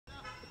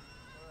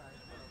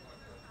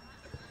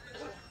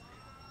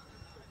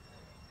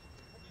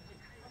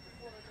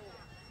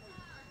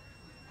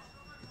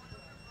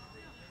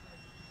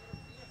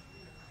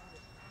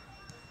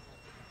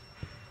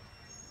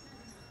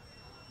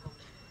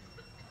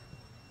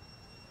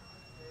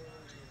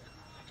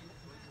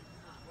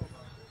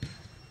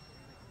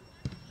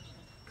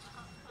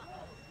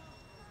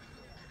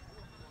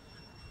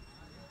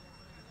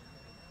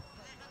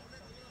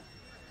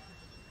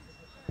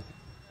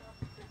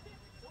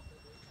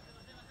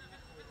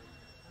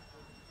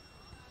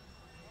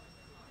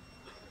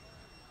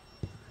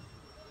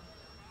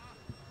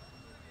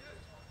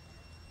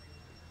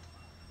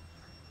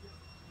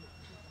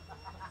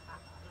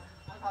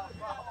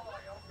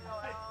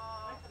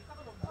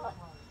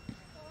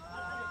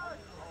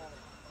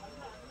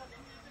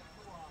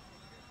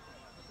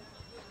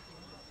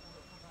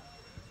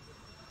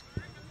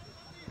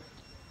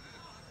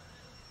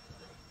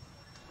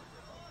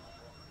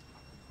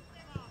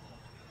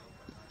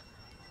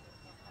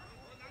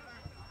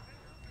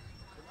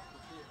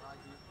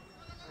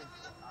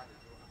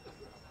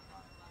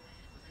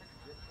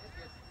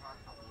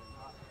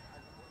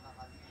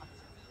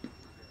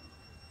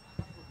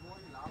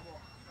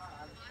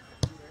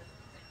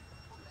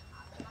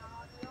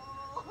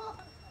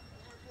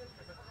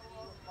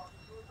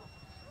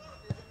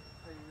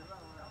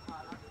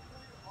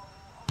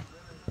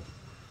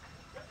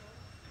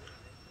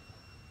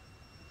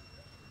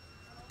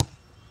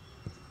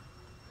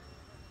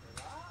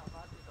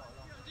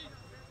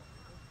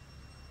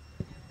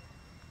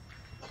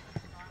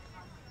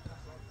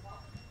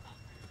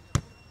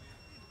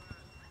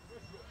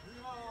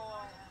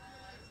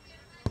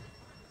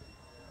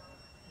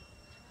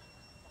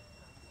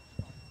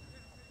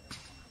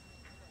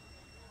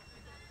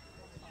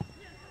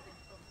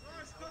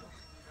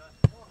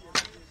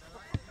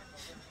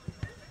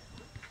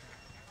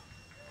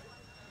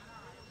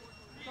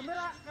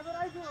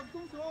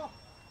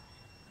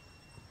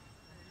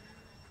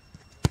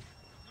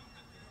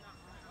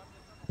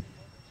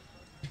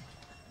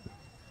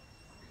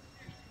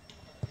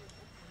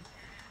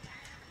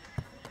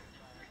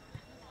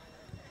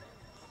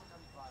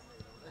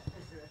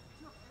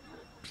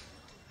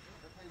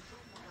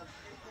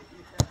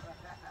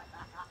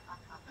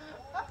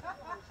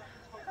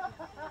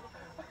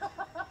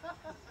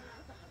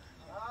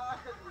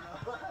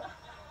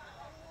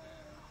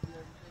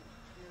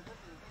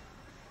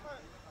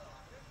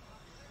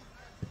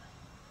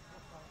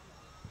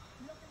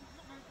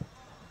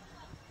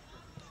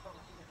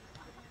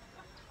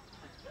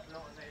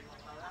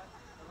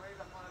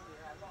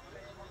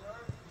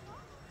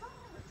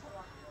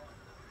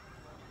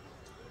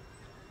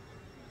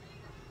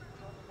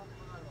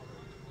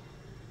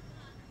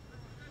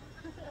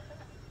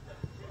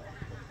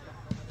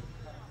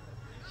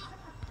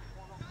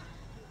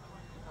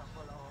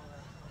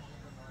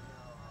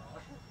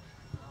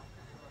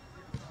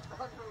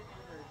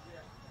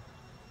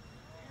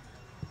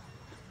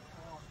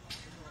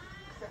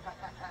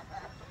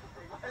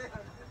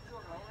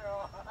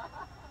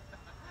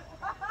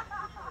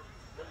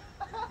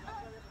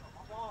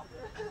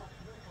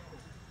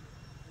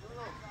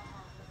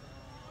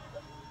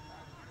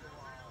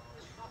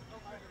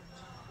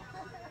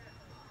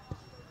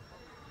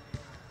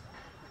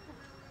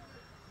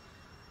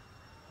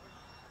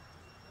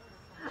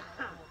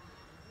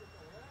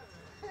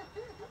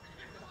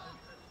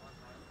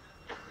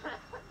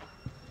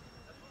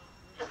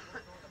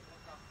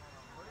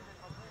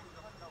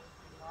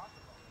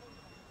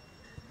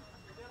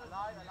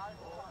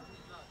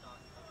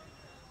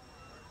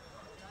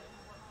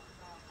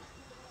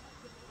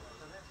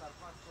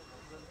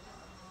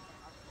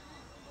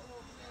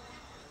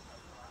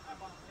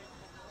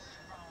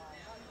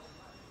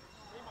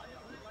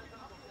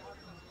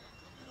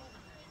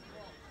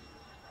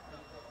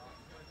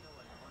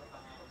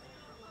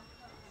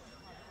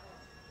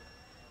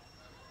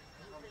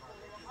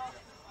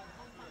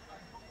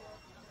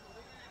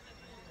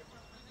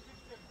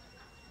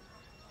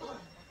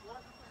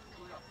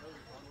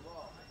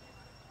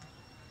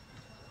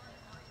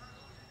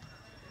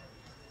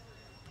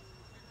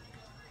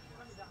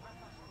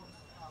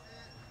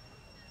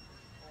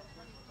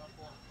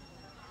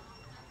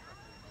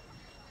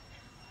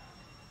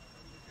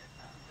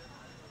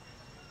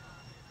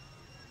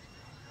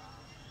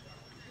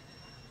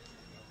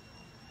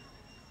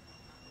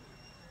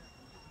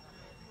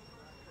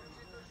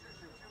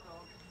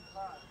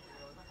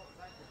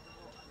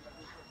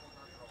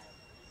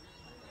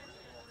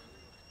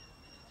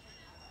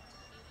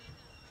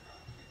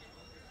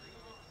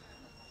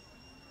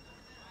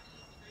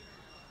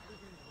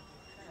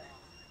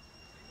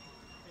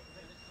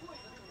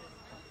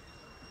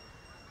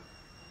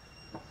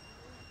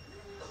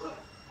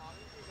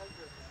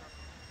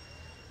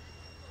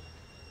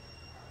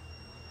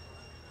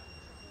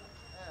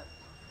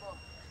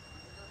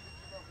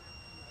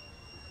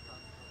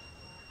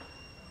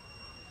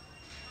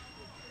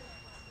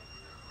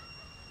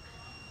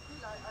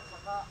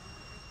acá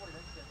por el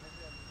internet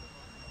de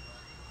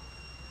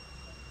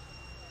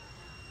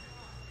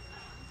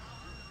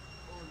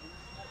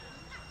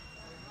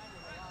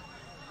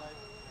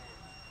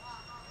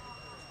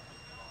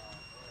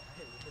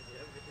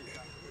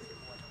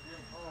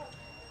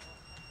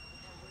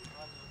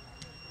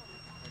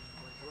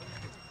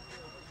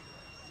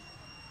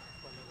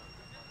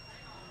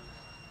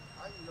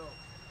Ay,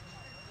 no.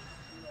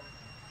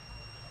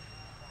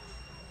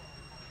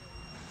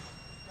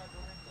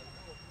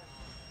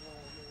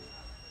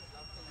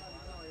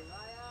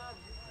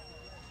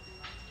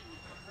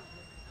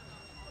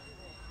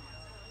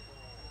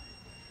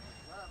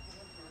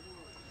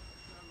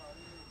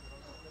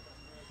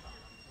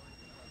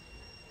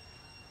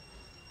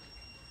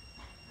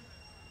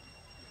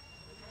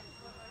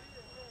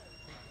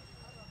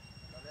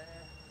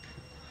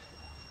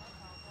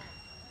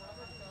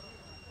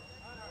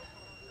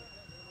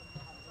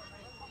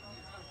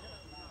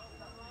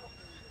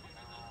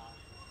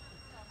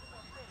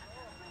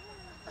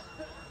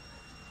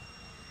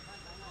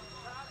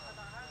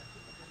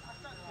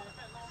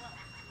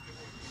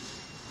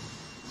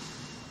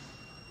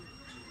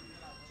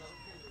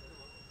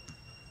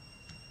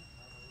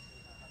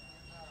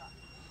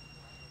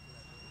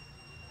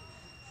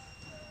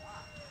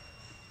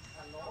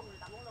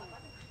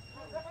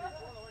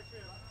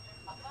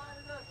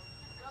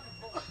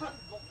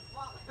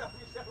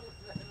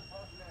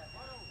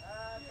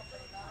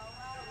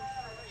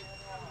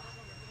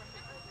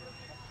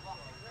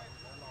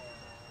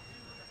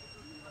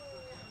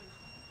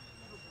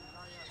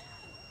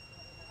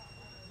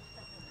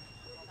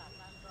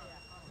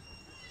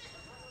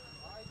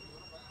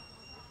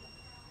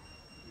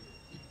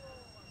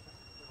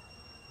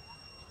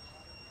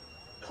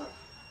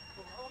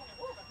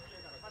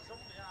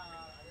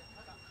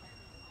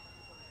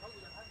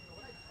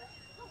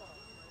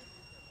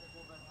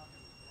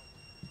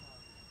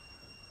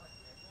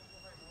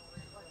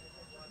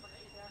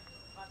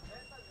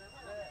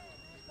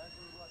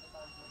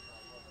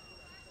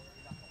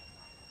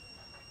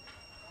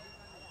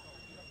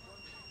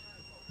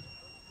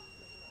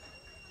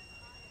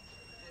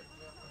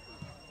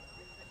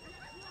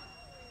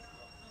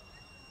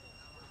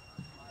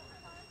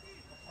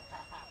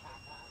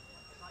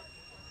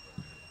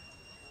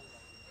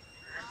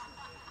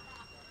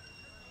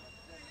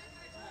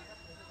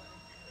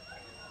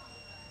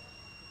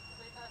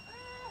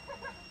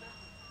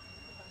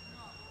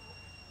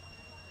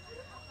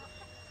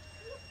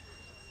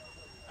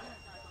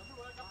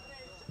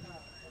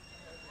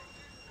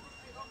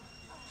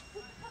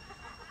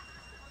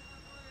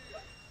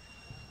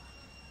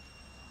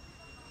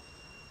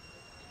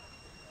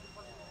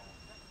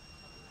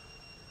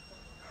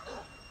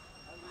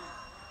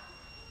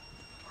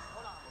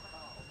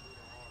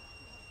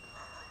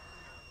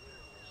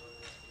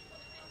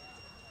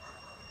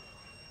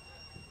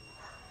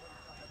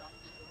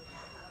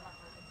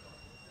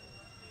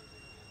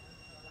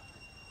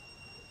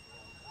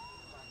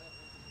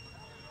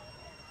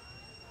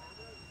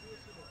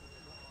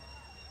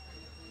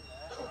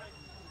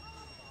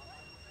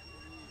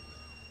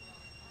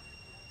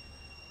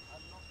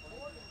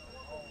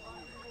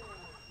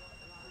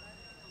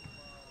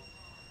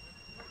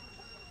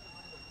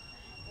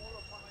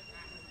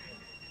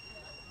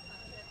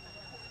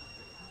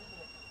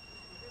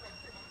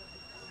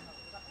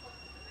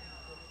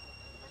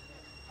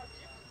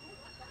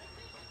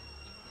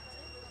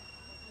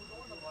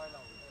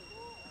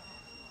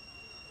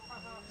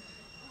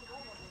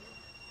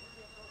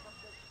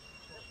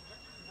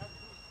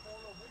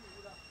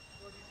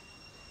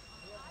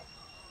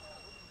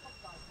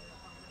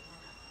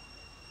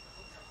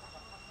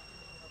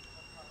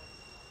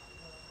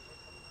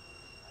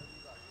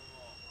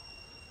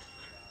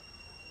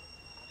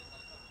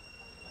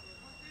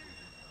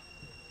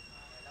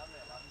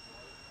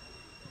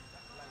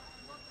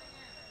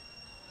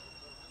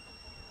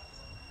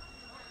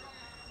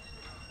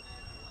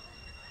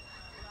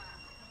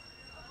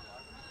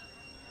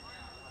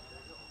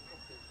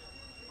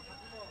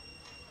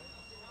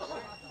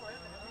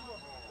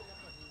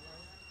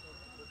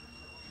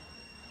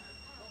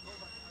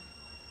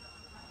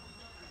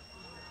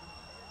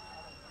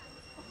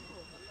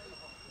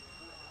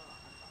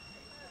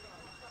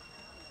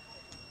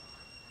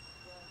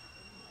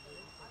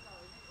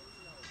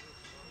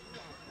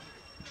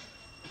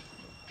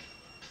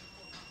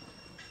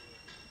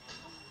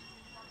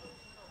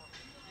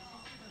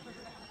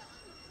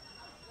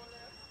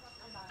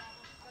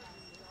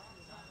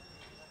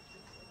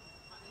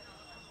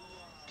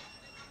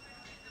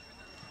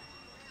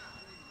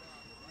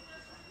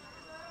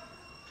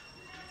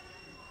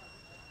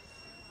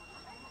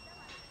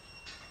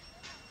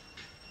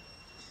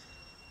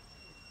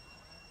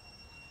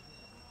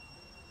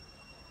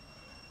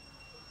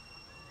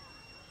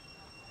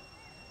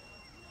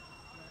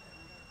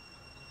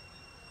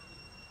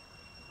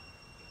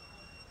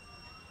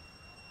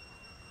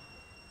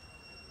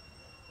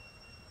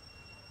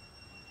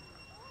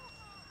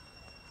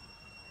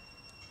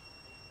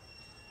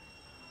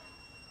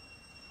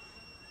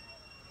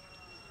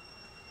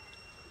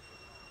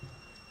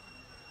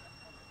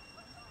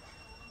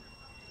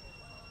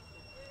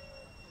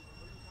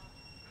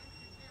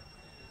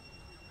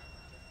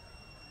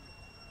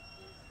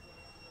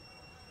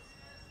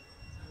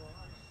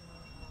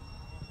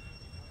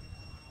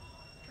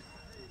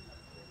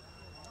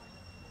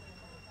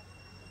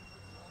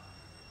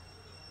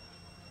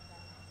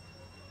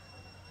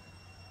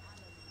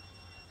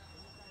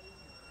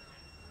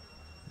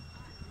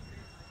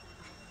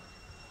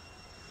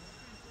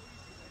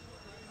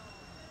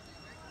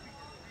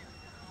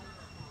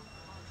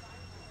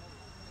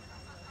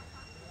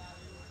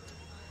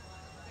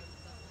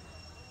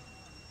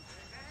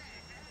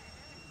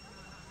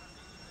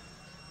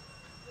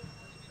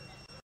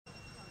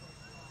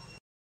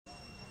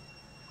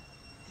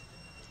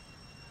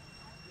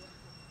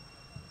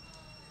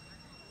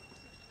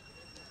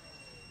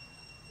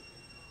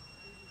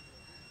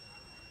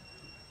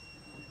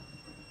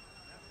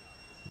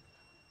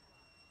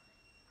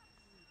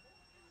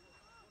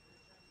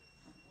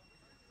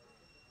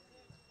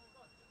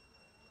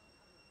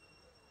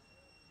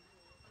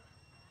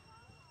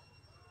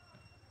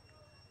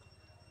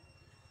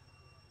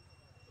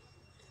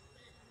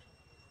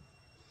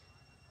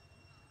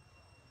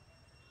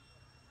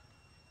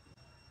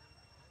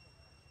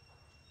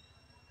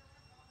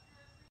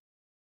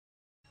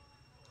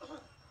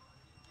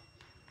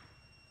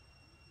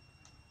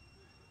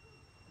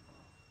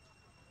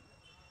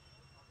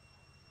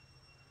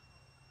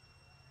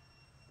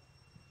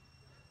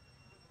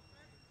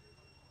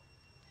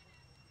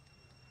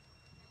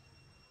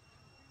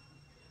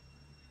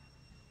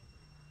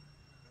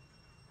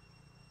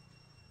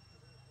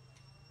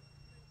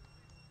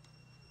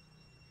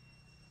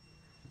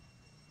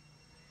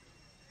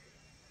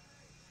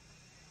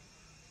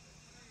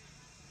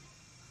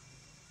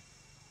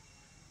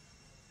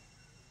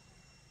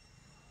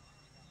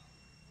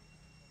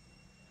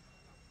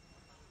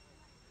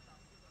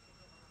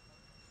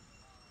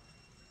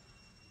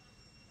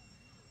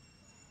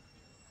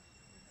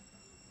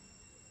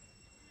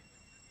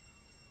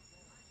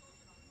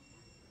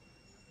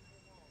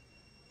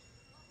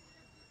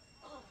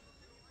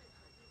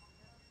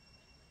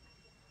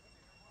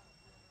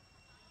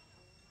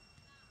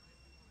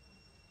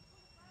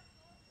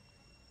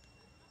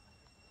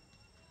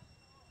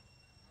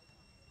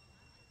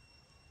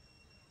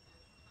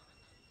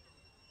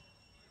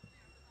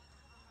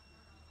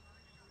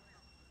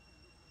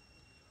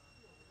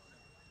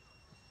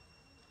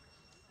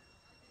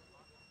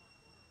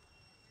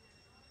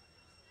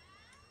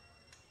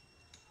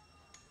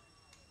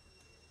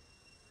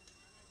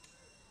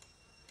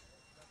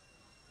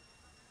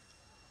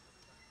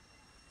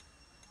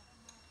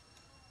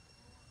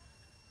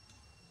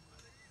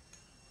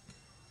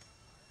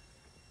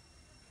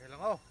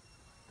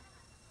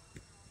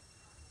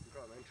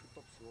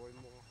 rồi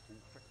mua hũ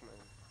phách này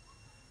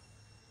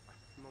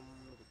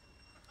mâm được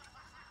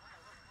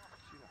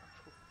chỉ là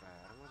thuốc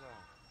phá đúng không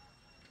nào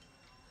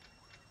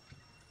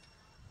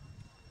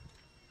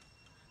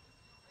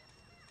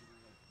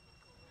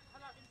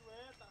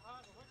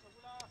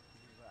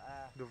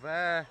đồ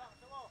ve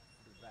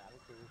vàng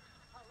từ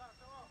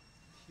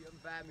chiếm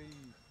va mì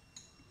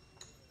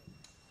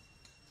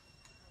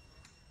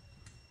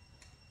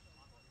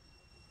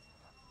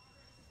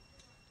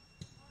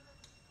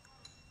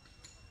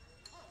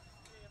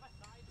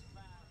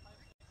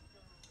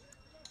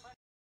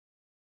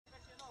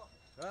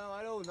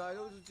nói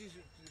đâu chỉ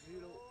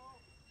đâu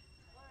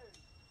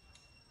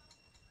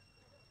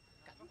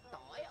cắn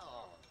tỏi à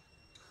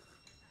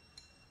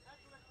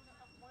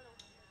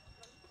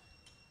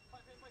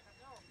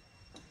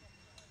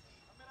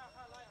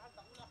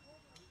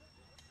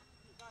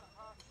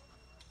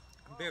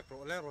bek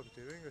ro le ron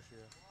ti ring cái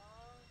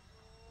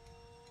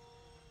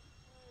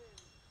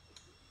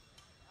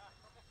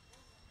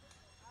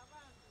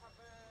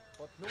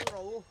bột nung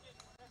rau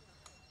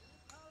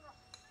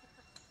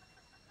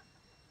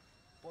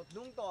bột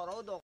nung tỏi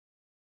rau độc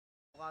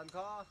còn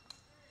có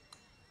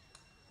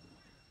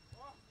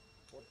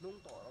bột nung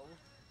tỏi rau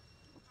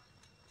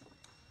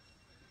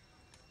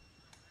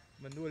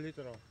mình nuôi lít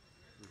rồi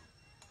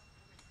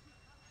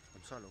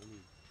làm sao lâu nhỉ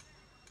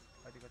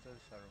ai thì có chơi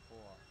sờ phố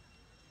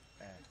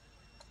à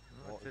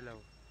Ồ, chơi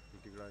lâu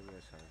đi ra nghe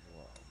sao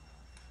wow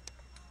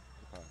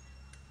à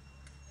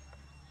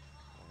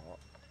đó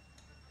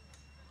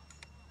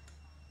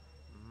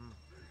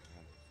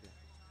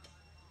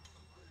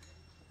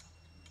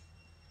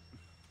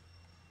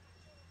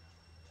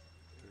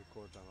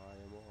cô chẳng ai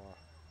mua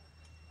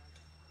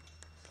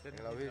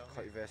là vì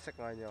khỏi về sách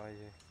ngay nhau hay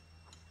gì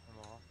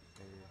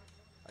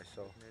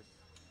Aizawl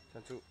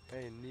chân trụ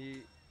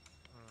ni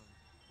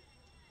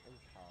anh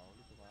thảo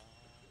đi qua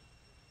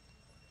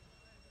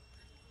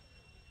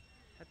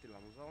hết thì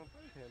lòng rong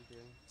thêm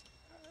tiền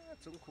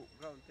chúng cụ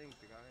rau tinh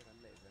từ cái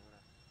gắn lệ rồi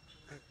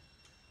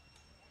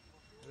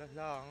là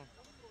long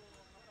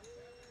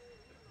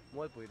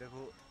mỗi buổi đó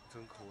cụ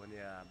chúng cụ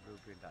này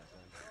blueprint đại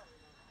sơn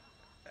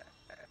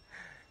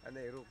anh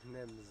này rút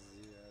nem gì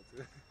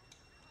chứ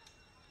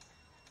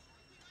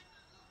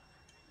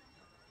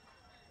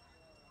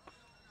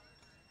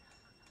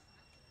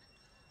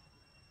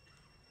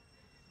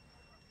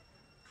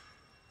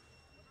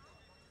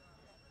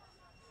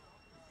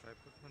trái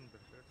phút mình bật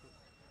cái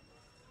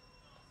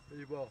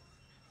đi bộ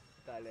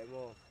tại lẽ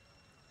mô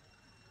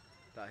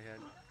tại hiện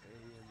cái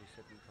mình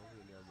sẽ không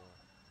hiểu nhiều mà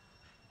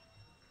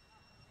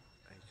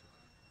ai chú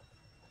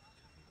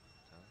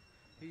đó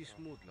he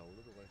smooth lâu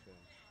đó tụi bay xem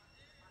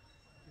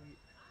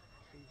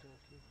he cho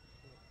khi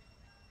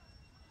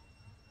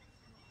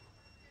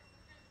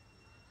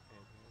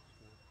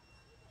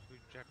suy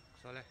chắc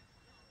sao đây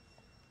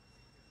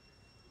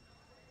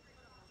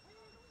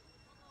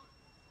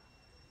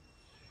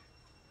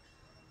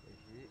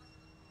he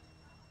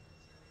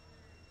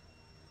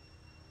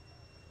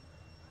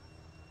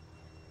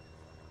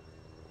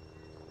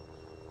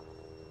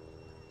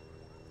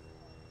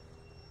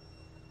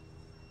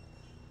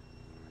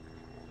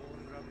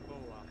zone rambo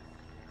à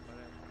sao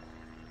đây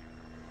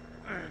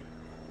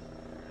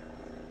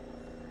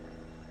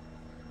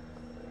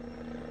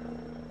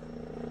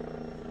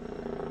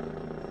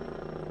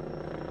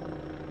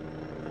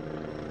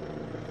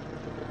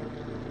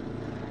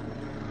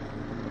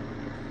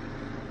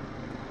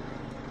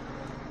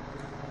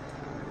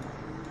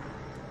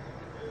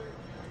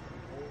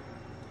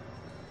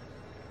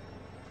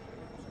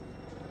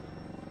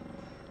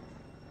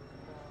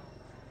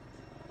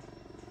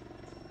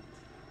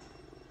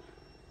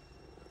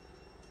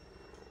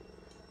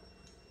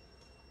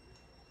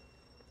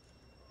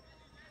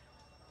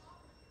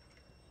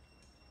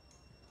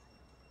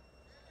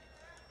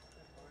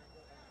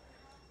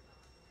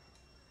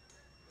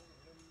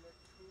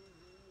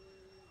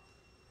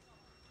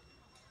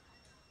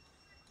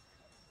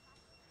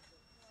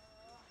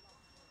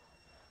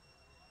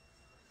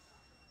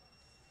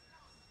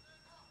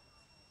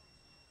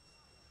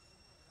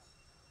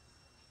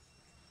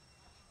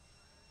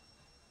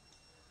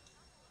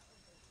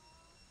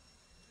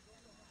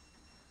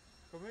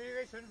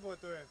communication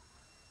photo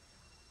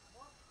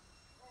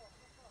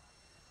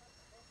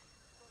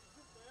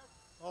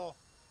oh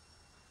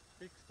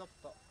pick stop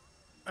to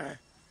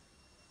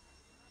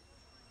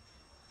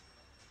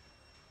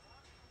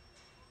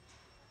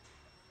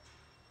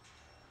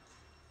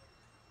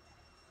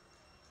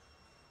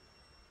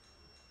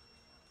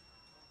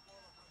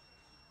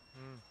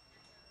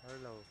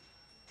hello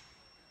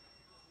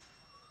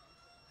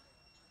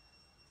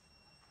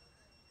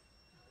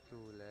tù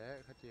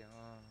lẽ khách tiền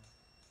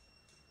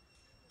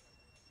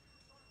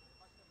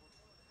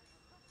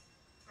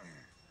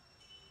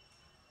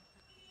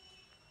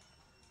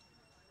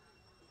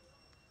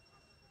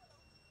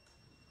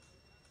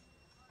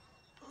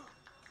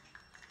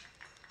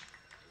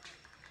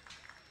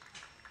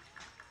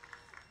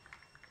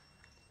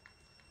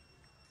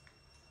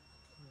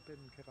tên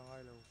cái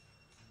ai lâu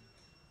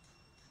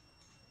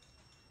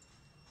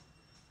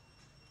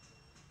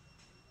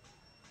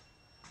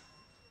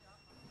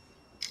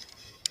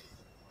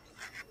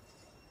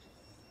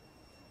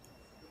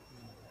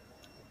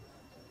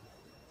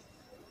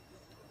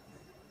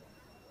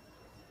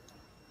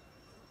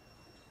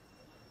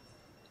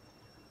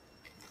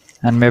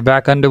And we're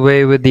back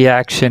underway with the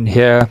action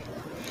here.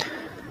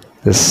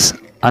 This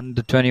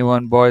under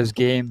 21 boys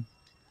game.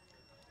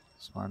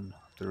 This one,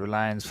 the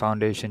Reliance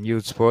Foundation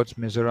Youth Sports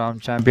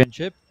Mizoram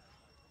Championship.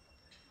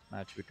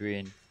 Match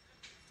between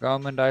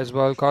Govt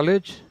Aizawl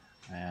College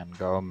and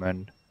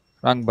Govt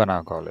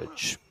Hrangbana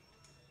College.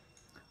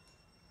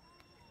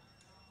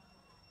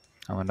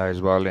 Govt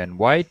Aizawl in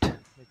white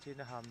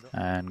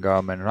and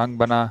Govt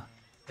Hrangbana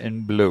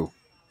in blue.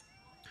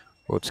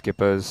 Both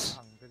skippers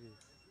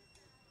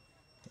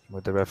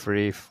with the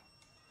referee.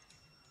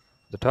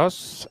 The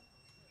toss.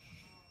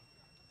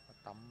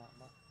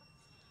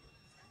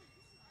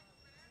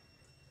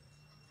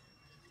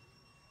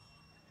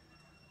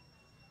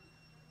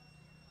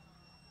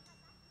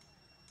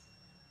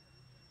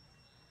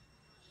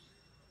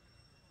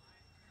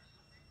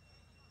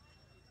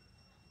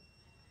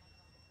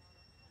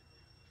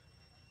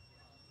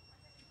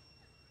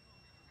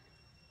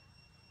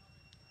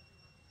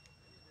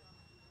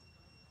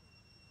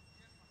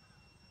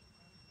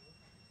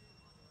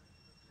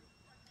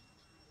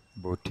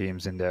 Both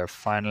teams in their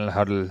final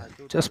huddle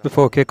just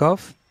before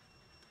kickoff.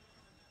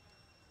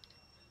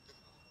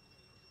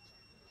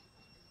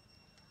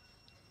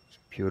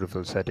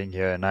 Beautiful setting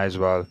here in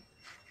Aizawl.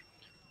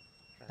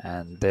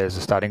 And there's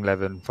the starting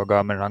 11 for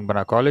Govt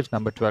Hrangbana College.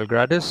 Number 12,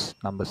 Gradis.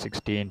 Number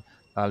 16,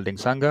 Lalding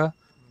Sangha.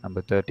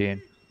 Number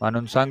 13,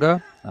 Manun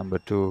Sangha. Number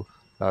 2,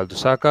 Lal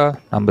Dusaka.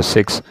 Number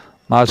 6,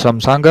 Malsam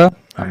Sangha.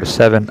 Number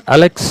 7,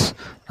 Alex.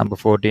 Number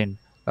 14,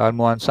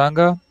 Lalmuan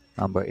Sangha.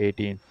 Number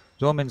 18,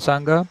 Zomin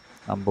Sangha.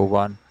 Number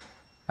 1,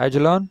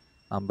 Aizawl.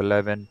 Number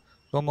 11,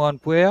 Zomuan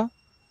Puea.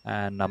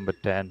 And number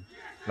 10,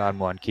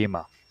 Lalmuan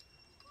Kima.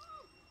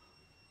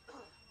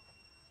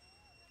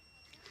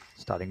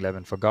 Starting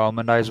 11 for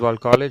Govt Aizawl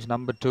College.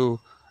 Number 2,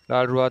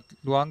 Lalruat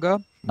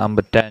Luanga.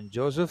 Number 10,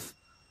 Joseph.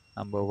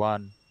 Number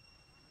 1,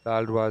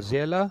 Lalrua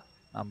Ziela.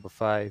 Number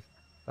 5,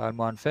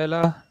 Lalmuan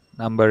Fela.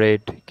 Number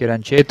 8,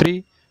 Kiran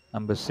Chetri.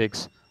 Number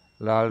 6,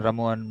 Lal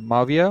Ramuan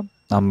Mavia.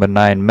 Number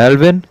 9,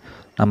 Melvin.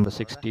 Number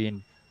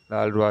 16,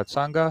 Lalruat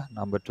Sangha.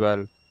 Number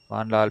 12,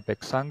 Van Lal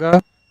Pek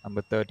Sangha.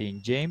 Number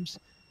 13, James.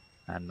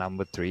 And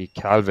number 3,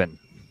 Calvin.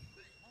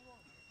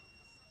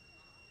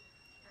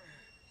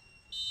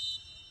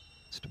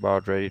 Just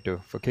about ready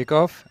for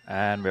kickoff,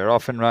 and we're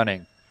off and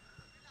running.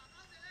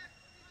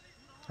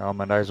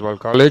 Govt Aizawl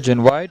College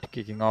in white,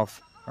 kicking off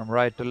from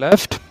right to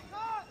left.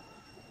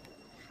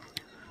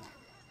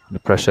 The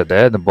pressure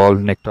there, the ball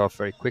nicked off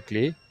very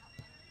quickly.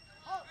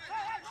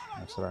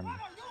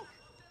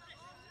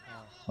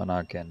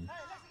 Hrangbana can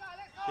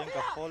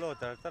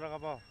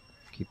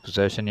keep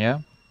possession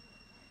here.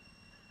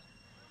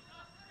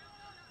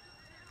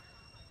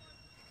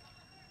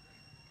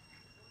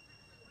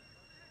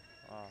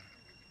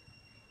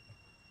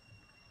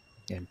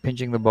 And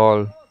pinching the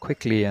ball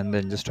quickly and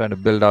then just trying to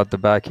build out the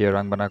back here,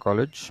 Hrangbana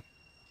College.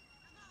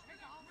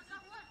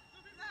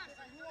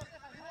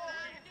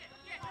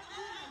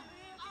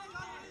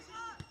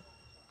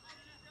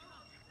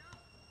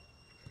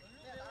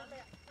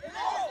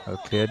 Well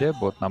cleared here,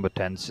 both number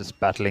 10s just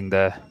battling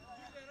there.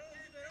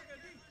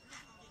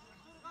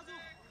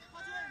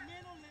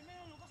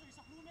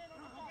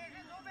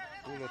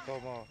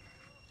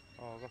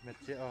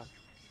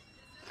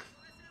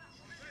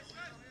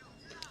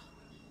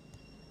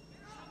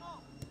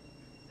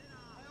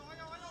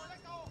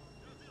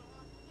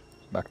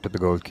 Back to the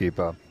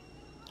goalkeeper.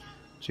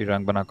 See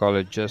Hrangbana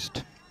College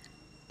just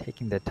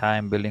taking their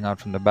time, building out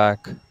from the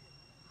back.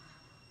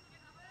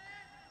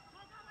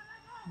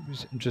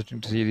 It's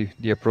interesting to see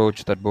the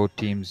approach that both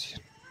teams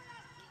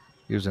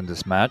use in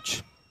this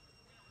match.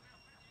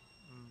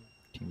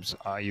 Teams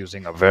are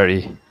using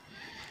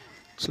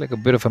it's like a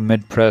bit of a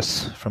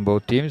mid-press from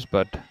both teams,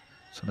 but as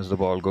soon as the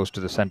ball goes to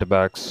the centre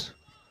backs,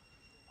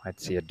 might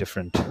see a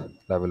different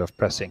level of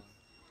pressing.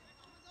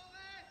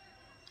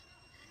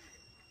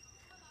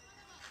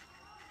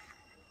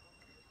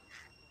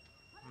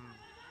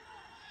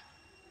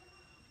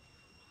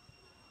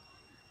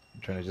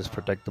 Trying to just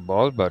protect the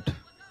ball, but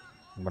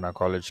Hrangbana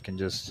College can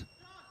just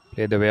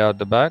play their way out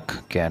the back.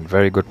 Again,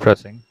 very good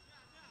pressing.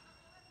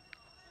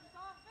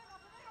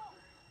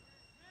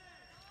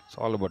 It's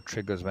all about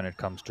triggers when it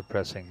comes to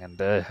pressing, and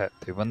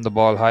they won the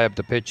ball high up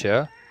the pitch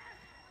here.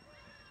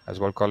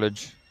 Aizawl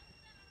College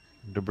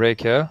to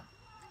break here.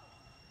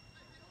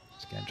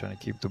 Again, trying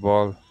to keep the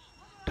ball,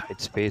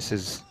 tight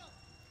spaces.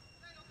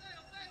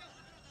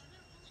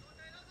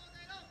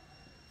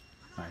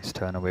 Nice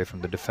turn away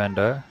from the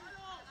defender.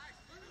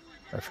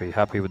 Referee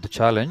happy with the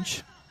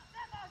challenge.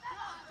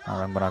 Now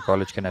Hrangbana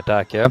College can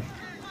attack here.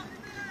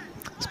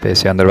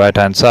 Space here on the right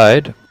hand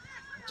side.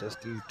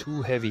 Just a little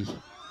too heavy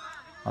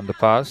on the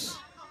pass.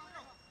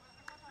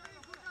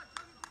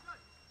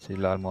 See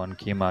Lalmuan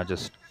Kima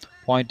just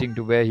pointing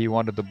to where he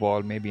wanted the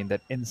ball, maybe in that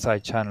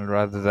inside channel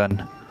rather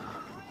than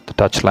the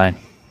touchline.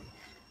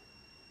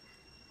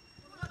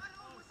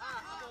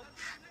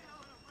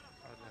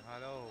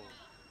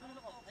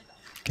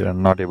 Kiran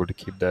not able to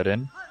keep that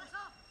in.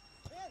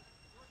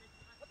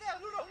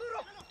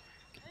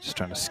 Just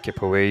trying to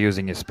skip away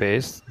using his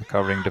space. The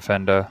covering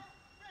defender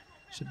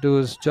should do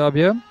his job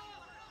here.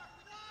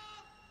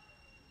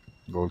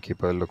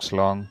 Goalkeeper looks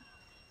long.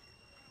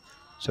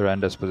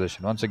 Surrenders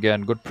position. Once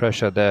again, good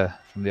pressure there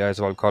from the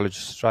Aizawl College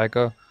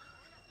striker,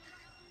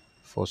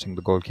 forcing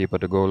the goalkeeper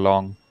to go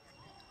long.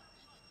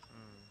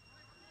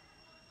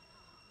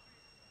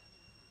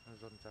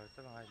 สนใจ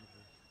สักไงนี่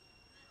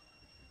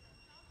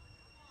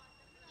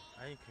ไ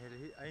อ้เค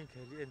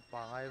ลีเอ็นป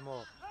างไอ้โม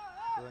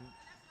เดิน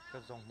กระ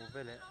ส่งมุกไป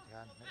เลยง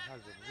านไม่ท่า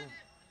จุ่มจุ่ม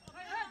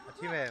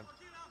ที่แม่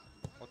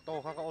ออโต้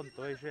เขาก็อ่อน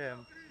ตัวใช่ไห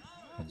ม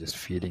And just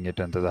feeding it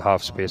into the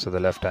half space of the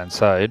left-hand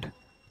side.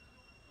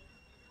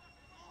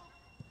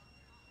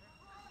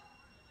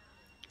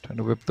 Trying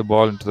to whip the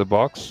ball into the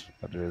box,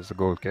 but it is a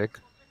goal kick.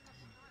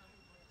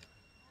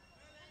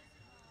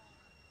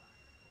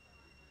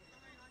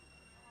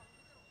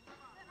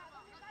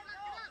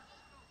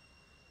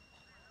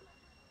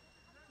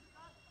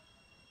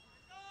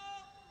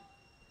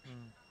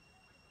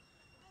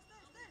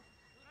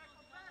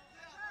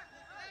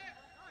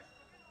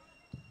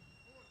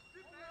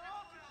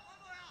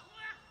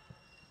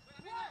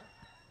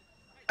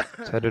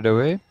 It's headed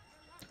away.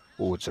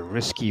 Oh, it's a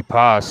risky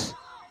pass.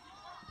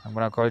 I'm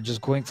gonna call it just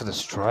going for the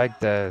strike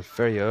there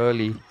very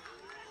early.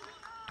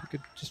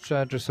 Just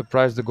trying to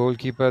surprise the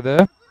goalkeeper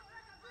there.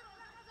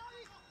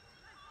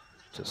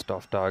 Just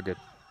off target.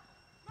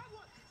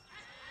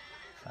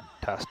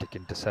 Fantastic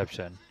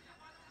interception.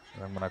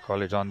 Hrangbana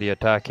College on the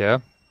attack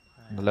here.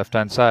 On the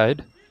left-hand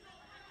side.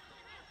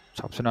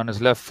 Chops in on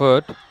his left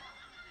foot.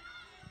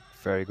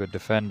 Very good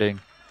defending.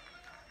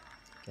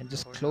 Can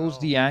just close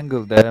the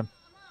angle there.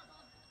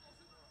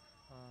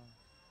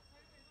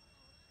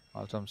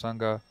 Altam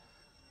Sangha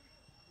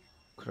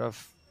could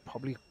have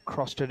probably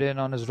crossed it in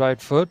on his right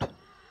foot.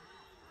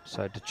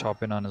 Decided to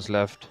chop in on his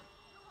left.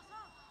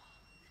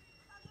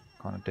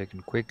 Corner taken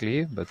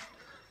quickly, but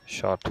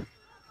shot.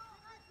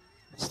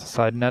 It's the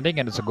side netting,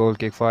 and it's a goal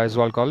kick for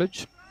Aizawl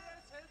College.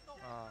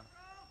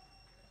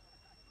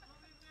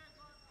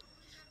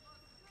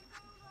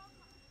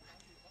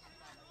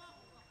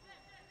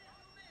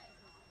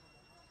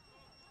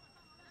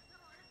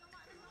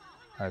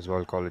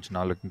 Aizawl College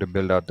now looking to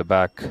build out the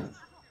back.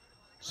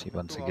 See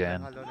once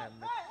again.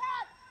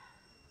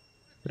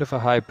 Bit of a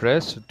high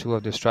press. Two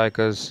of the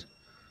strikers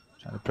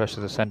trying to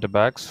pressure the centre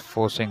backs,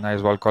 forcing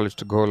Aizawl College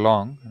to go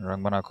long.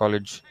 Hrangbana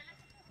College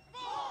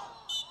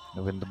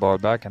win the ball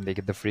back and they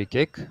get the free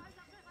kick.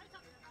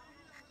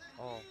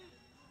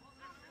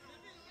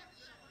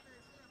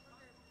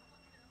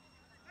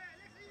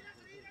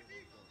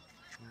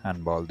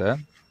 Handball there.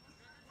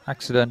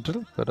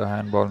 Accidental, but a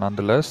handball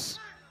nonetheless.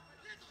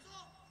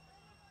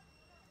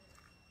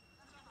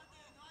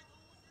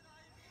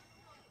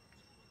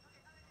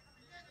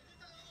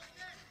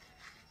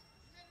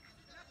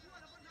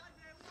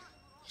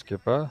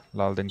 Skipper,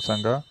 Lalding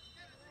Sangha,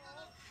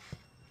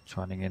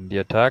 joining in the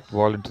attack.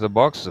 Ball into the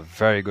box. It's a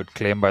very good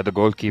claim by the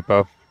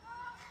goalkeeper.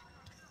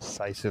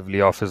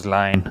 Decisively off his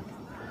line.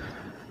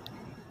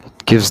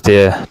 It gives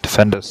their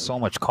defenders so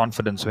much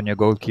confidence when your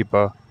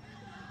goalkeeper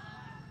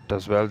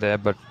does well there.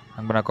 But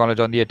Hrangbana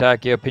College on the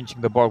attack here, pinching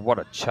the ball. What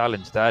a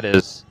challenge that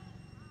is.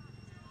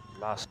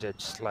 Last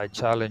ditch slide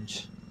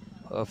challenge.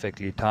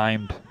 Perfectly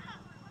timed.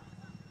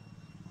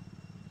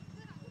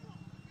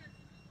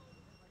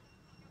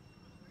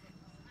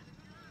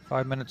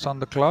 Five minutes on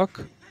the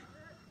clock.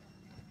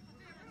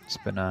 It's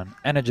been an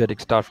energetic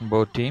start from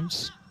both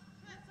teams.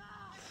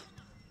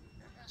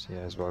 See,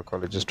 Aizawl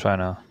College just trying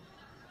to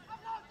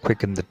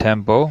quicken the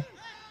tempo.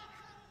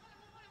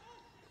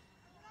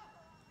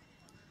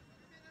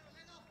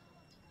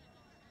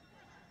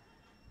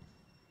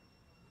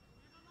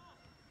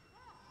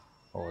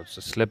 Oh, it's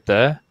a slip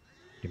there.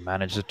 He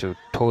manages to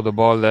toe the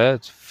ball there.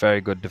 It's very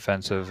good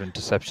defensive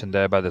interception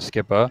there by the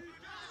skipper.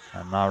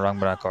 And now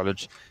Hrangbana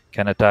College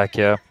can attack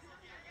here.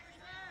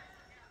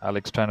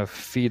 Alex trying to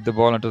feed the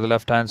ball into the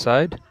left-hand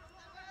side.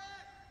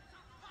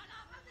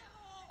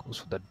 Goes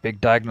for that big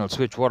diagonal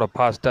switch. What a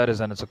pass that is,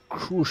 and it's a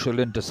crucial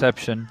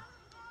interception.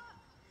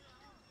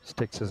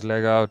 Sticks his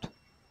leg out.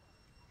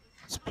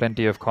 There's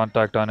plenty of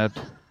contact on it.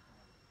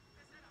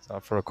 It's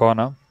out for a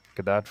corner. Look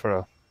at that for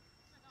a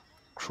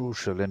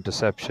crucial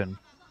interception.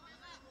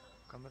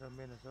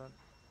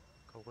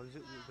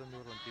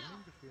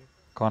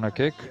 Corner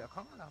kick.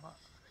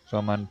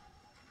 Someone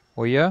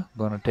Oya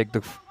going to take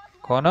the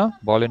corner.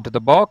 Ball into the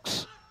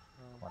box.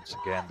 Once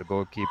again, the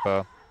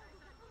goalkeeper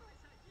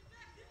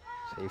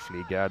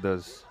safely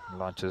gathers,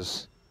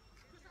 launches.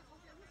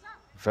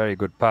 Very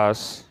good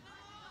pass.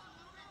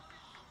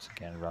 Once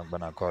again,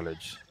 Hrangbana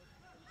College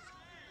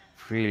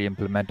really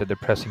implemented the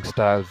pressing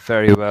style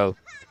very well.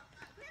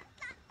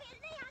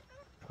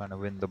 Trying to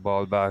win the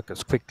ball back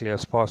as quickly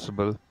as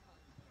possible.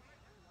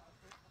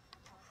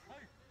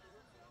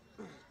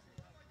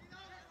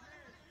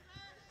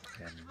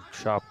 Again,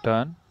 sharp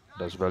turn.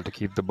 Does well to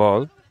keep the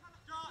ball.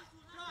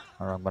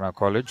 Hrangbana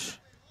College.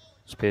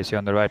 Spacey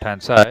on the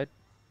right-hand side.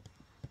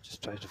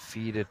 Just tries to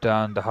feed it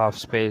down the half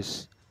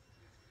space.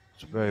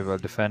 It's very well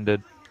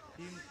defended.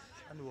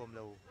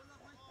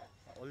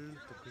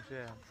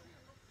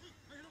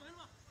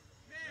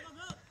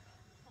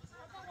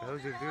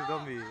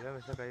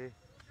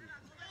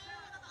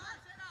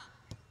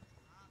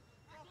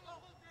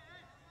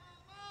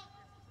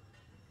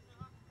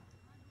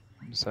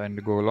 Deciding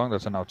to go along.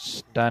 That's an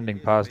outstanding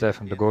pass there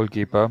from the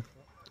goalkeeper.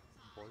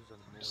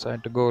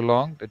 Deciding to go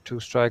along. The two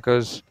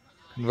strikers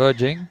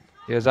converging.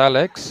 Here's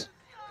Alex.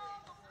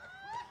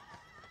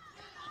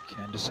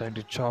 Can decide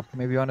to chop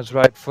maybe on his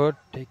right foot,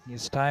 taking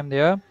his time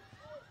there.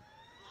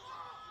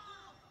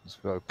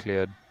 It's well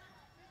cleared.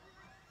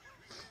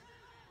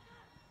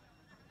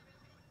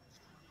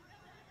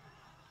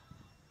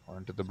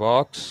 Onto the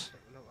box.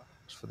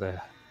 It's for the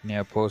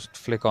near post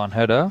flick on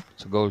header.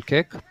 It's a goal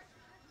kick.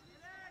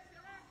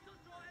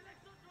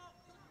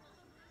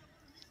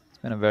 It's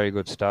been a very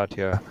good start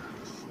here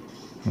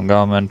from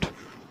Govt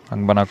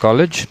Hrangbana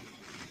College.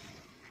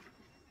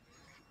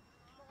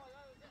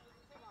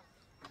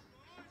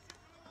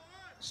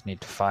 Just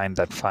need to find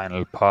that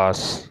final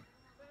pass.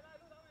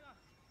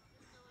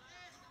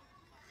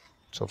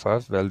 So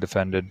far, well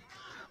defended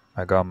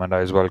by Govt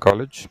Aizawl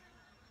College.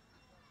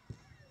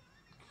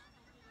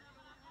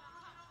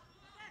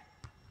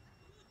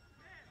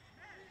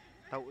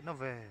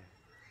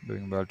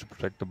 Doing well to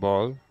protect the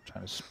ball.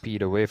 Trying to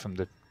speed away from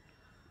the...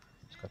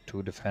 He's got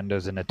two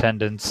defenders in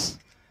attendance.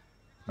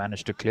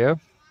 Managed to clear.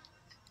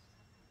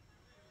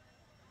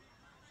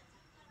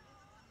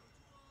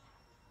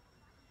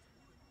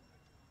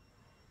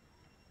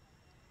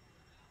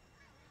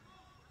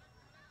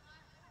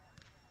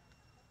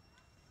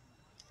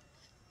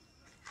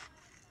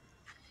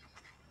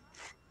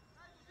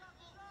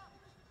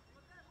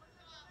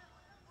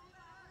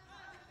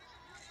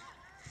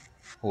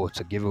 Oh,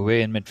 it's a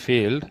giveaway in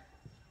midfield.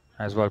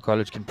 Aizawl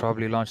College can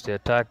probably launch the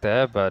attack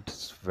there, but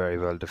it's very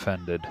well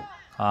defended.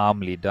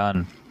 Calmly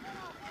done.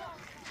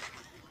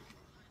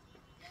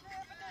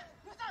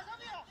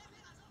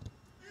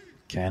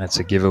 Again, it's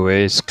a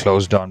giveaway. It's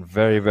closed down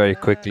very, very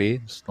quickly.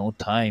 There's no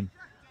time.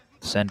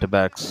 Centre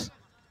backs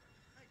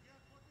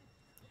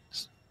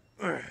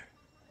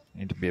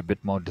need to be a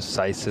bit more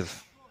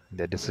decisive in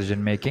their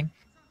decision making.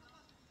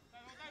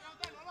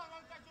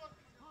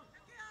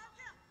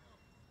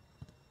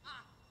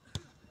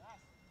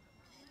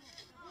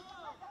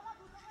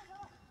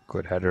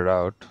 Good header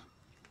out.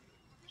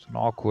 It's an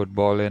awkward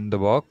ball in the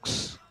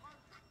box.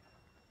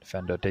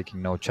 Defender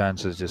taking no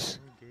chances, just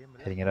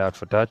hitting it out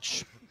for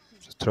touch.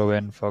 Just throw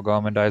in for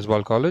Govt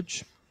Aizawl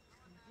College.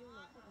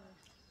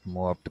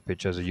 Move up the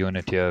pitch as a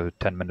unit here with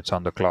 10 minutes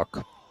on the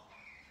clock.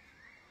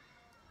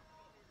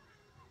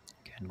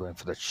 Again, going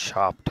for that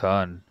sharp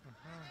turn.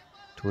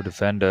 Two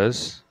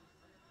defenders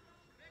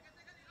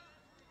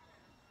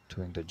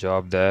doing the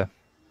job there.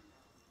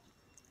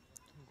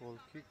 Goal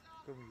kick.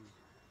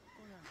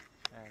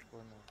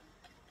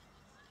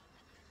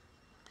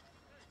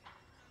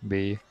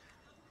 Be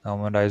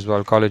Govt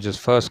Aizawl College's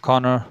first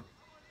corner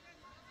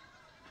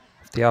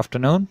of the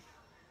afternoon.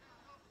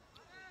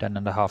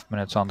 10.5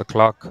 minutes on the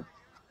clock.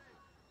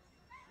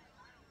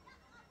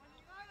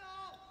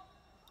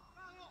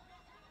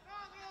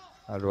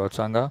 Aizawl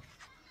Sangha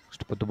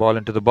to put the ball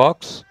into the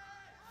box.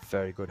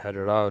 Very good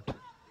header out.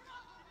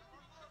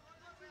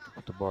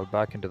 Put the ball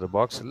back into the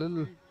box. A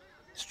little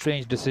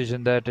strange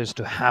decision that is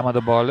to hammer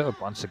the ball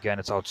up. Once again,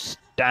 it's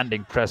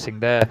outstanding pressing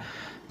there.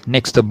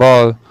 Nicks the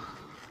ball.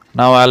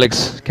 Now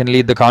Alex can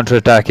lead the counter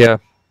attack here.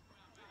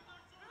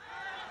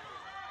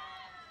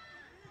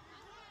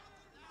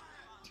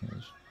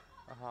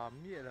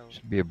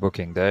 Should be a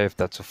booking there if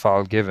that's a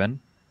foul given.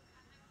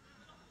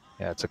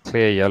 Yeah, it's a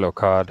clear yellow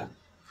card.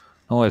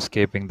 No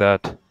escaping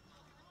that.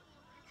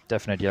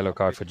 Definite yellow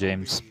card for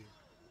James.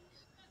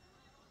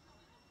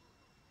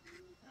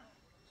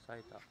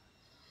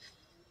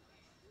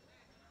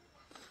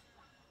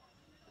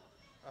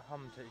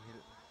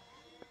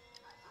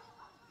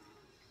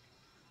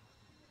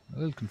 A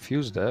little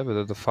confused there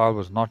whether the foul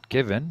was not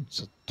given.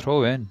 It's a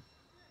throw in.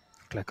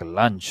 Looked like a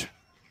lunge.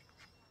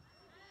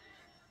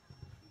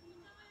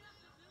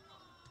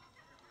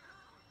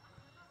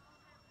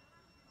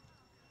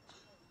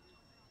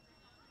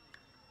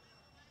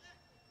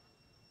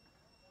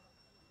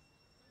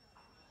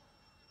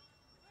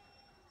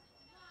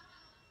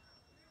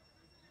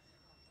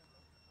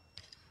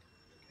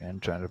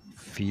 And trying to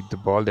feed the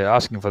ball. They're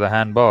asking for the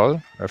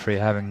handball. Referee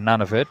having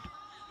none of it.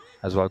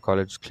 Aizawl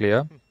College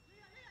clear.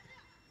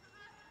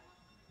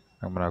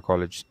 Hrangbana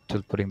College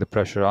still putting the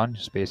pressure on.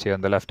 Space here on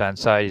the left-hand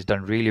side. He's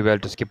done really well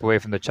to skip away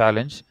from the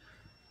challenge.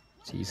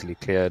 It's easily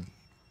cleared.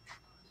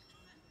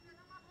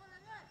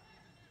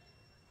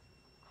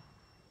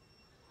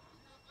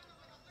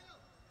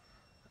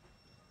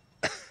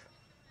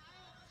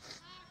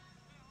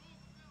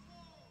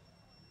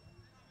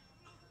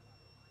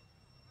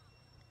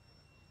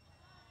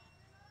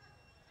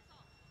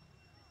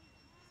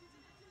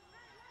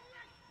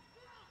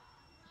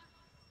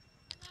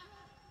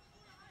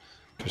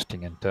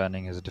 Twisting and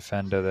turning his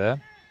defender there.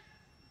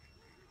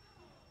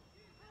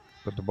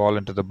 Put the ball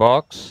into the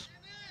box.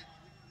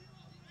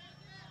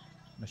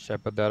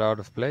 Shepherd that out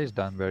of play. He's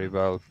done very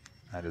well.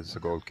 And it's a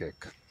goal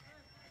kick.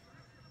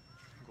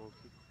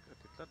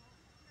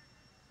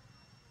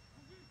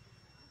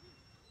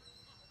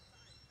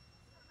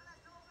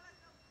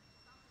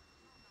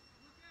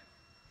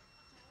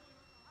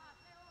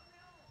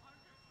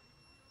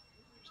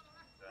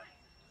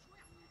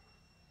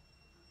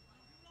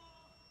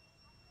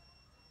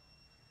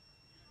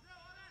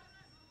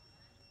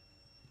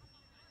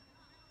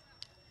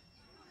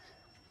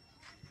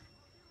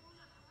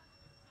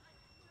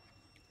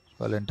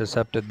 Well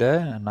intercepted there,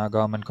 and now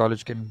Government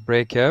College can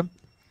break here.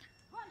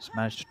 Just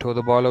managed to tow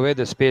the ball away.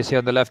 There's space here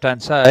on the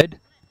left-hand side.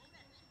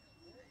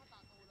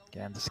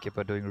 Again, the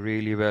skipper doing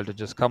really well to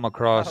just come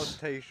across,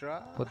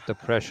 put the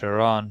pressure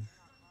on.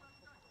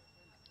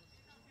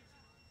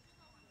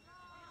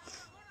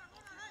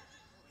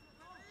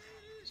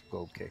 It's a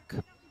goal kick.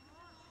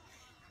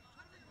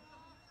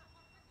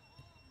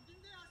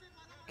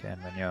 Again,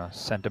 when your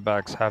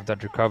centre-backs have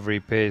that recovery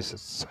pace,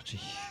 it's such a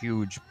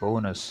huge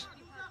bonus.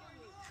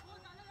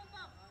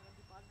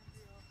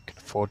 You can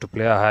afford to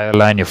play a higher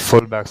line. Your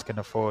full-backs can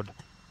afford to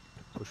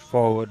push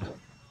forward,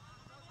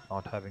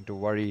 not having to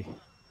worry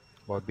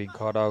about being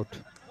caught out.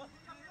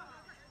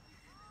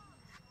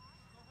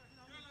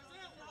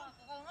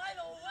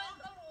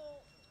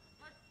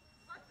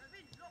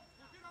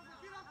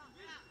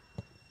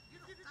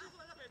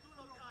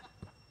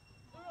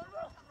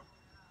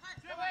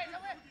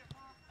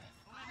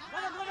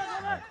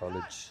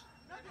 College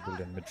built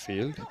in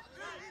midfield,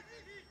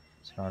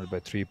 surrounded by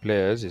 3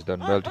 players. He's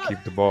done well to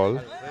keep the ball.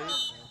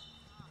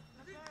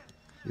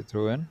 You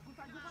throw in.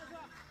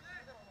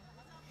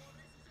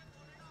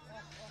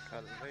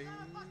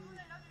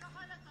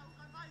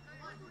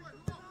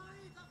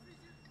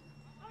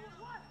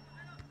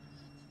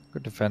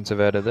 Good defensive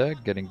header there,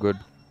 getting good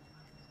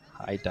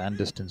height and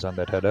distance on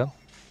that header.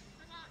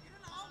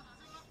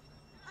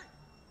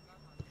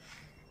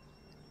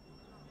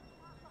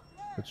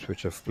 Good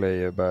switch of play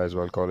here by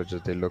Aizawl College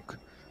as they look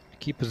to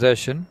keep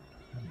possession.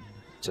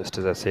 Just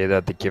as I say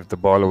that, they give the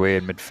ball away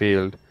in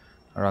midfield.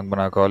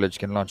 Hrangbana College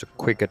can launch a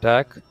quick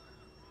attack.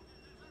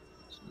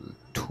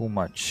 Too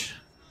much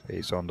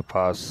pace on the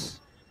pass,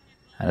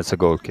 and it's a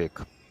goal kick.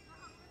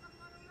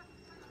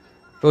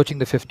 Approaching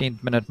the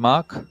 15th minute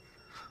mark,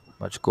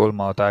 much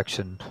goal-mouth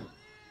action.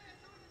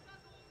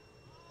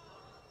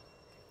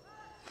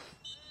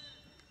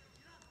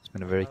 It's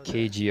been a very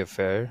cagey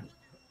affair.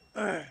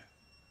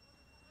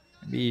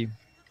 Maybe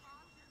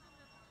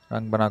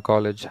Hrangbana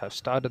College have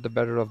started the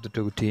better of the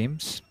 2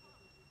 teams.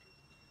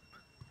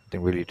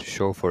 Nothing really to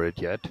show for it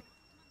yet.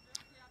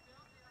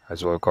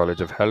 Aizawl College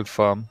have held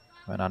firm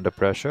when under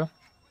pressure.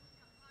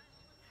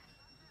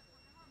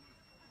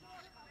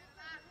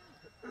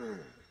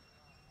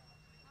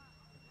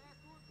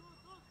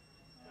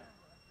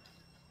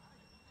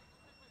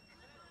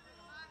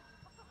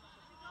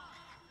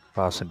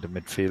 Pass into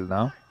midfield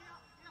now.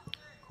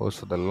 Goes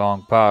for the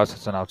long pass.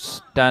 It's an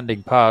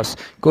outstanding pass.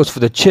 Goes for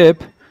the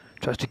chip.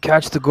 Tries to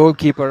catch the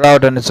goalkeeper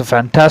out, and it's a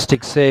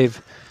fantastic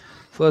save.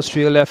 First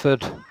real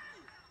effort.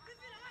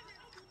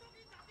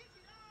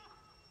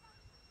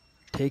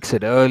 Takes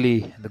it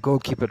early. The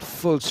goalkeeper at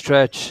full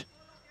stretch.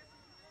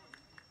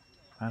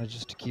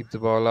 Manages to keep the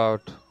ball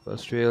out.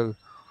 First real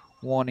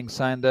warning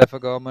sign there for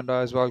Govt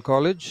Aizawl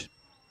College.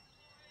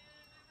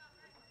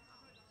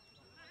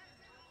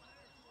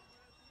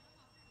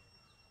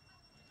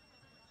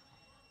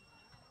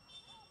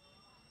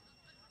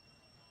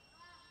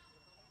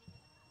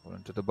 Ball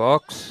into the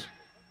box.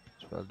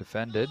 It's well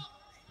defended.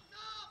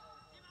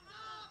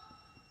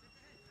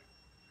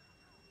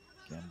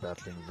 Again,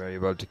 battling very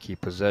well to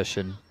keep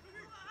possession.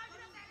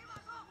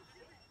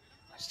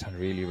 He's done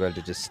really well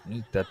to just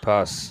sneak that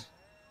pass.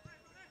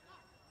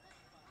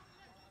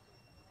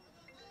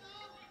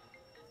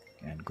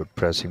 And good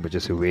pressing, but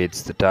just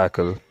evades the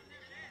tackle.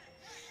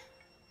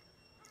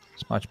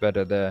 It's much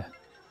better there.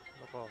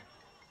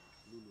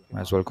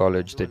 Aizawl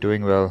College, they're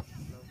doing well.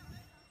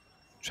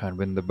 Try and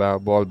win the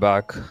ball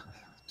back.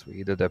 So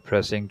either they're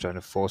pressing, trying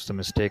to force the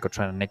mistake, or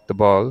trying to nick the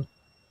ball.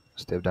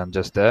 So they've done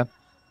just there.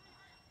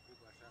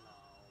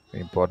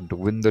 Very important to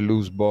win the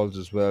loose balls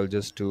as well,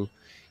 just to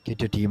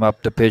get your team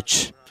up the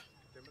pitch.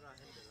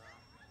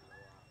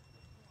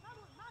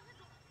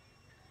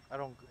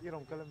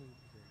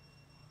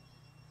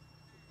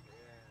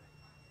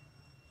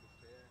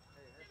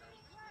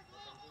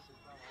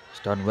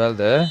 It's done well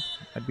there.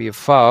 Might be a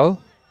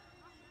foul.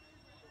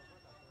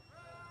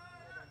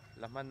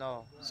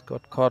 He's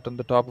got caught on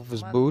the top of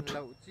his boot.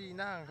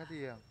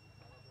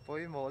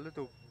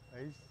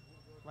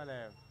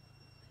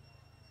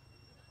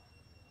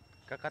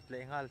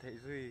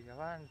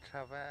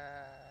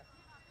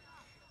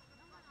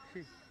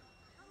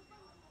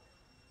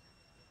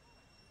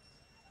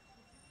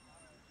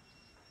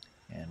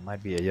 And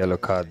might be a yellow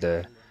card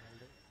there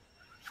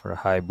for a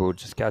high boot.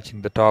 Just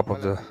catching the top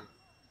of the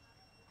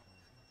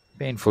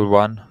painful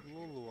one.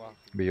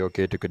 Be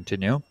okay to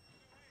continue.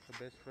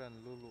 Best friend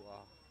Lulu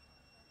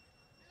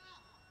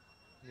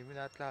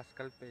Nimina class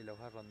kalpe lo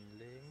haron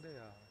leng de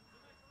ya.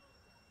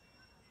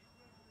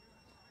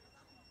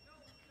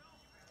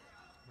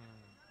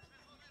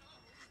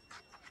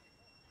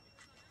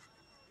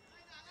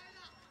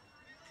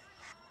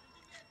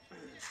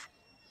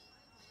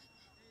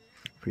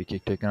 Free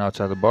kick taken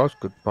outside the box.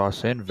 Good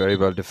pass in. Very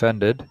well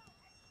defended.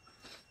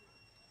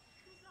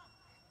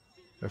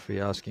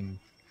 Referee asking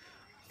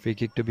free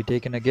kick to be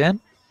taken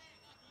again.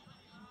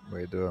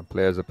 Where the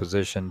players are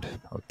positioned,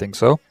 I would think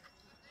so.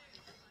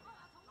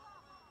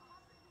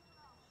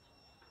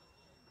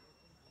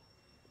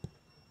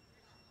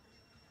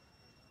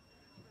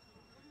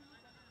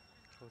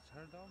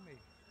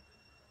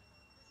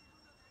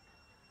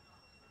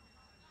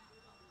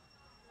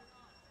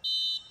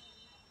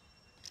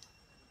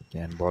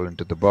 Again, ball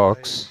into the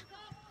box.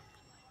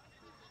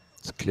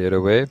 It's cleared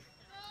away.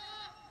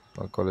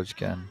 Ball College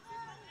can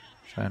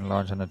try and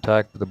launch an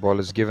attack, but the ball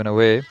is given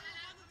away.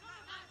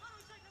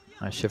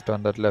 Nice shift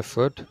on that left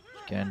foot.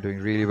 Again, doing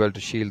really well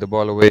to shield the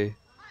ball away.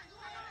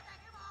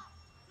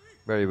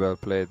 Very well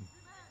played.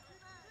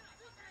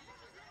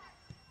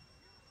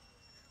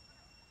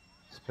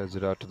 Spreads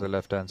it out to the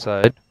left-hand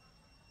side.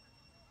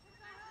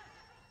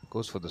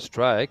 Goes for the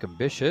strike,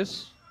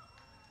 ambitious.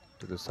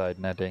 To the side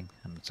netting,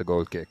 and it's a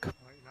goal kick.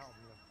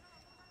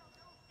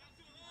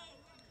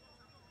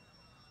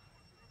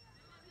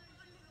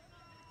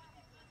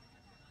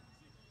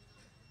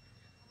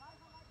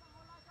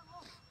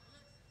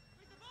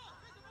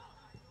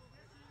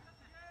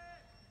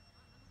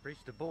 Breach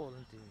the ball,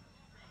 isn't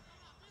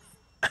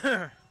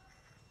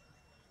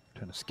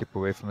Trying to skip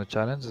away from the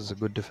challenge. There's a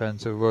good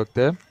defensive work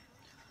there.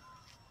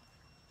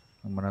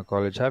 Hrangbana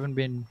College haven't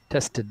been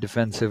tested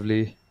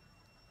defensively.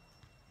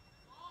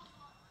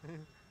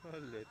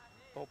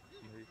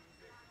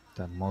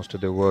 Done most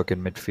of their work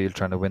in midfield,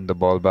 trying to win the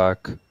ball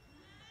back.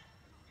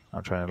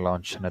 Now trying to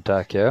launch an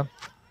attack here.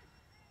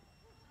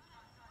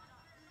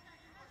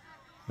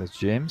 There's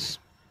James.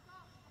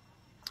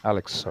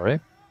 Alex, sorry.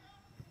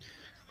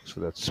 So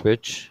that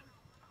switch.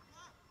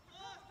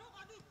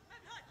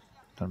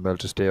 Done well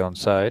to stay on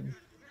side.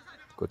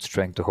 Good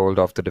strength to hold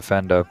off the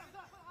defender.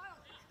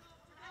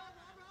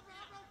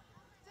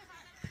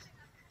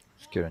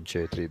 Kiran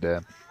Chetri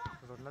there.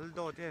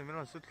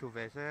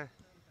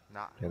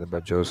 Headed by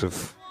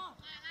Joseph.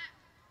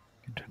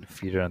 Trying to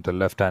feed it on the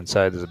left hand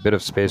side. There's a bit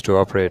of space to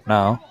operate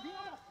now.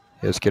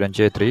 Here's Kiran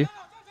Chetri.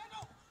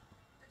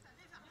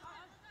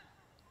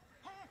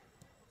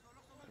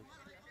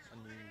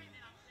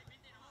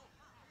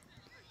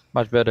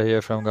 Much better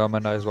here from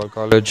Govt Aizawl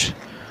College.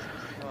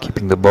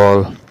 Keeping the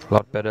ball a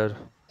lot better.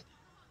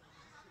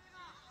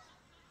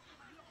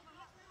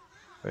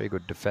 Very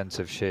good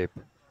defensive shape.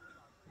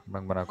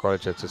 Hrangbana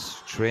College, that's a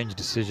strange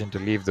decision to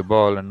leave the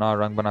ball, and now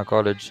Hrangbana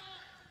College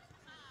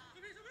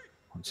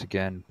once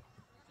again.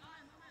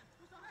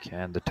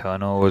 Can the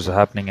turnovers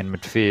happening in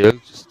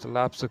midfield? Just a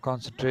lapse of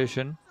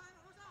concentration.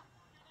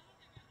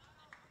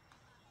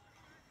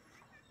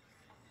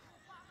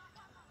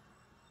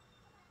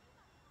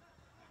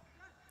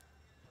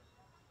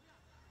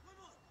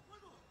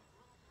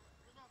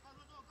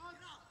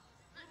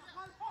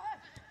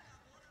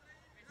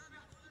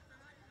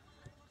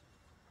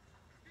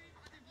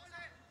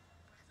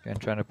 Again,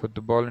 trying to put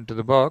the ball into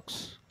the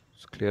box.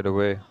 It's cleared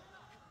away.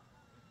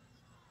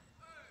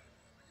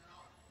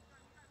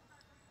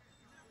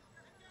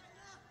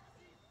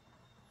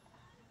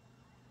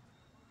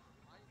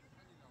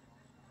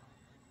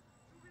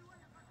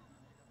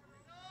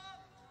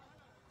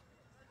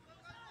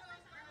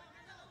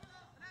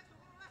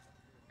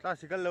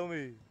 Classical lâu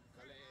mì.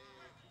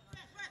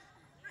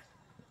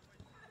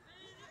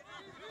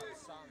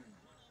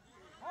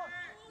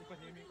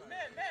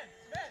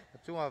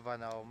 Chung là vào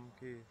nào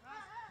kia.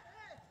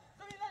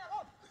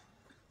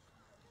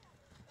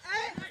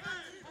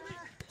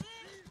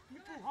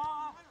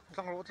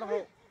 Tăng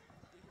lộ.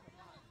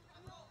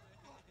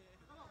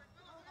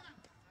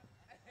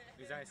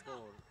 Design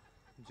score.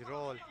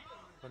 Roll.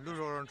 Còn lúc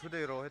rồi thứ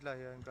đây rồi hết là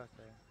hiện cả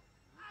thế.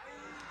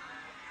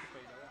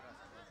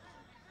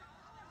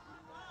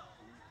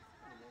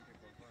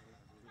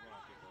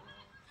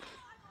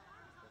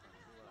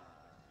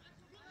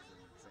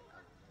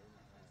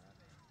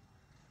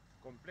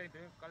 Complain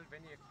tới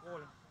Calvin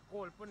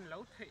goal pun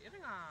lâu thế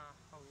đấy à.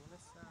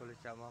 Boleh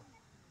sama.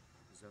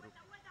 Mizoram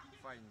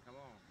fine come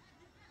on.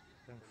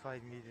 Yang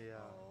fine ni dia.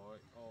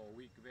 Oh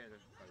week better.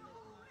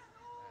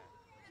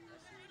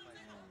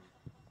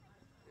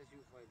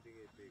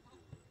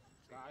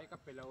 Cái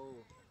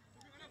kapelaw.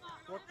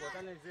 Port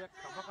ta lên giết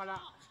khắp các la.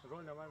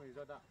 Rồi nào mà mình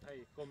cho ta.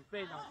 Hey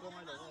complain ang ko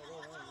ngay rồi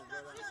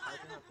Ai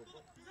cũng là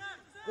cũng.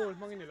 Goal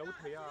mang ini lâu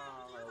thế à.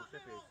 Lâu thế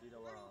phải gì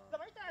đâu à.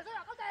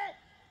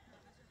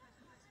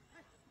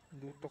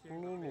 Lutok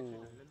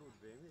lulu.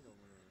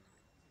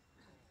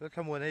 Rất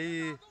tham muốn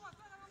hay.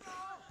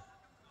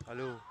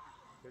 Alo.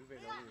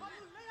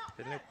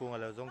 Thế này cùng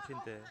là dòng chín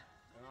tế.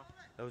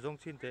 Là dòng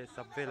chín tế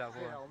sắp về là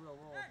qua.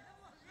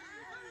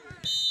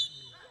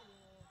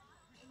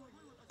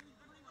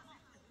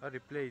 Ở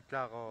replay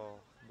ta có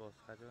boss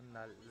cái đó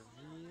là gì?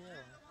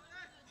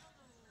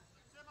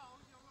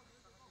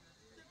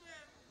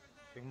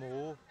 Tiếng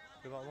mù,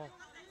 tiếng gọi không?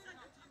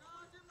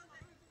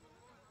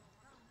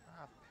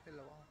 À, thế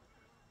là không?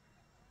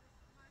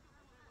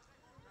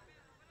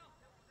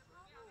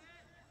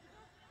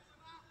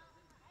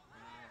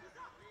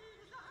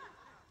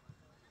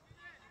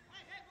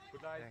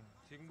 Đây,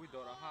 chính buổi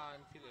đó là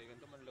han khi đấy gần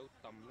tâm mình lâu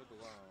tầm nữa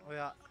đúng không? Ôi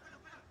ạ.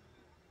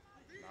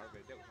 Nói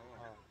về đẹp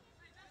không ạ?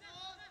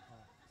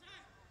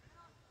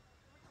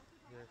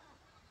 Yes.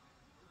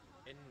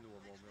 Em lùa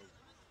mồm đâu.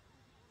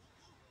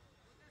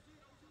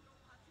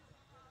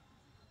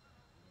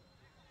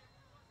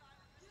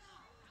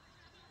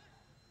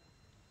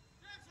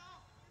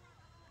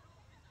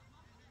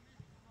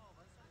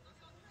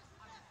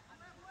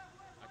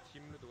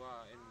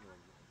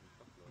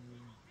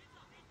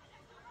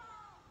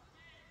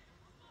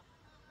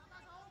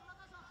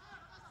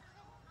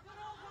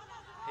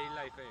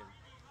 fame.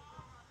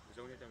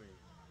 Mizoram ni tami.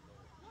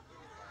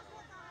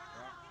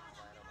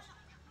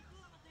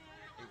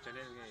 Yung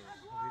channel nga eh.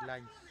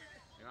 Reliance.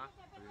 Nga?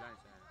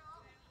 Reliance.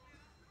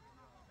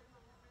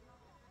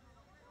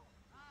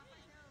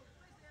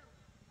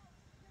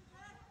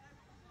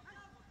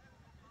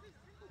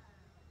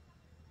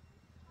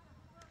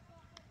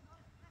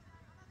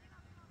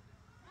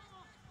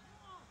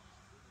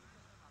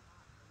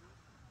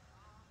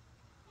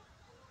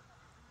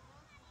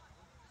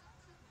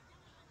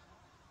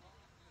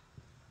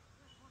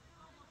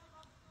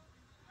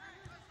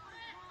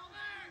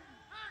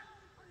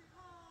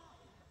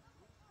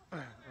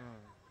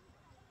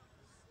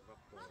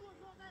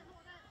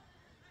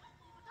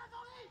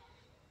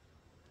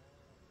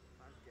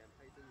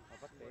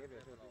 Bắt té về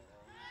thôi.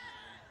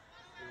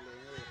 Anh lấy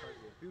người ta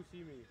gì? Phiêu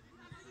xi mì.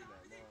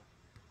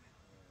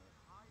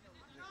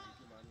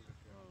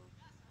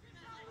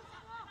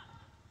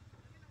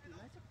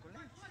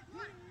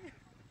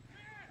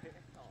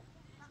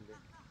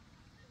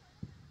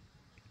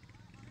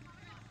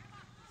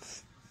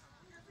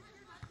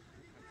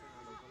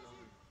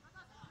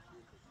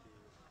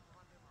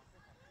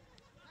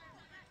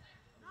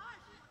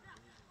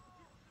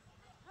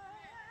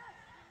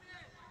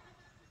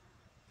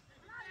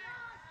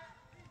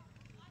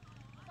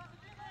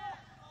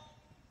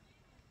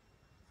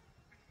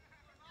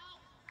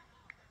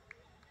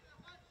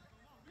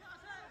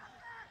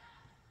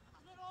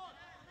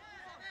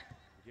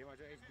 Game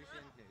aja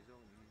exhibition ni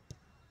zong ni.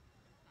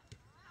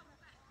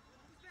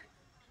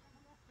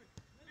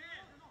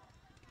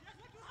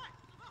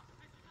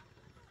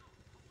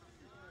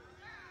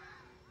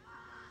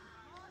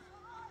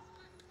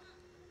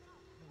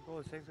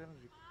 Goal section.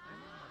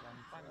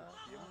 Pan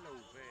kiếm lâu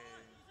về.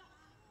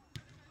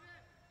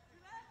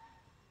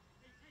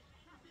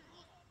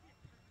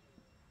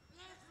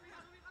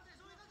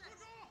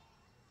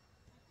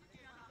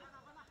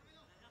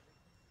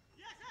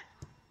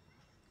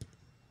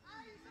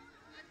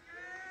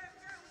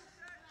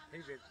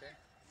 Hey Việt thế.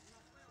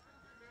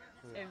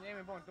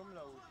 Em bọn tôm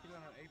lâu khi là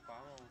ấy phá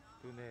không?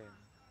 Tu nè.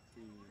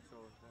 Thì so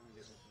ra mình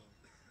được rồi.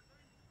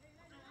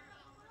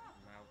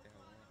 Mau thế hả?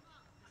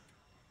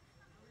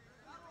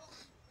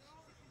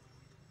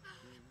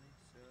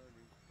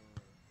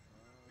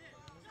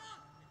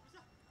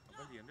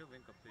 Có điểm được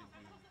bên cặp tình thì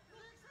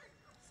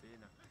C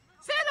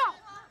nào.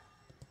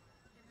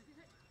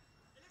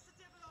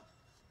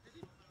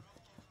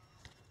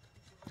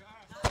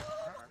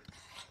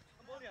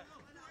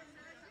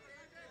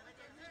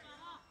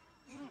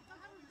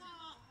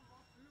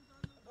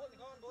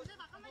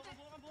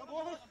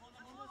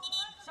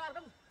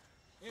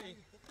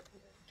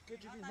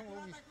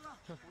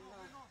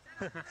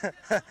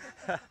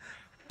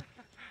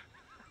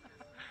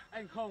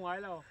 Anh không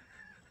ấy đâu.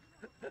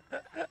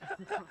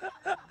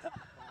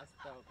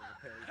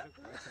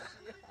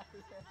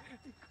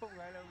 Không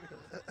ấy đâu.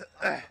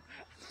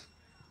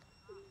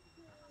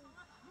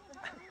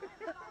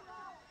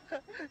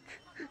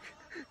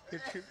 Cái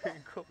chữ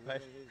kinh không phải.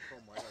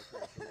 Không ấy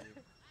đâu.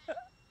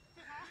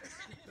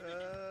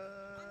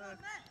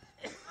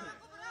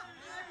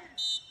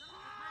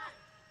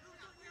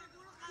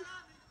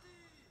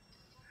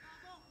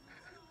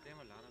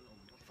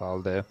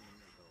 Foul there.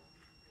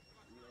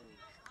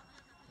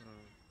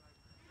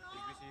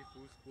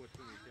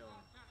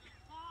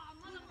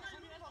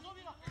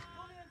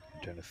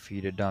 Trying to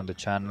feed it down the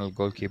channel.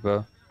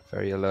 Goalkeeper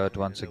very alert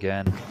once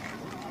again.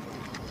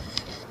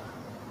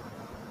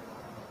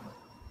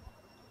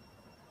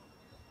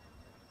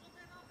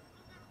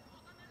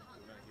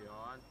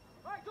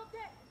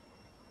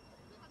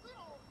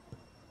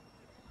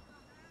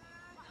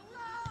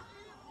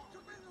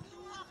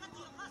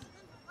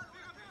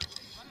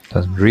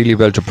 Does really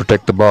well to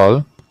protect the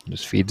ball.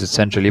 Just feeds it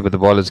centrally, but the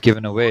ball is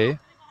given away.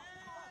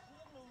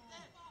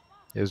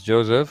 Here's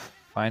Joseph.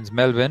 Finds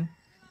Melvin.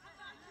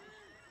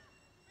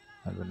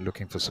 Melvin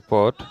looking for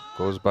support.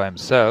 Goes by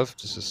himself.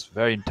 This is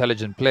very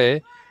intelligent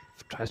play.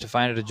 Tries to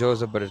find it to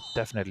Joseph, but it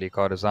definitely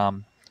caught his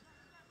arm.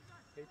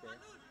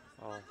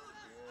 Oh.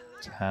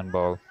 It's a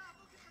handball.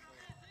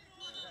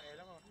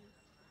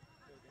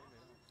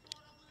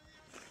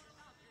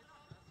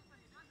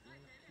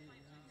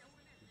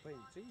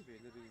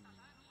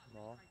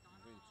 Nó.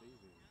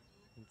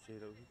 Chế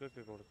đâu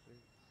cái gọi là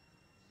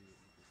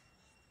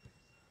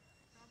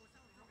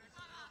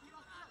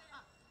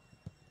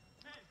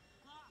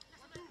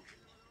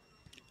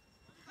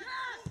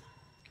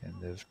And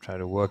they've tried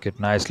to work it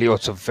nicely. Oh,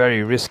 it's a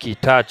very risky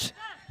touch.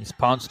 He's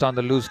pounced on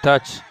the loose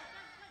touch.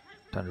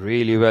 Done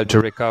really well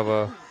to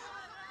recover.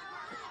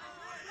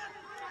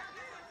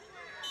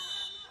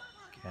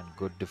 Again,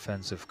 good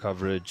defensive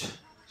coverage.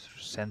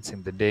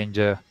 Sensing the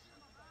danger.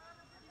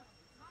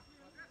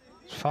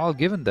 Foul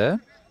given there.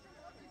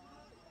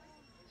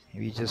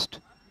 Maybe just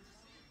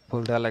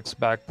pulled Alex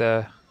back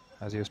there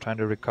as he was trying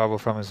to recover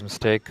from his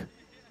mistake.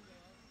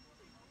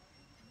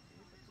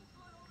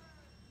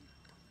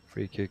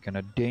 Free kick in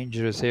a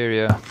dangerous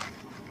area.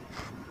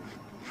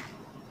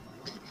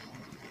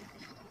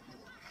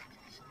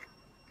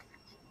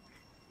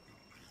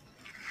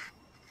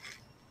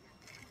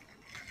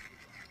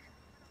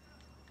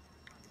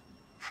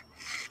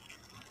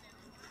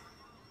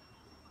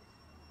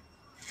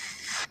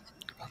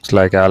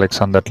 Looks like Alex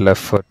on that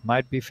left foot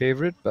might be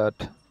favorite, but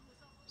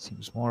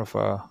seems more of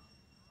a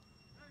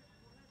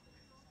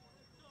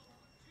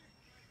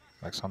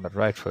Alex on that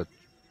right foot.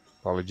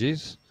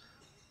 Apologies.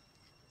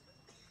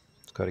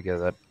 Got to get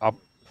that up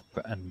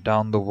and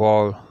down the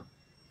wall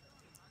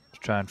to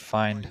try and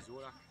find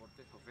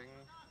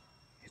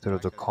either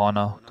the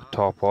corner, the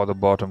top or the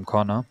bottom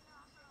corner.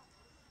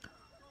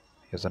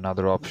 Here's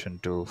another option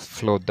to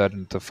float that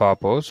into the far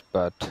post,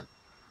 but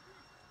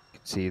you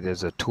can see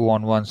there's a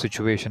 2-on-1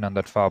 situation on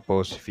that far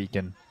post. If he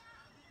can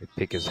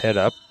pick his head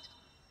up,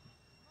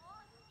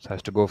 so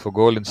has to go for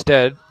goal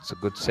instead. It's a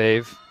good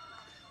save.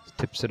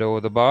 Tips it over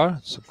the bar.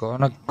 It's a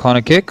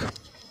corner kick.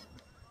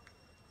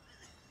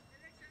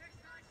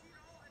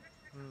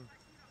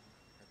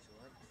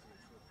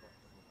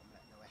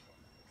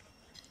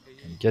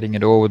 And getting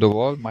it over the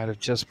wall, might have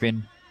just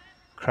been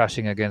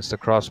crashing against the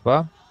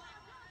crossbar.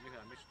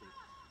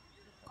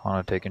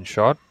 Corner taken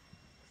shot.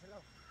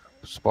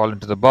 Ball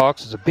into the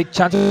box. It's a big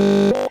chance.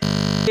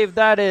 If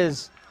that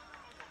is.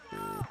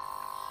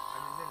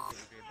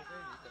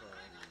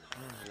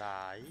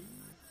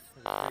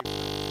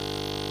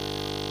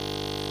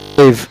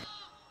 Save.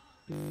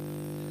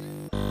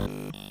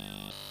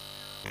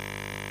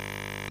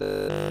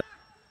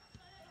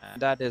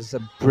 That is a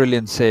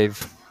brilliant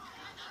save.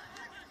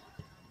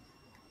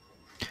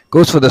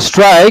 Goes for the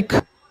strike.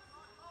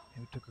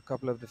 He took a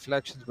couple of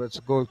deflections, but it's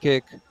a goal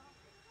kick.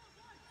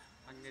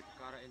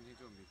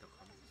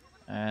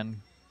 And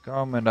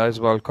Govt and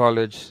Aizawl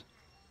College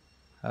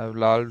have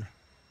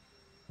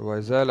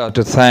Aizawl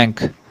to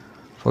thank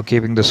for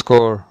keeping the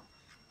score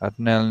at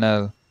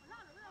 0-0.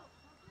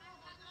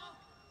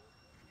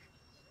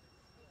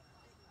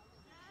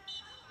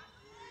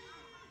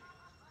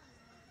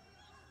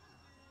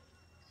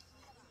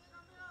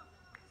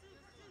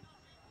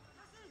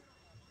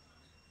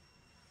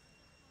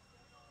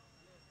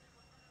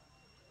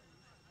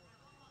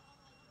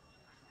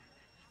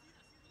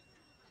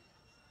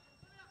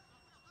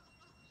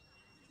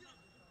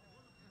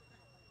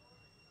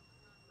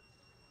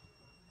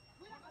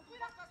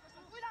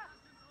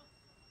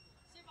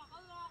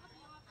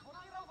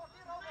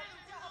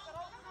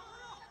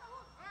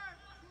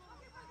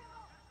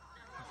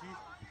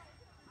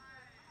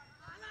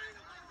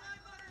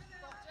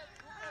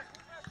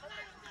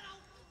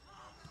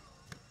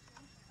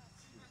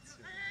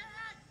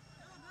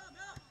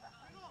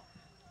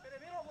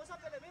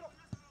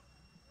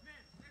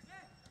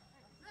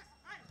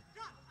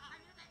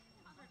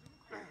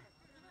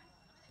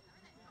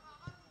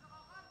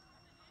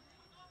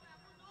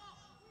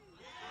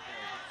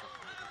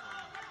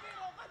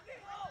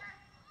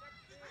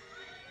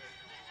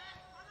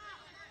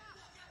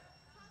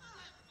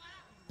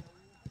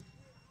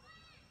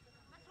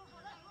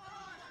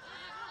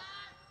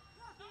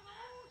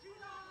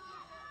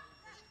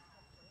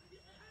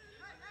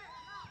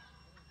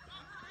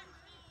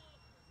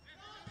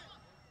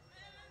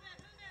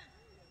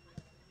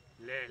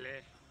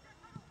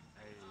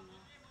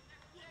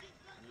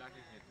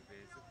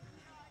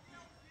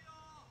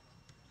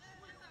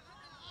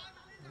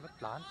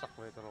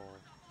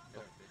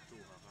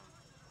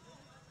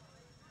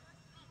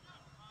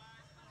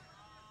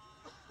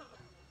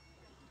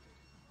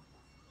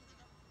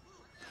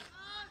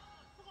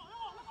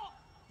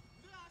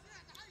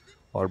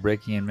 Ball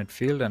breaking in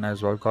midfield, and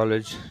Aizawl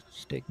College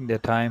just taking their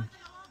time.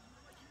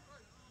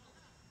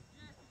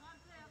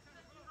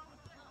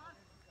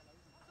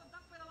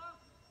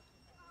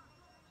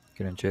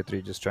 Kiran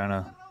Chetri just trying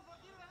to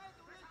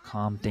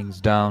calm things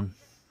down.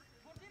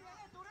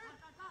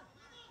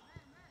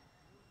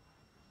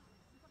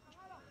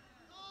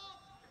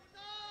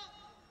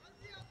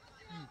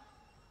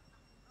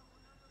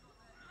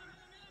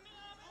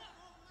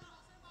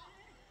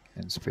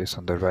 In space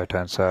on the right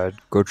hand side.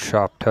 Good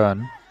sharp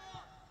turn.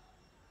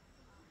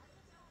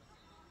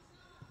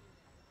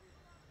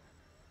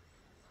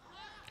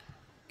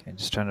 Okay,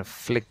 just trying to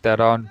flick that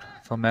on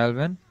for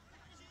Melvin.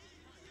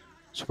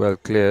 It's well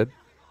cleared.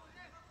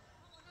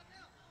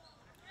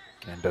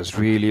 And does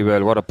really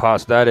well. What a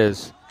pass that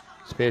is.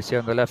 Space here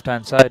on the left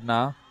hand side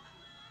now.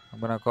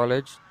 Hrangbana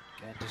College.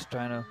 Again, just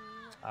trying to.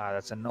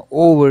 That's an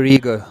over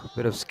eager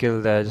bit of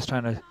skill there. Just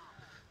trying to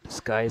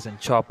disguise and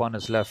chop on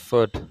his left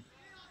foot.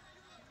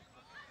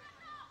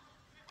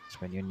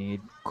 It's when you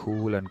need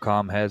cool and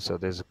calm heads. So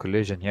there's a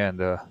collision here in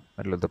the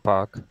middle of the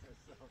park.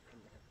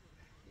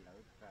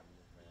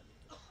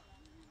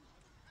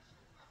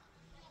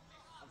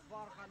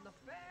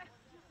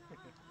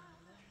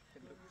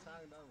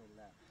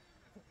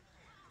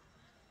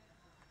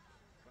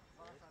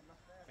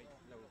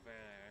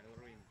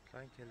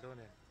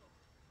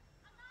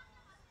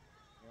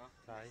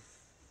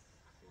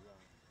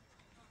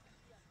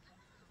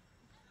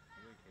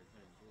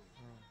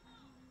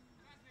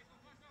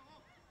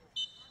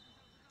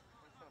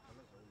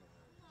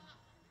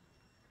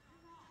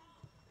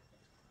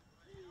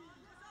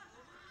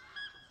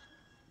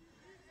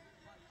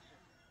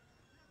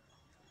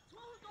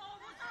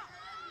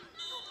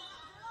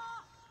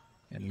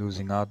 And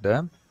losing out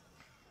there.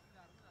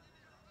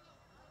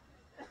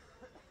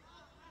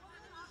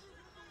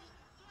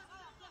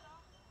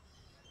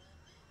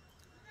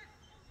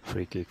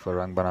 kick for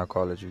Hrangbana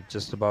College with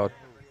just about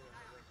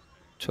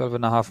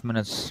 12.5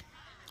 minutes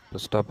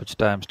plus stoppage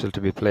time still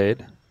to be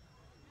played.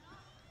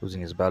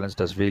 Losing his balance,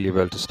 does really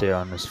well to stay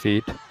on his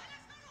feet.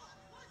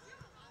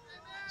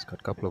 He's got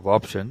a couple of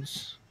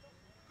options.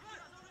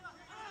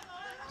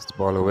 Gets the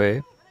ball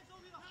away.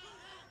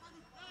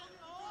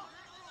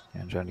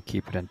 And trying to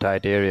keep it in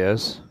tight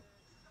areas.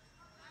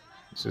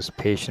 This is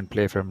patient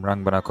play from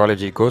Hrangbana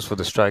College. He goes for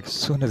the strike. As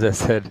soon as I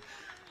said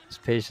it's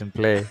patient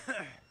play,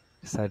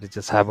 decided to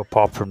just have a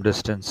pop from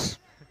distance.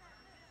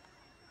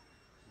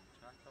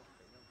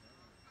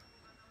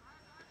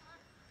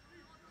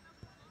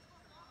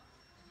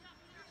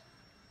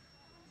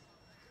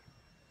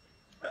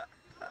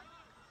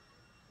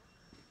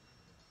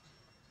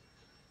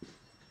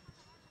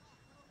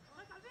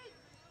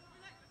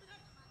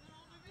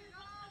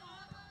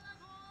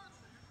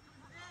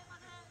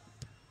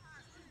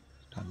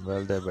 Done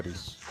well there, but he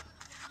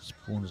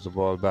spoons the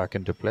ball back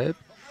into play.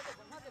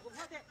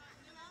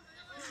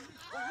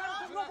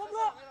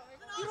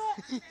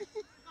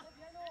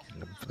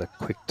 Looking for the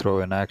quick throw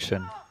in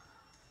action.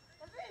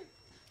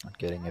 Not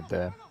getting it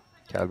there.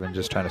 Calvin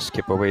just trying to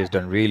skip away. He's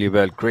done really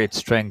well. Great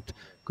strength,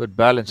 good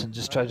balance, and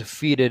just try to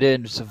feed it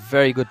in. It's a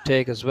very good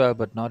take as well,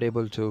 but not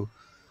able to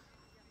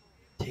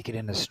take it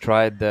in a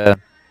stride there.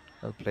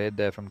 Well played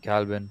there from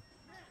Calvin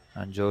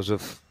and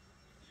Joseph.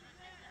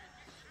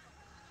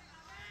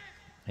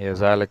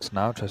 Here's Alex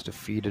now, tries to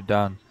feed it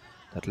down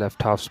that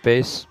left half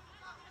space.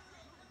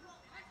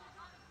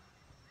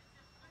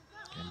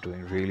 And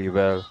doing really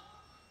well.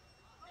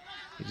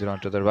 He's on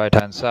to the right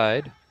hand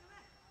side.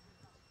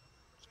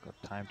 He's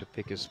got time to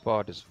pick his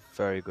spot. It's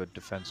very good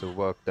defensive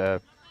work there.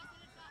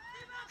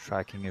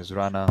 Tracking his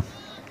runner.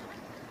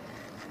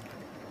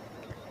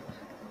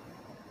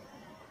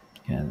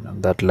 And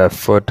on that left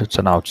foot, it's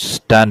an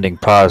outstanding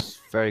pass.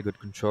 Very good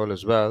control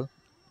as well.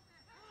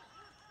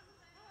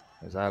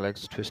 There's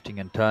Alex twisting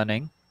and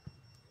turning.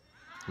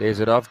 Lays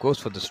it off, goes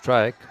for the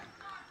strike.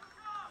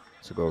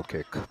 It's a goal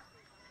kick.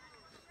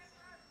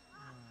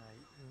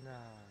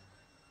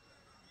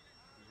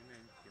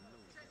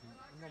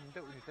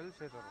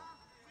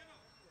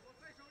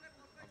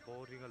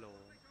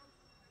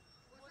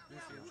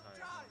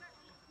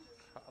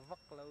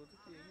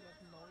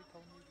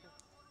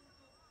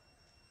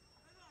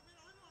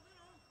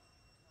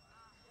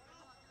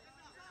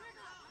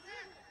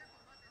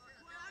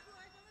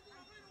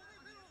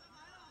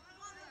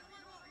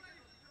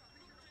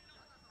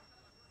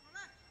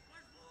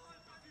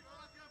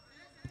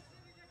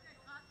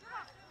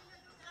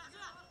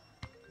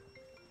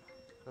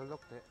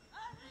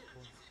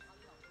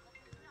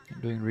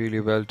 Doing really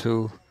well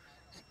to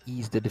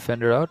ease the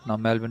defender out. Now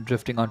Melvin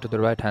drifting onto the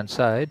right hand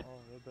side.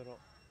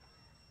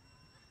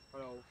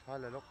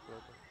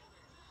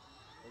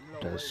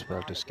 Does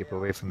well to skip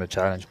away from the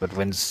challenge, but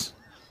wins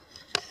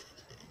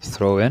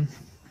throw in.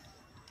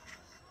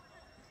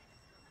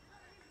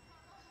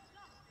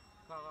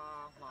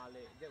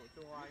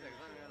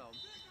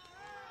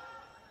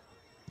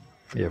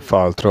 Yeah,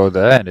 foul throw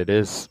there, and it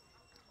is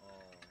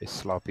a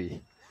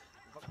sloppy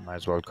from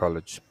Aizawl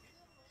College.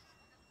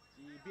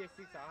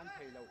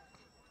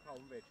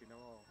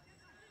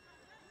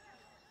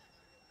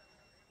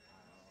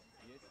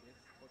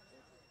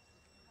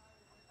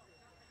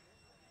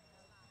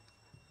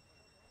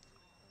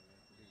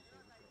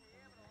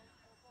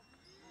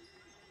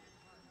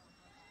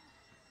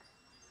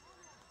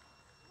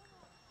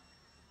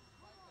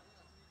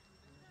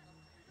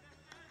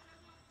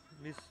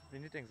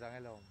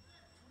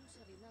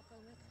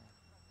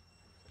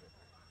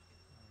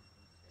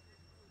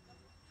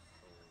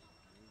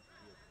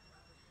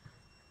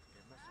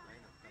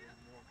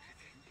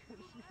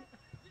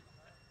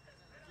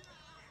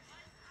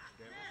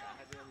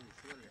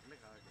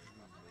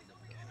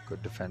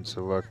 Good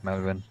defensive work,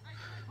 Melvin.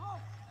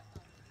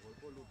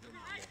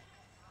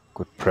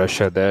 Good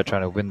pressure there,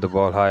 trying to win the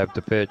ball high up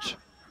the pitch.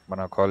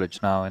 Hrangbana College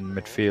now in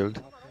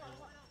midfield.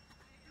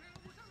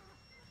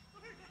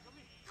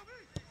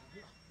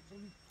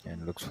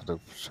 And looks for the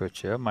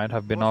switch here. Might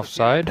have been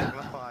offside.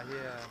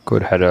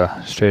 Good header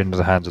straight into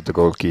the hands of the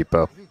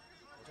goalkeeper.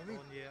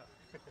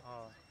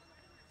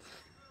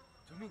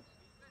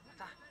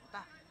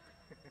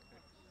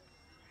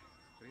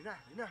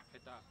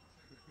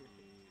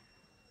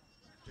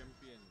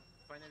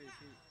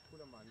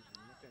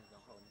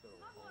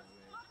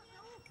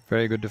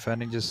 Very good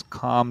defending, just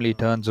calmly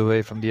turns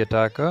away from the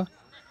attacker.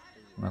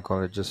 I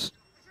call it just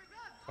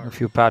a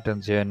few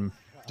patterns here in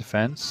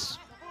defense.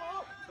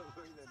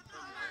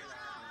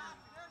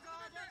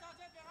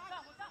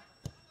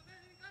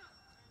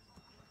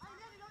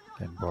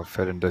 And ball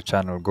fed into the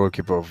channel.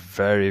 Goalkeeper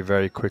very,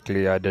 very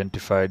quickly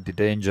identified the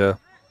danger.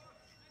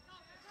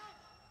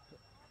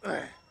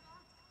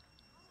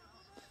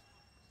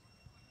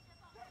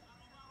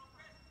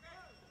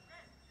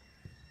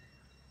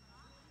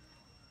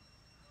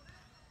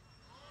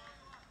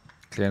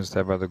 Clearance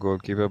there by the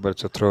goalkeeper, but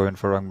it's a throw in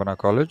for Hrangbana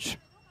College.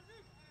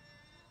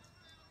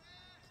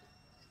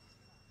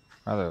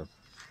 Rather,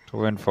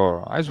 throw in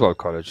for Aizawl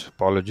College.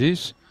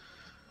 Apologies.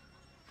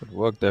 Good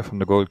work there from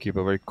the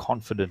goalkeeper, very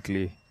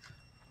confidently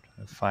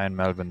Fine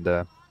Melbourne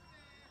there.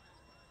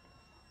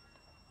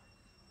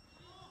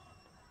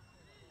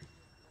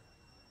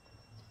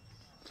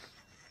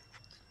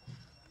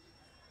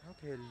 Nó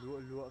thể lụa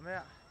lụa mấy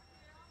ạ.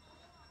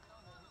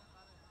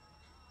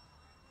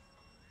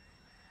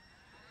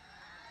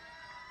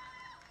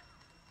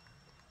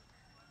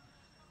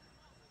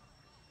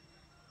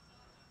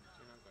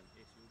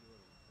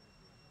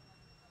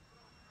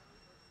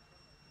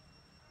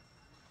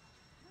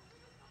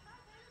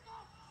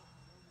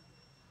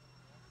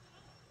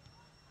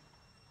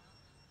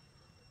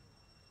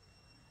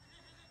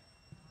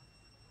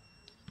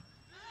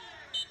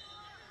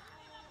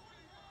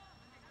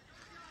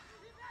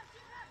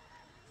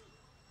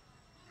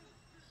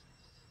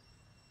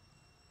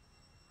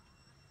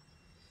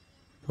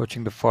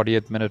 Approaching the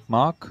 40th minute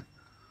mark.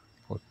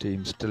 Both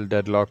teams still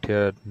deadlocked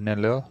here at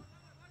 0-0.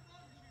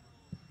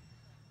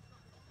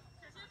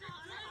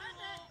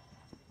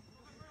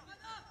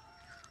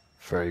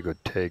 Very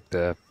good take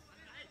there.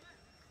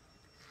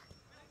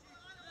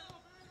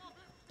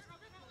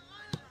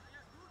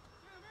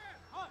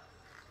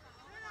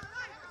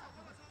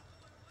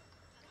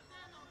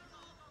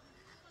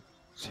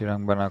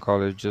 Hrangbana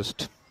College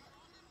just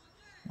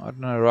not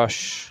in a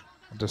rush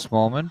at this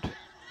moment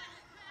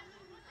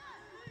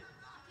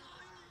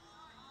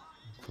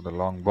for the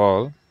long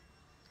ball.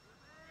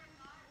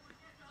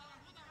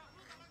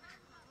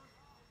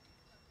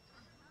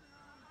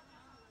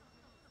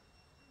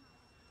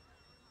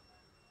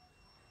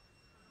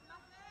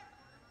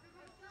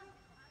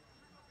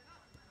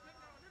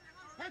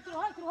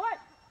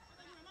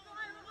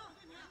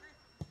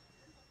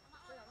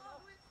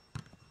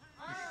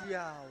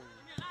 Aizawl.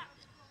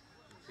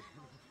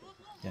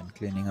 Again,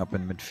 cleaning up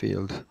in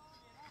midfield.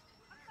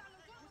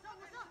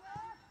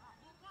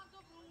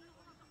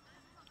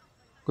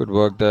 Good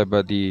work there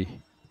by the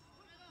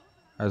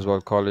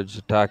Aizawl College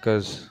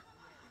attackers.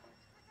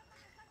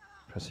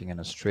 Pressing in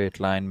a straight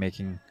line,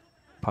 making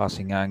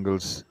passing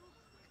angles.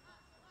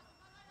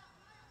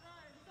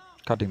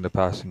 Cutting the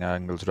passing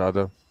angles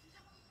rather.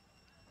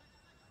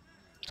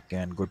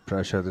 Again, good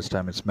pressure. This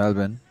time it's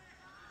Melbourne.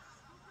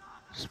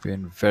 It's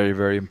been very,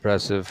 very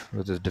impressive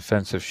with his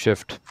defensive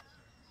shift.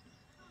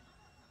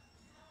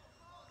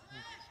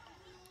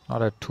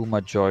 Not had too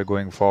much joy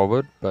going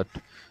forward, but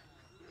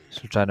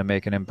still trying to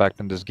make an impact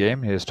in this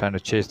game. He is trying to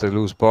chase the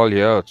loose ball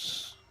here.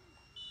 It's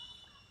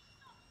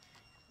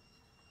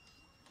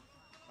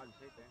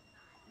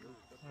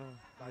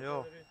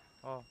Ayo.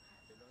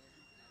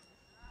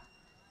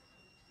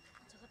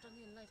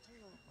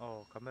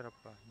 Camera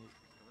pa.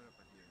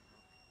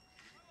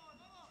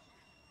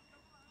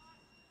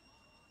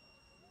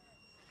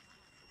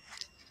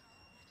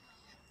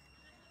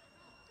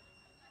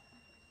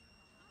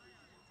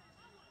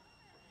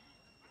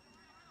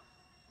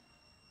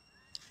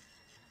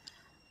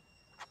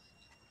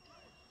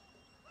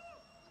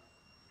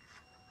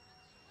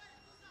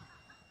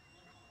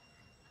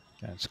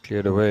 Yeah, it's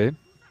cleared away.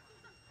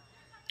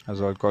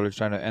 Aizawl College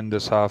trying to end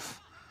this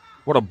half.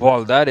 What a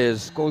ball that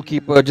is.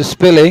 Goalkeeper just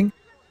spilling.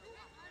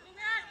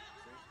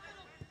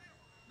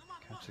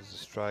 Catches the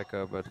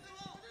striker, but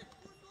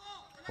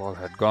ball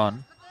had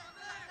gone.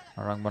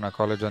 Hrangbana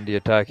College on the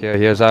attack here.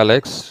 Here's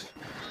Alex.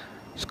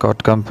 He's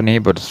got company,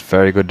 but it's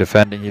very good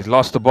defending. He's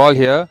lost the ball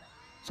here.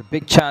 It's a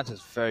big chance.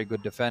 It's very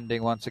good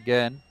defending once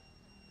again.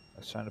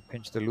 He's trying to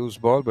pinch the loose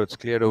ball, but it's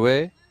cleared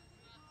away.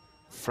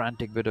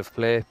 Frantic bit of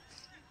play.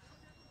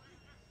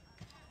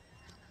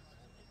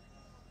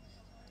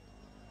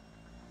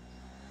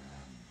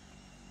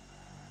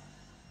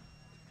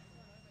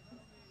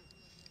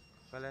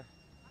 Vale.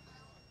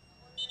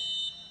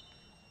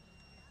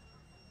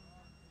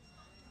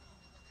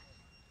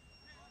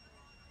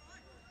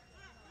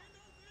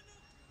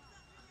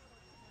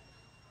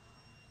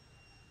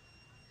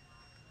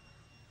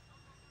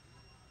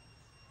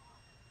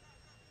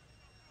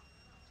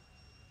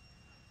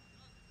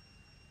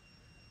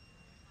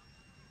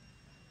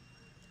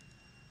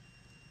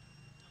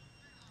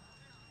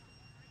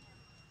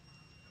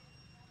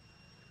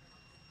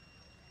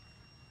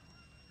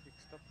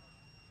 Stop.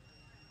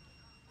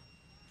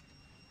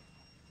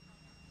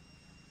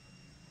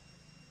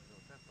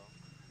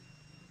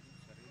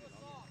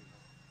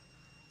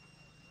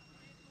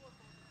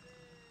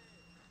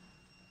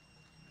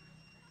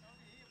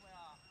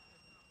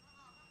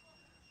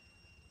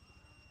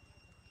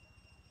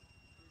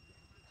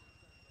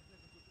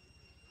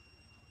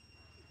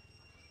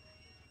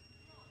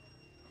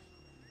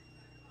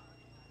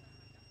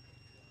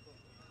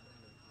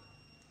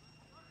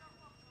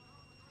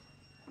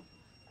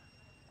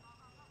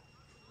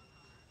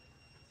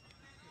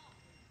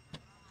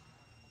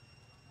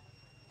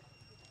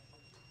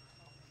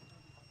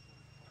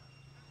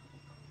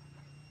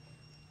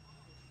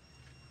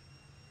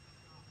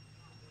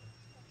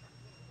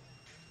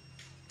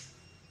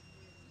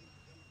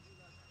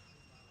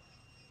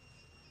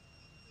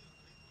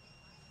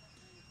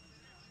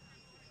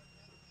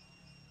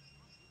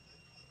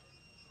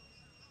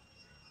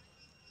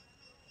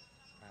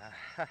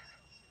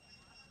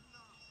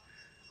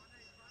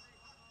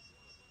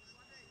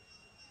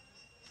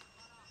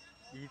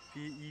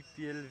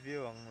 EPL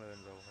view ang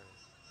learn rồi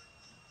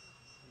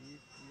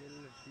EPL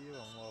view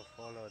ang mo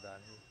follow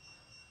dan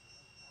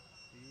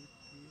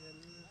EPL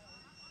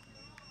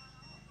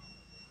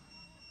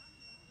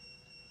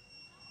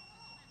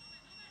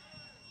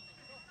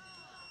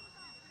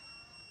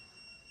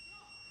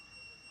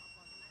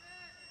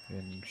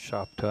In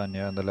sharp turn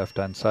here on the left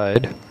hand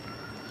side.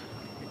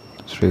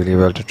 It's really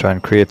well to try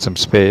and create some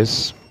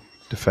space.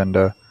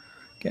 Defender.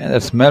 Again,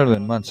 that's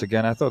Melvin once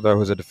again. I thought that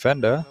was a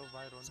defender.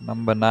 It's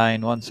number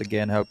 9 once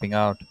again helping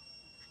out.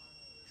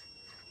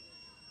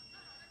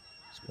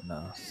 It's been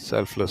a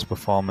selfless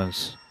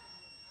performance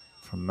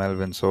from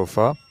Melvin so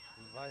far.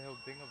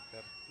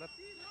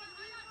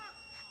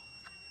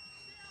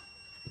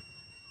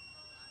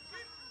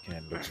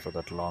 Again, looks for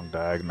that long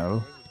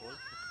diagonal.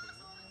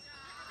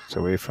 It's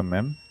away from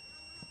him.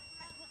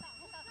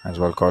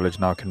 Aizawl College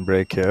now can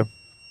break here.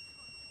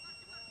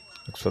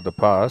 Looks for the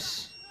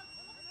pass.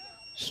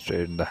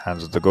 Straight in the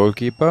hands of the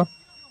goalkeeper.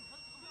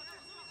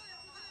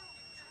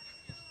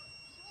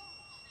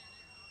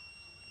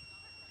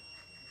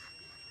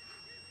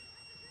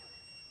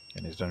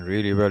 And he's done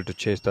really well to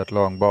chase that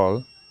long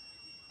ball.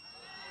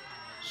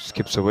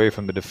 Skips away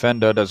from the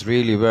defender, does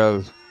really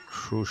well.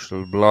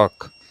 Crucial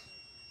block.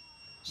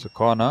 It's a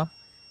corner.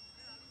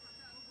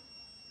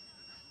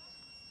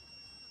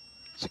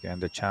 It's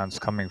again the chance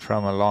coming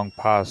from a long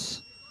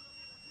pass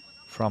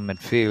from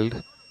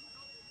midfield.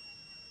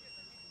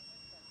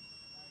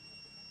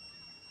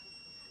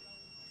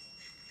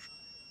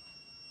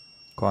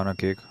 Corner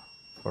kick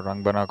for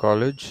Hrangbana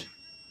College.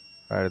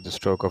 Right at the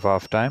stroke of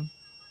half time.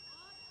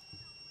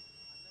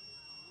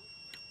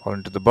 Ball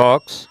into the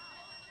box.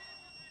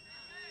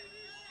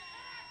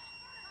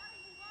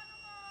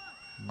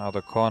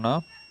 Another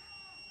corner.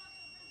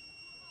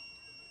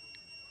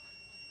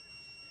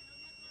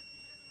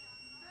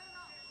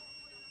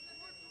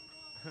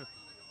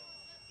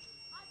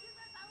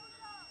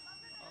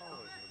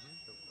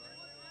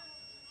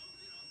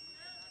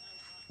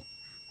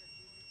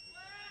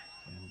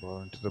 And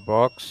ball into the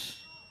box.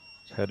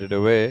 It's headed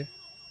away.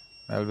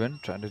 Melvin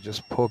trying to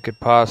just poke it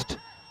past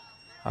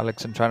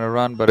Alexson, trying to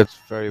run, but it's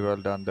very well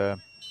done there.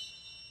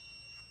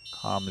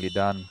 Calmly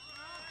done.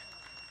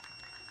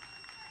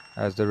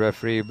 As the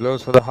referee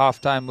blows for the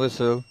half-time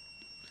whistle.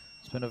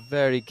 It's been a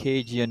very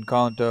cagey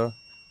encounter,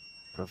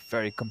 but a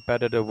very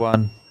competitive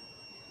one.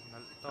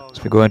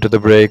 As we go into the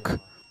break,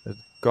 with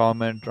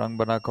Govt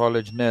Hrangbana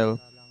College 0,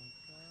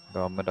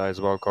 Govt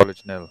Aizawl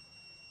College 0.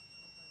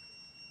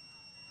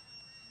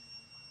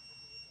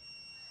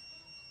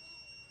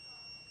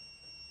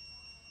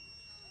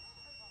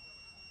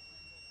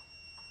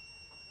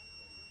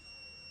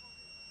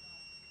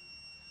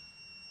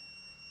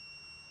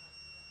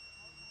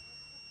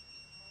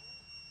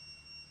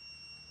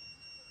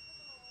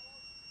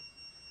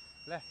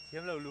 Lẹ,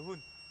 chiếm lầu lú hun.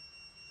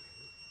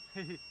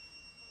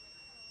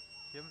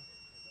 Chiếm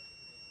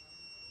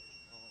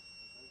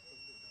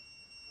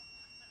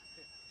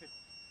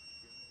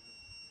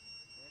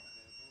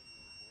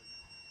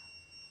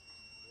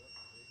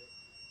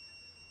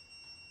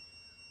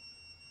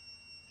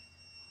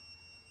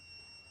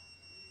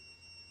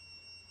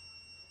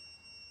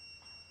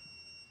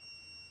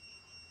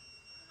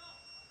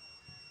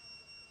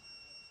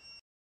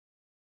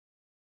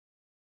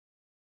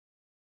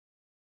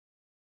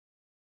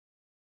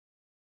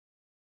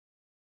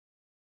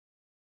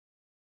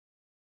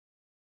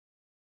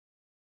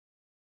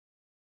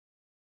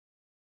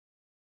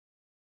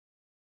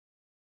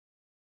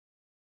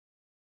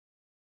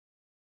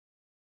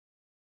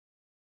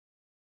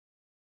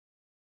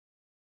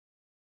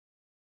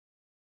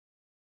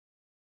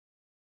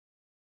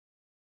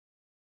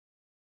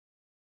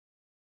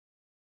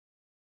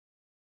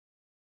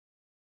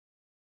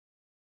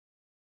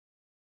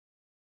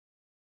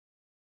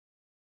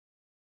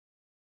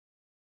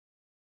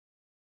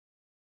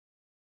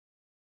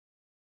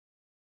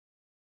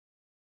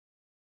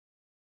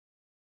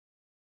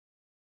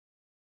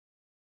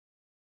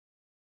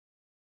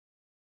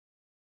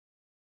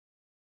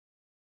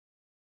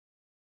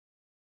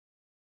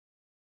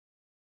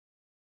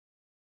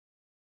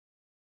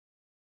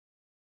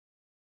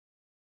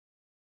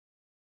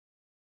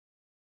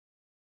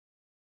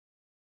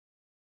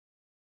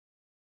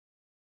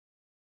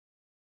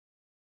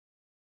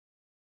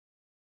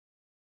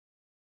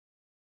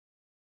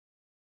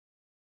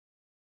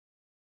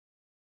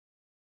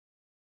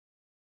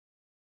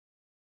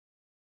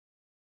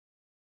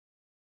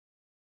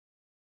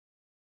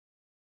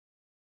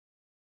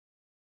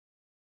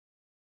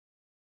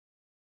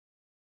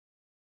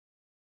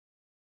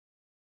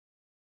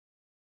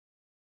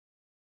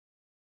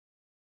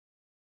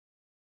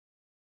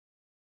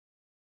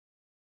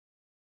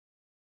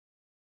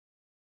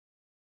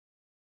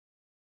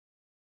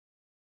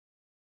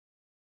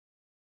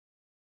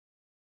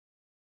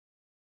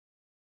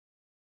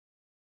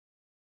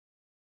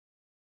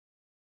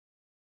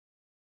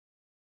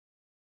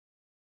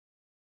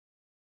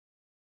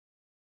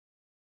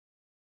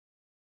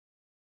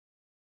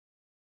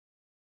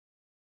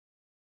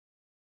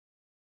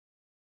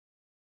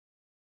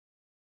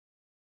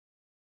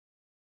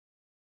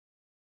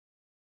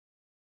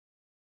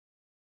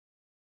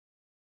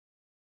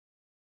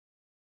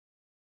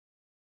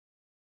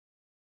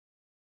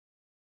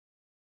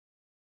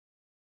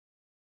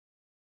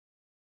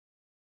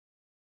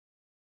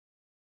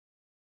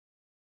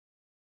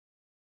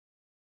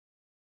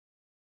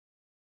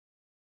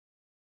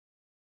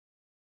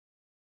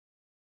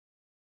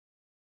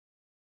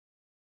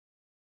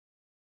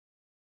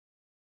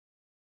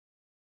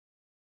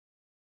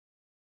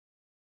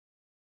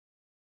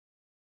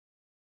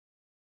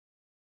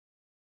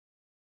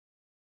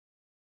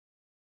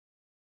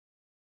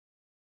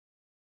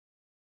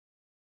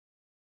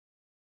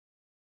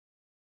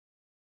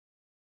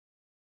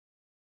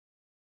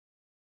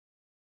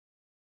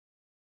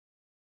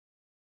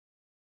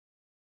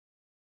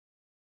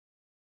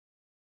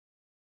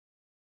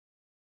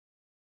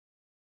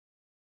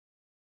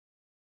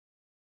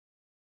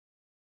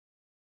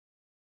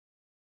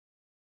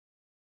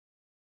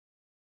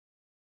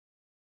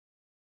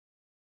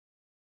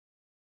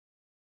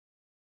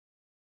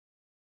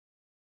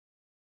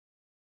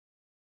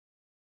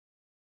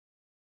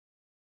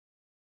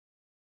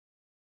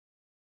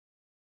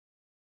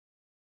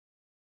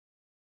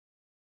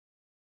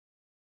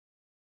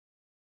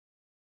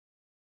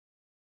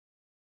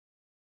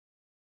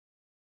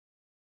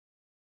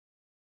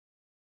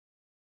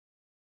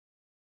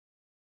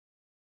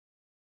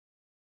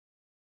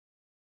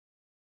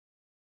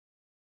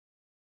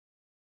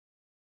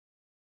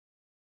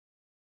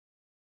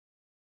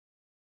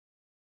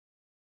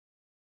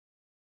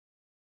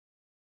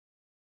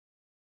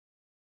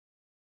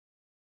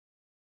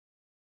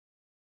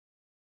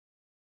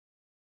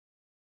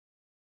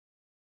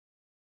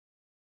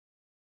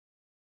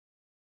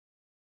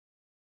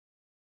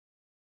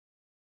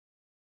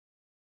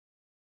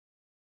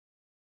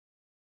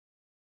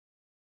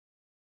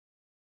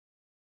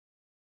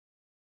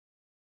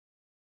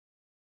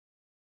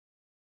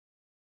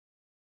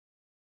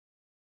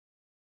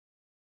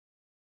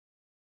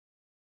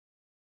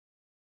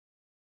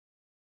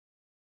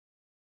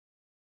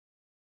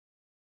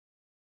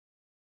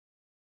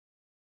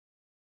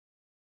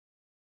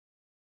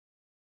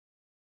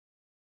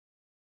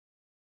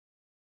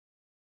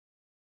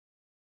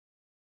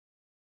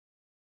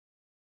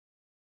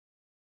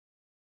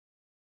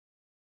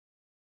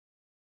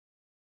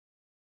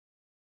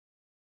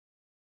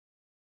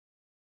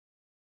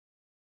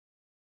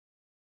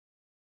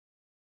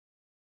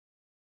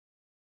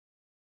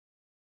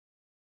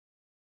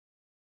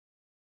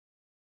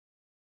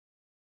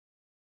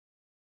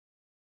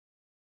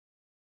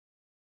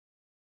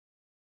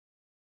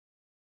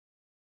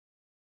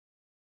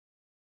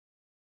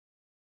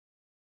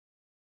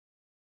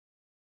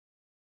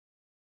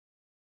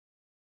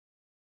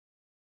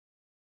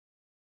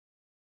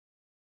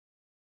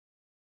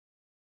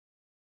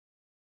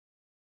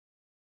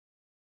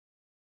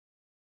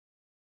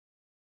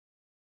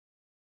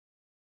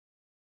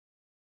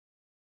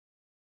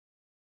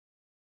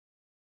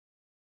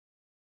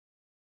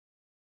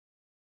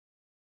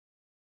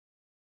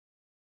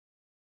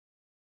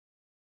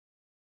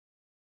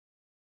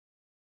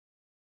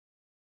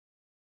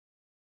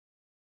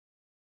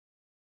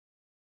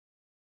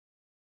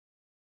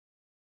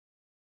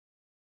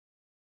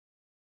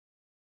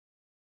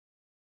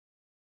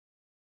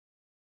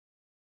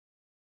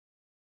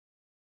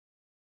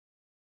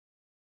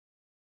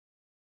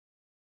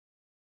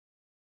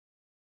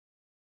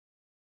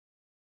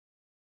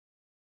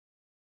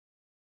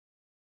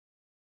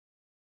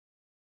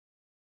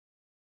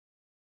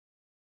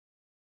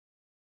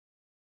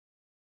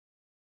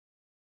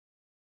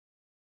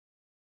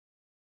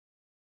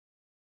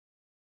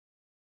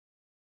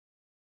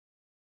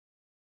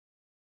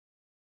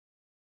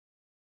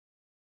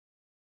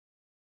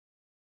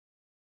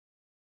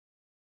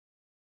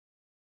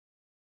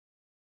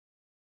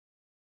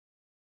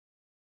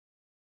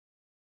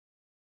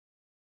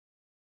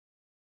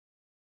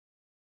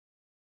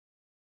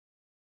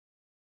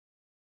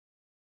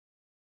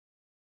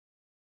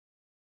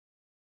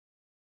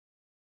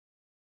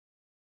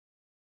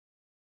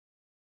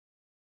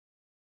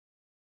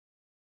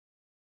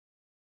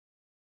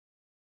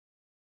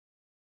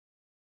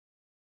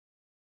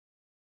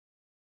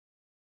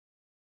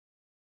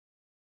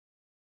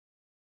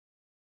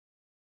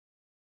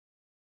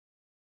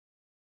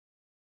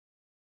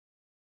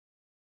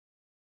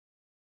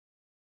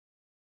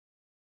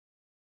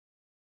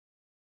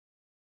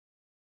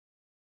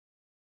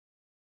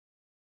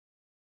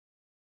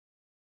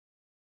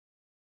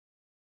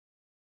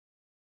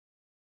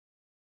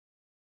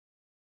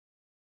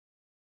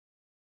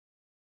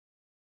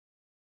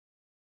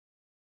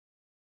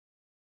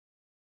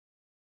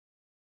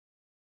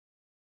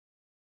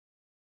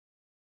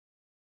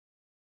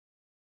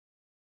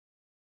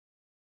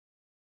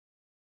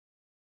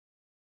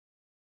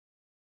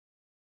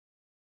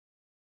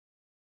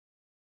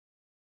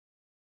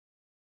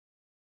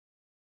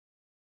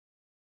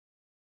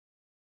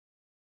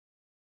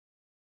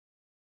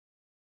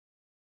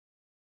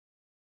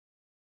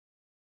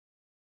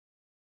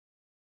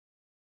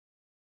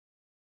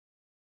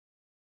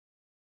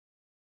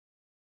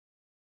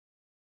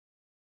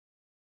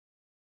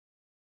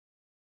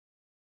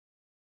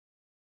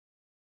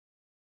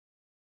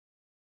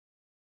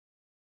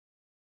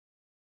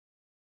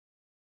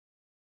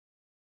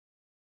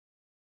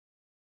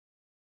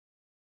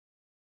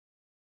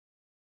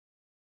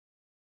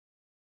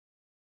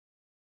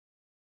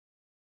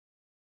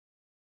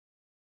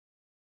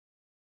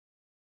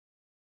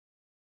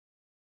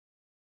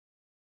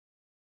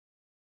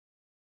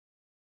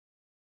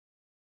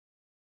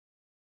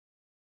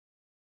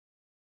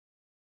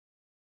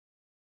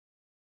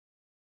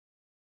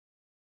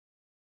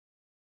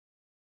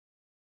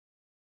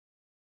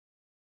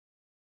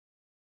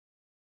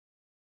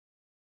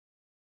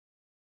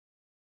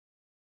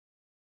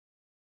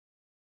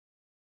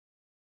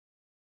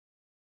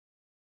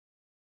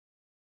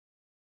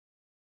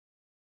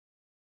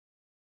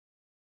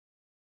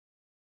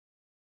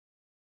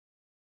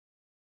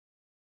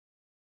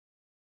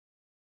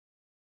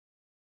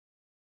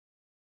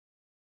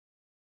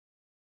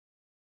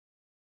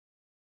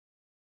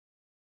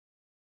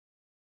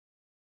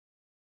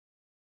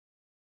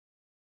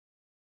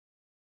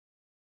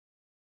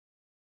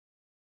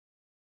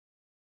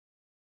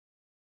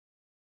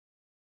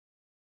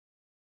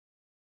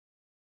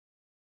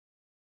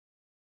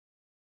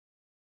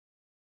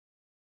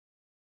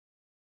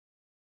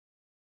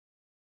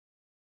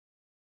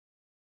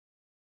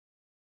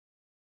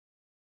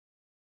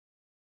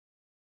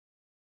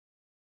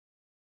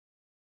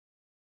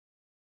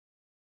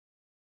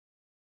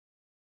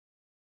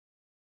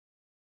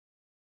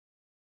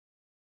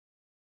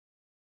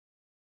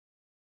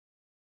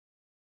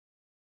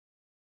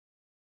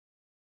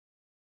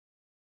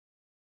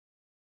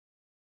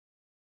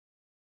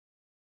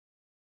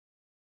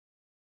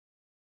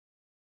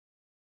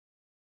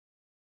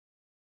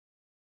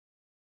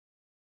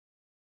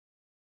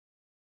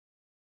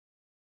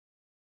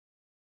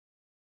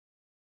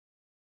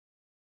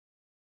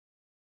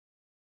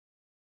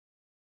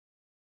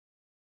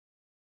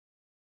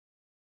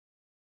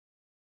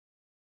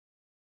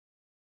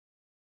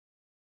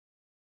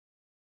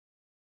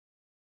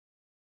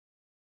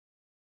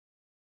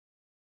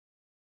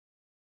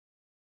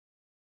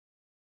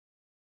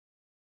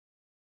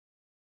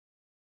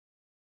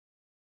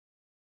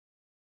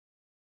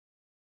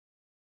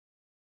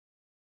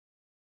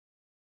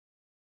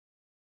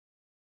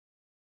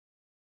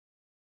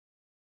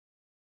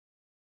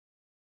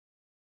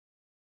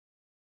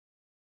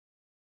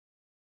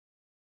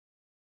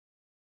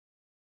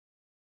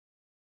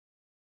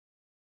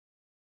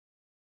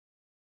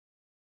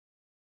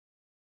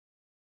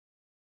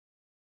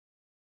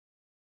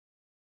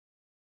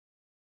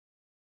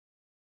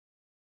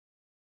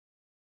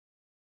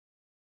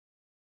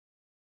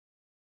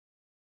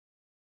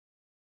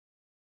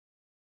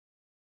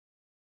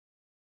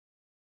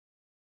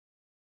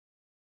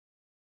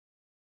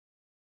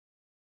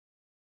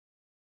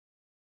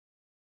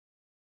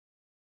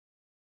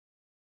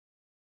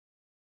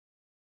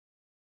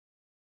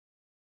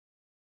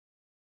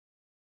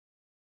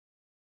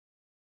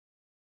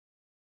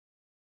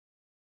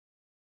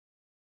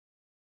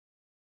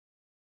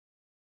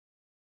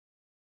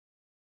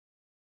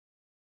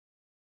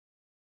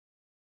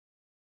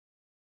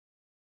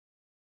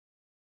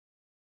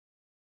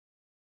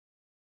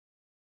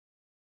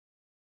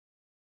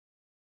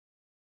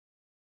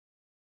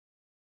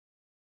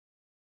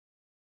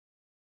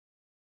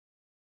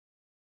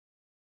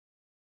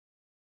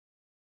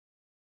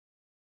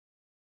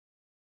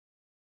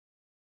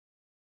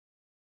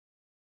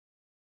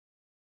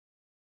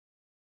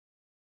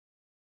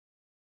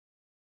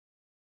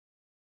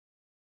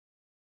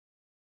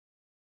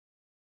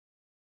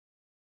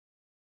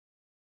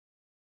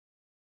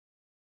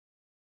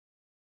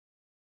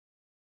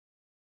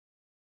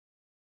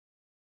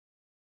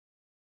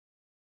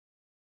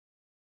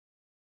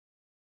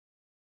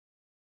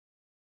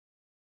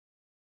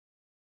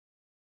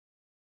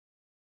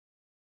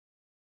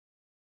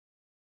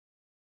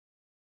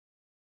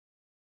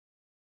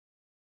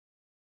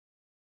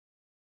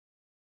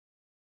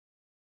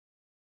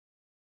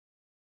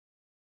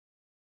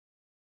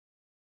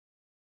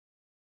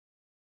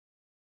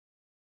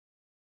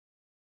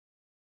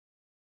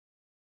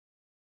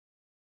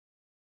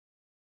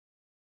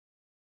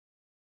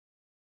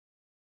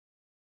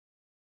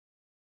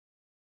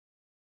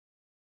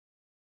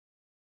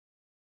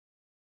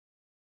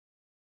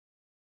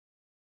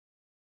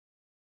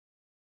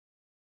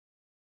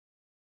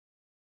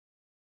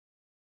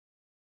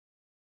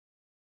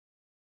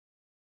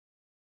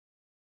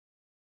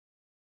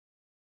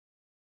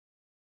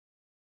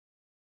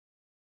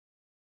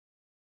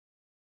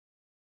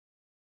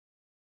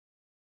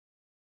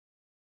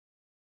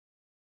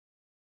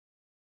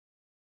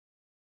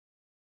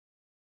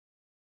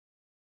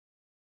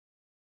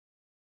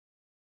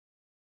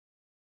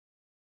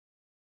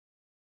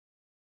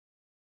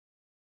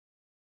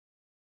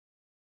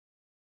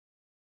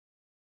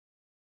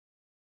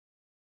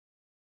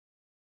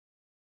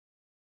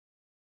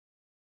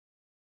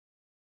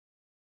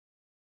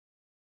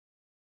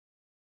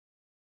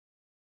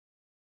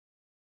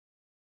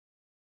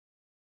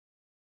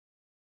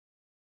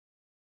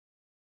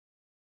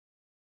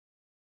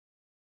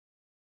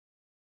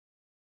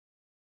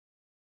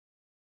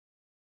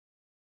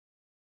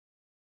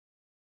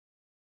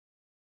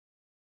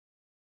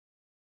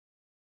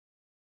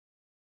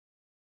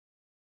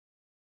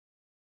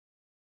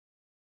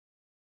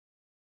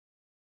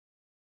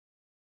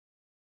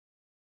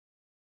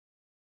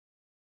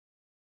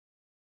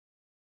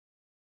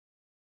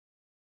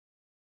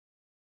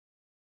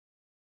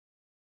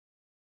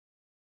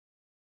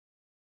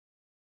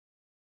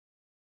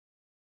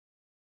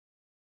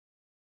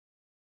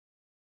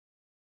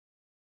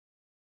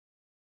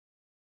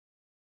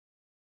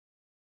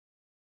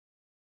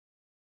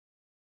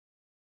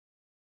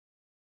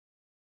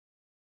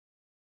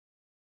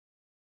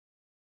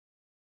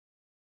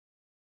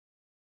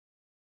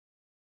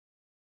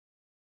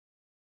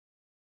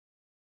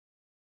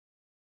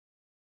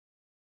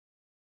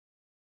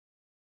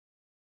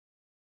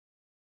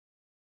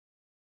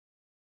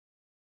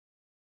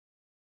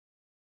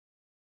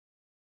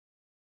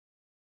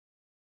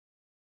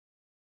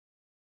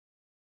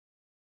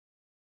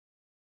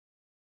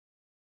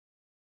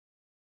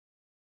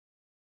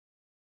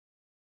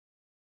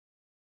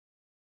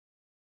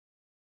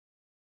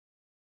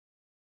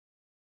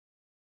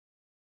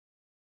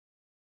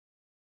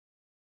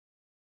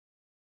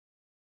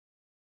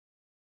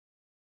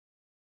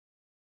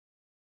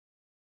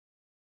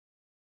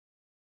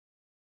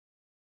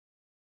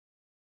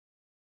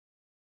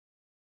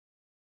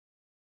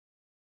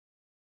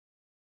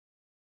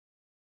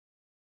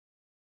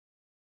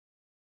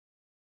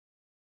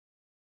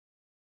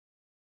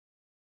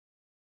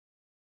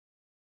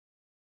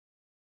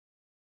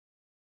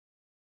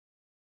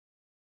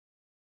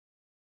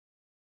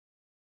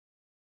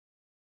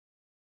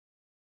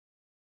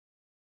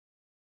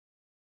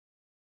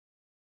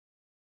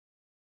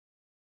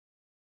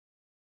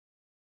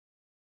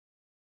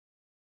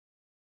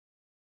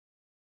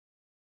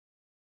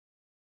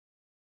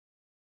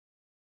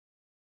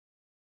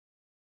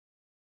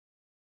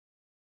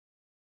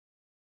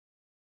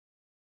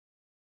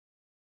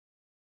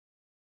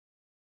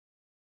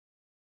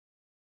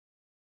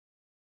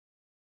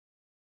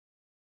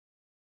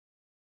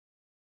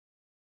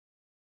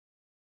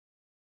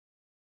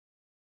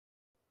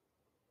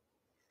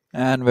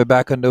And we're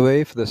back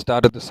underway for the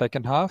start of the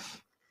second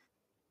half.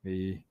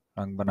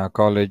 Hrangbana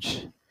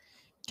College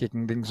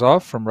kicking things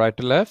off from right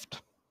to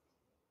left.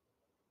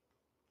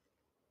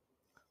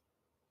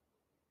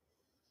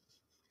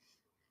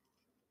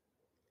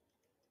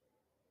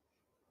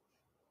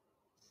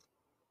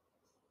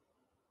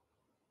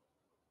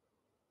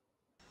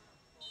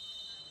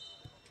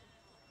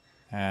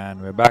 And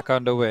we're back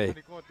underway.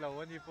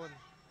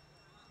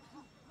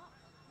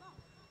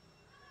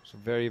 It's a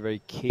very,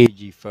 very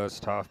cagey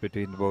first half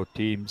between both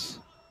teams.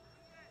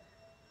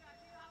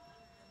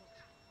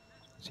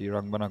 See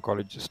Hrangbana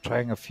College just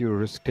trying a few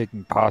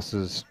risk-taking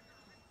passes.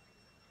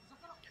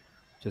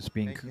 Just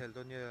being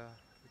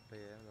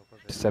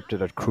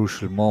intercepted at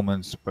crucial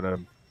moments, but a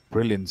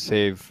brilliant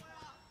save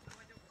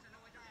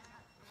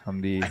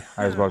from the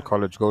Aizawl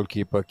College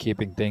goalkeeper,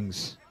 keeping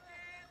things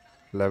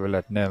level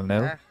at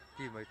 0-0.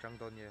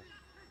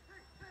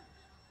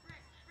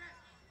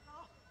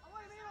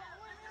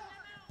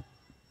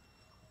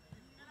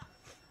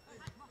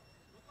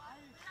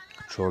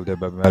 Controlled there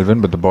by Melvin,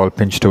 but the ball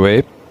pinched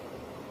away.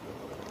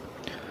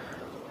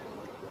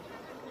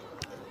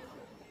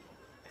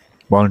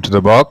 Ball into the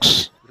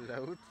box.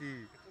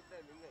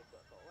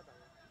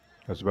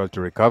 As well to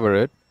recover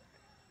it.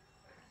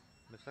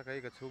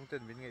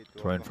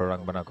 Throw in for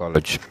Hrangbana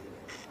College.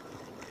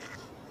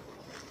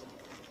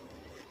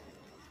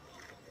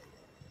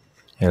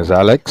 Here's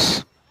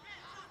Alex.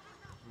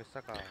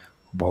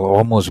 Ball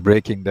almost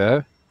breaking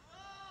there.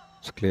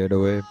 It's cleared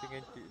away.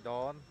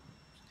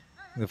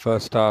 In the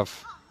first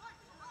half,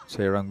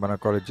 say Hrangbana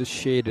College just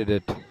shaded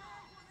it in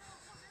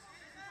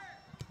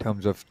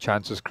terms of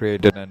chances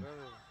created and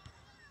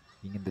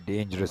being in the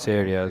dangerous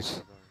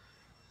areas.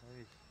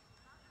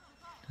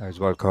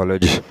 Aizawl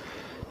College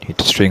need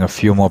to string a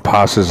few more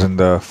passes in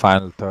the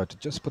final third to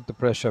just put the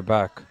pressure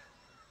back.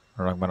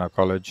 Hrangbana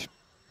College.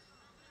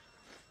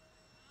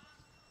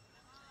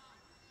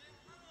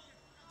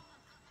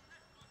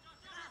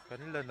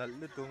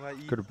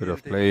 Good bit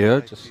of play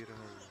here, just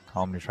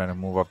calmly trying to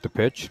move up the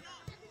pitch.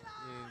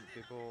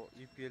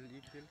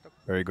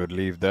 Very good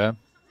leave there.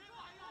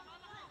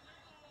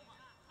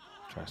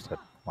 Tries that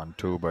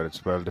 1-2, but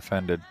it's well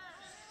defended.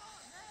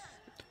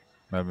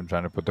 Melvin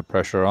trying to put the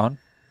pressure on.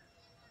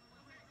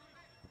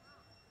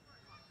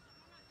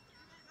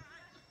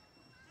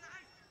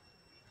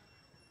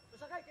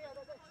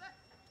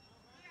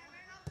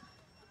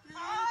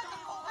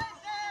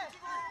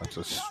 That's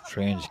a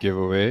strange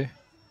giveaway.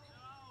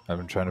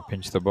 Melvin trying to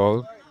pinch the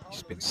ball.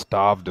 He's been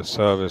starved of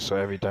service, so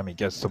every time he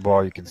gets the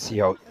ball, you can see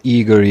how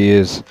eager he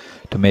is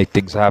to make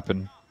things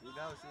happen.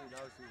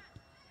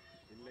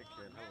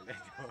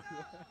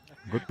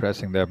 Good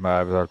pressing there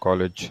by Aizawl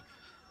College.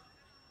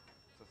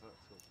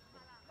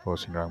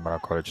 Forcing Hrangbana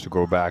College to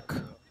go back.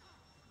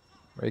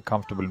 Very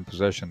comfortable in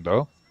possession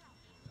though.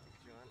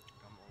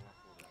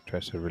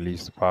 Tries to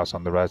release the pass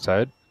on the right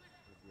side.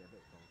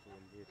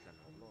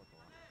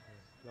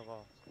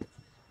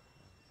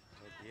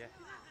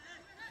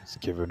 It's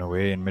given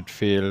away in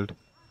midfield.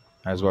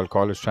 Aizawl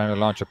College trying to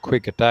launch a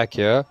quick attack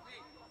here.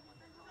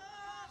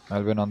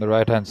 Melvin on the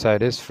right hand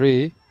side is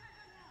free.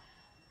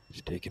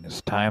 He's taking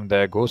his time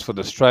there, goes for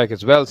the strike.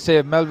 It's well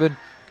saved. Melvin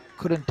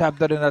couldn't tap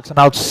that in. That's an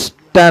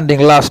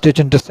outstanding last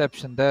ditch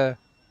interception there.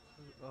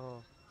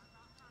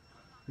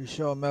 We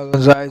saw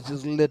Melvin's eyes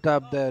just lit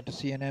up there to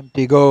see an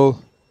empty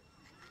goal.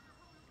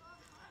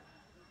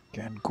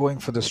 Again, going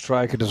for the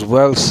strike. It is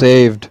well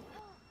saved.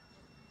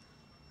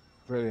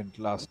 Brilliant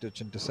last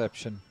ditch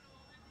interception.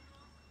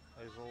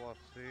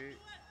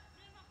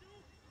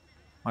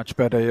 Much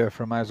better here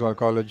from Aizawl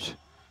College.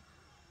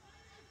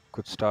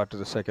 Good start to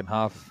the second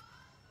half.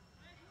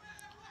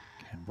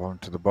 And ball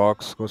into the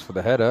box, goes for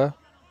the header.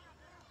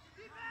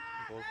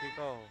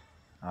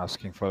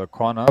 Asking for the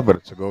corner, but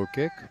it's a goal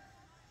kick.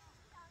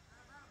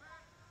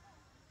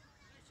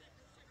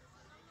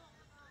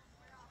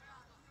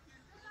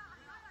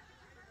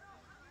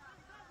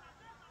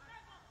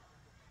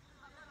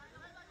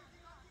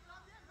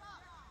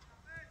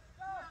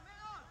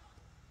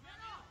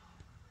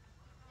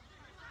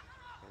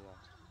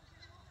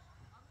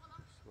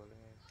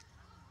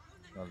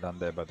 Well done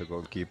there by the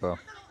goalkeeper.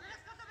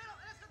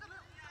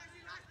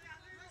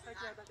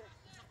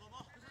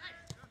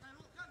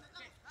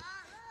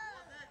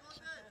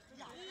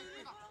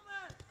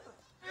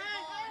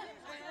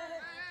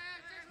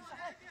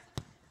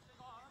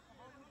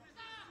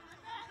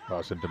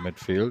 Pass into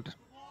midfield,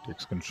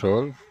 takes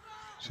control,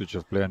 switch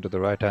of play onto the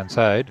right hand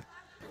side.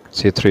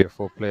 See 3 or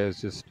 4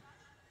 players just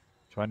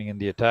joining in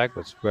the attack,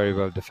 but it's very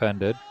well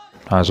defended.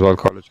 Aizawl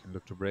College can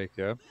look to break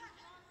here.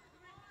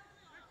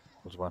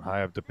 Was one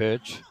high up the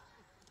pitch.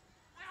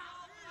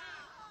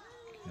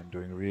 And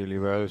doing really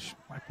well.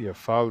 Might be a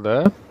foul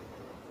there.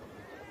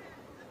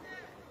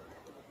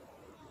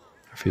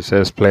 If he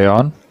says play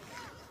on.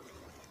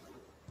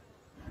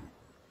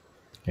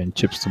 And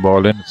chips the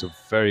ball in. It's a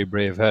very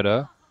brave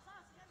header.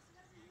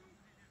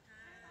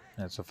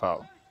 And it's a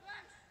foul.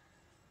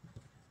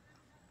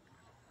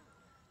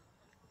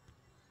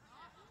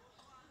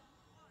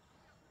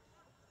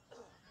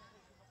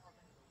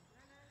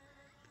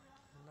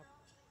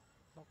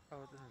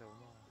 in low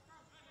more.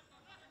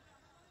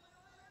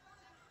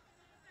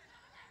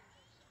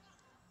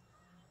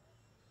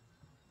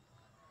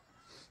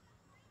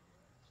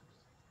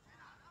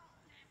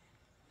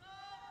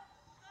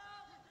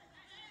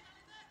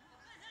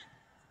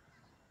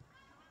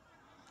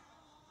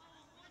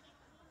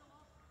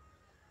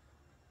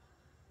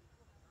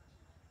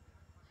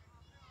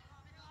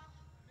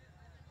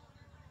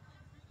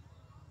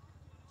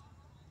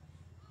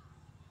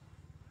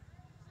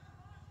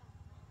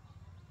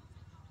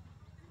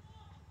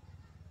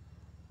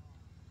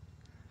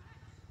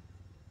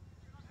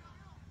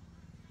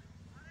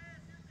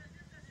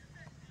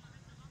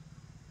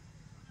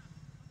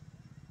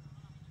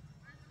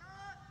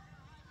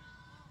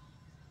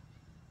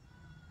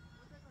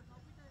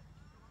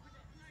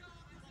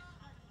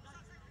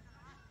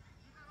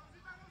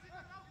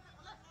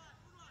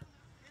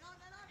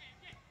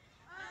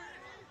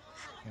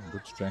 And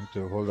good strength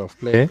to hold off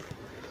play.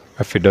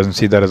 If he doesn't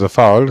see that as a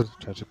foul,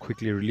 tries to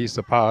quickly release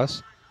the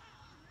pass.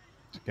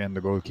 Again,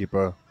 the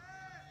goalkeeper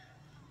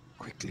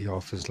quickly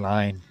off his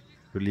line,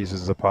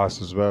 releases the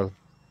pass as well.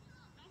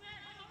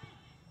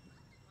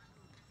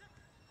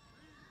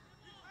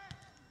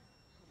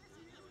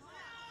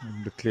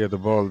 And to clear the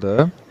ball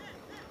there.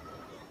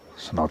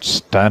 It's an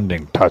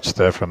outstanding touch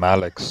there from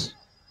Alex.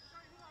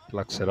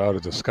 Plucks it out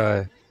of the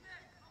sky.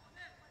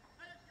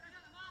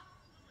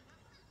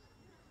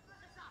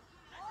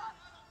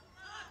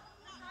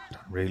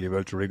 Done really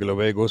well to wriggle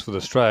away, goes for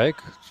the strike.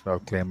 It's well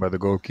claimed by the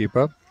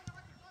goalkeeper.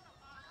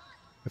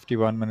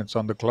 51 minutes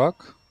on the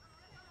clock.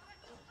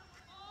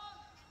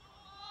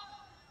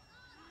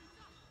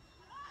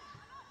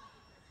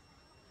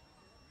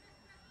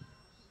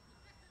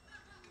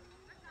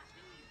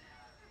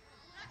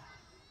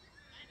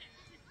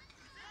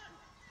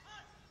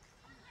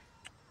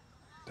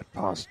 That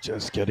pass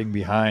just getting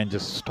behind,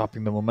 just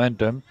stopping the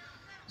momentum.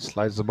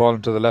 Slides the ball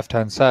into the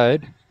left-hand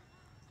side.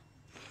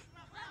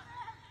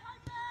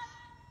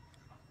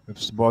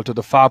 Whips the ball to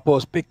the far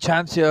post. Big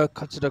chance here.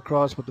 Cuts it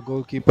across, but the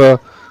goalkeeper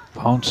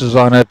pounces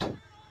on it.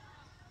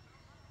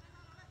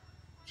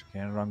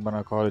 Again,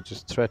 Hrangbana College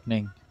is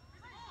threatening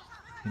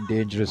in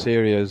dangerous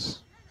areas.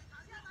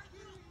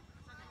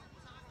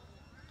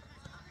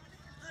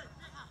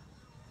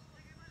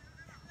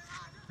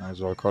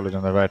 Aizawl College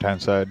on the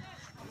right-hand side.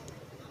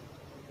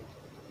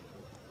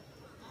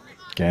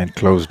 Again,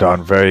 closed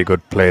down. Very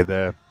good play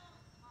there.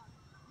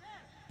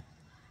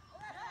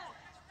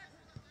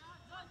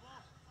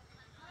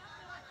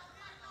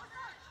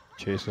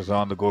 Chases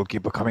on, the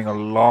goalkeeper coming a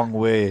long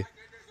way.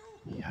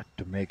 He had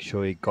to make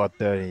sure he got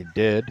there, and he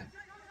did.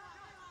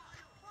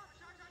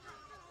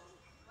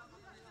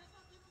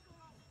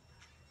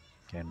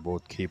 Again,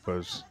 both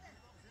keepers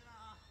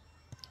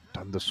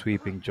done the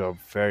sweeping job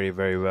very,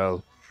 very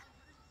well.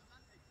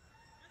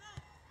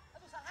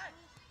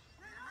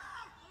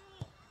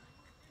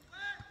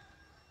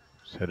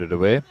 Headed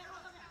away.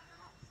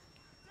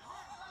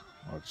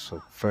 Oh, it's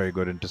a very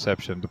good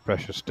interception. The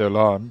pressure's still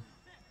on.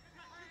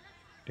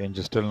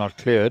 Danger still not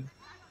cleared.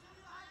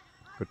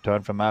 Good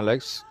turn from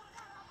Alex.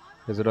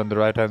 Is it on the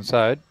right-hand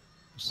side?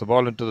 Puts the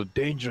ball into the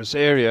dangerous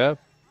area.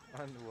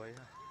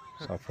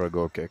 Suffer a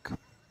goal kick.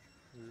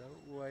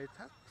 Low way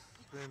tax.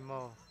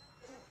 More.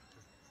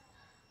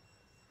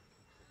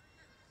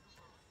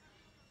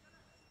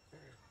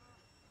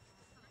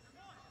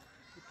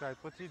 Cái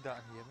có chi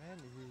đạn hiểm hết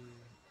thì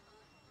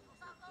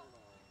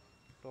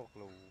tốc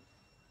lù.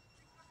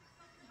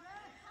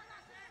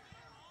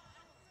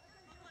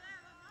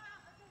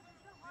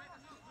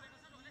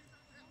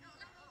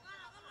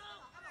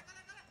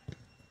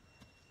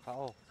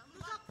 Khao.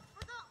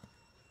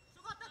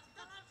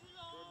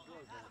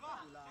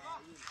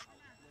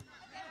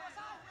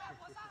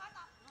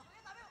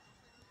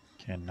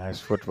 Okay, nice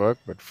footwork,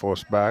 but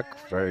forced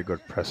back. Very good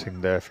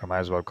pressing there from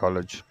Aizawl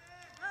College.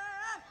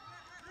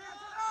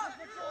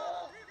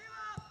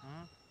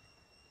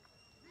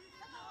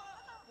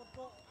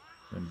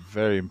 Been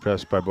very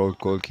impressed by both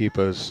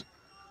goalkeepers.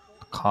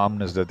 The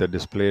calmness that they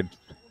displayed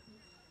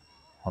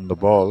on the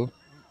ball.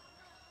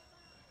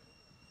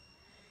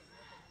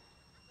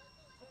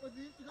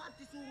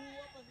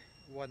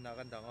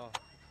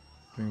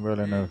 Doing well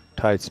in a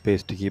tight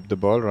space to keep the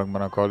ball.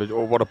 Hrangbana College.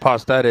 Oh, what a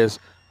pass that is.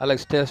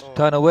 Alex Test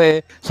turn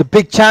away. It's a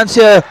big chance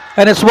here,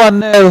 and it's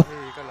 1-0.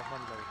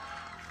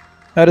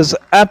 That is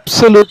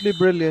absolutely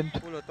brilliant.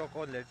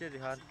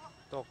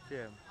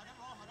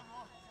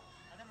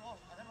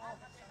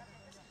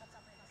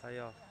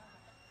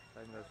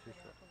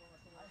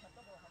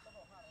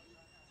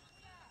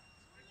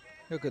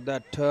 Look at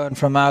that turn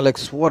from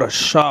Alex. What a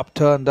sharp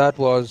turn that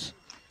was.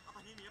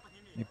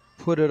 He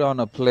put it on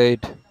a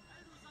plate.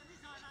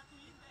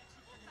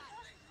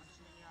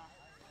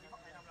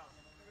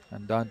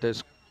 And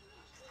Dante's,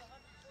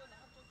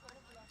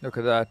 look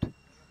at that.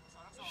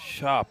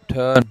 Sharp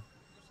turn.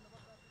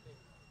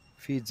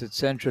 Feeds it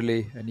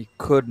centrally, and he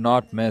could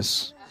not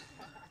miss.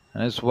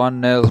 And it's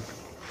 1-0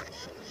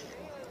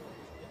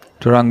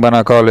 to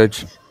Hrangbana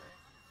College.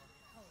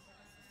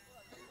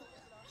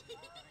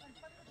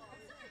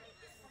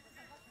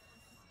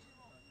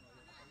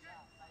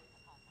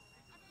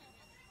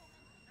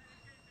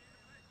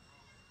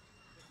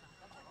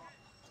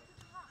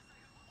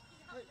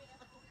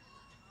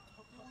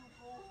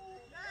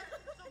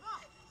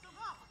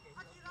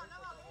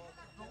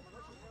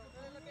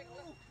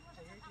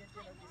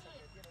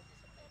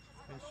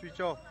 switch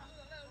off.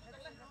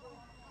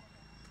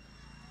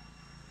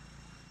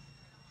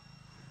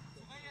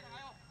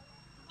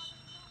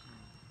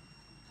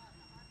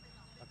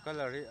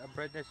 Color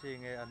brightness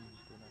yung an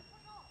tuna.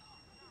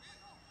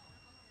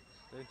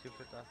 Then chip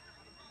it up.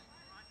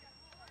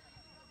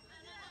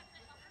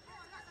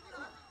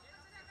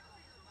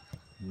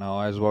 Now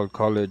Aizawl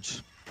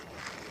College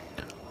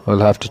will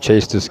have to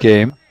chase this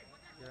game.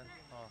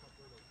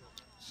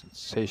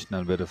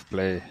 Sensational bit of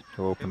play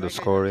to open the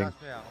scoring.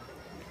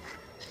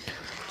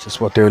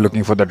 Just what they were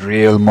looking for, that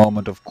real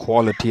moment of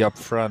quality up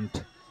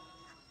front.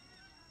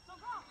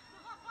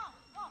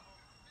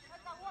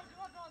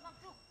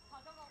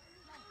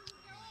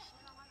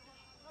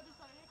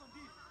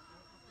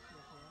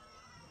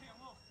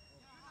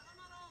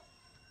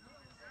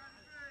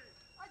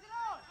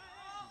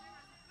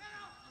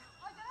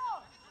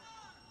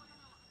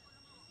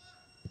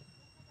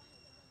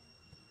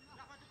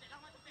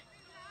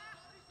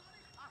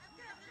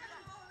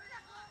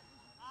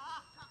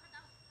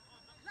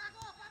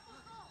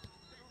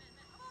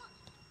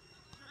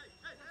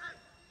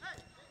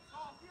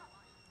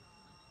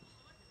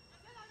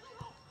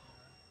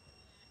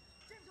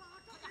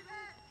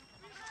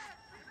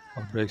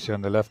 Breaks you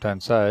on the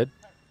left-hand side.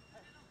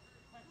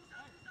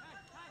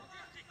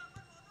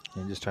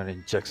 You're just trying to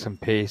inject some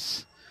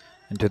pace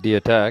into the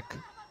attack.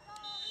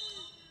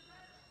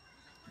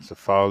 It's a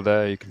foul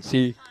there. You can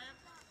see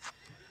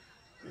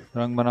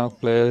Hrangbana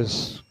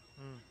players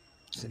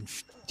just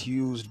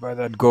enthused by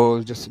that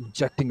goal, just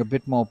injecting a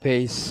bit more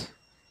pace.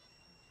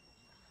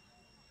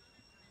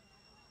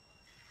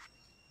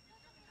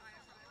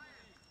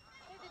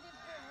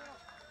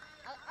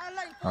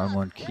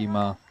 Almond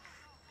Kima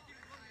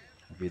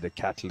will be the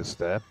catalyst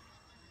there.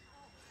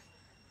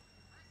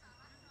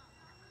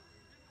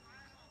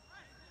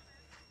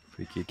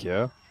 Free kick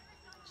here.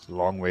 It's a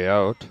long way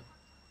out.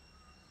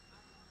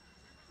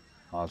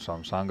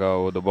 Awesome Sangha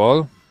over the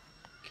ball.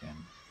 Again,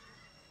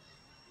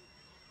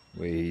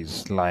 way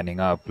he's lining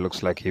up,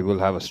 looks like he will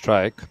have a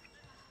strike.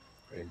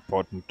 Very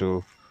important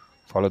to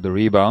follow the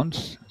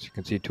rebounds. As you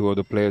can see, two of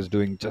the players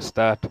doing just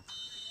that.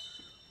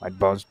 Might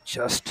bounce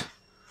just in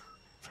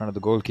front of the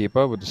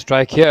goalkeeper with the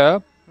strike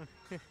here.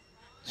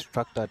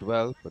 Struck that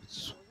well, but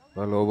it's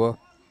well over.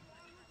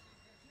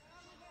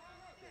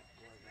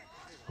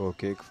 Goal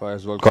kick for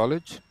Aizawl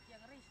College.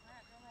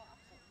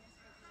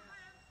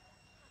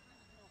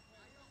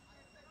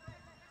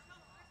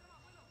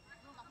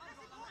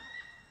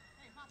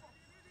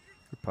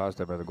 Good pass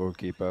there by the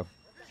goalkeeper,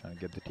 trying to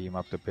get the team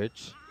up the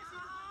pitch.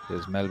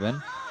 Here's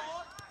Melvin.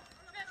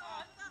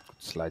 Good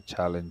slight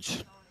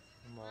challenge.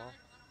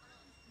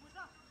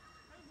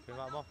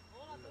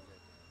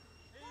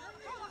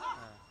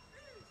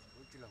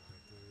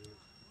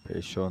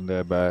 Pace shown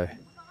there by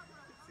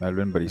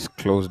Melvin, but he's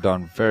closed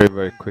down very,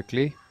 very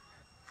quickly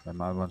by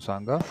Malvan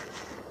Sangha.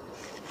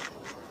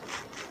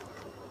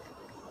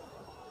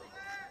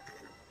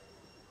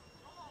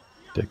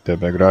 Take that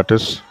by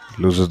Gratis.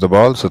 Loses the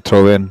ball, so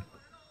throw in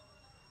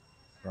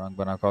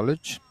Hrangbana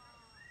College.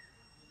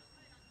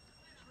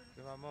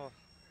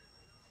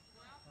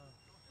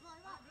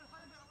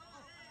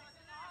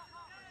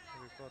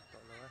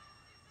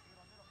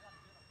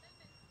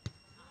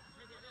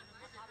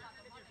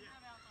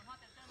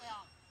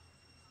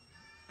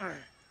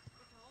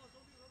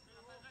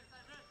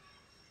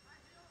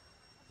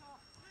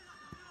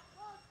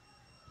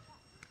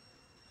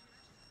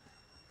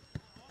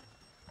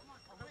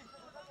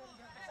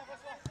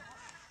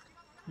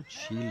 Good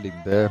shielding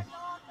there,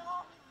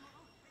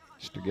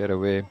 just to get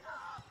away.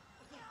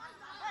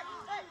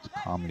 It's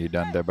calmly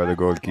done there by the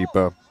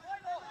goalkeeper.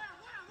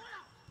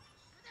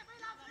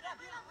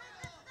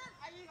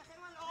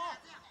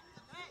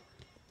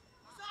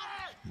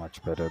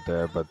 Much better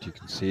there, but you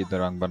can see the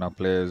Hrangbana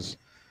players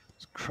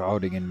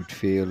crowding in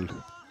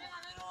midfield,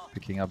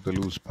 picking up the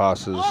loose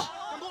passes.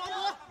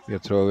 We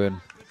throw in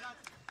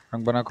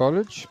Hrangbana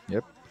College.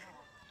 Yep.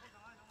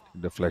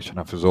 Deflection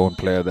of his own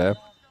player there.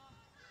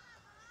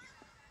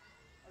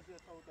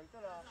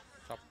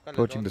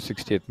 Approaching the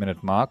 68th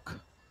minute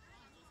mark.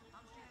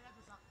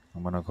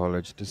 Hrangbana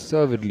College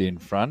deservedly in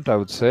front, I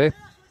would say.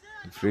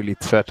 They've really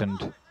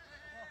threatened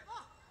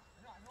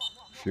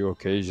a few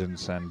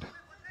occasions, and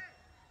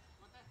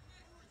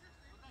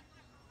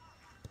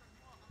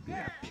we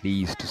are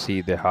pleased to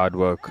see their hard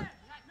work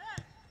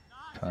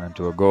turn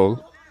into a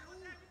goal.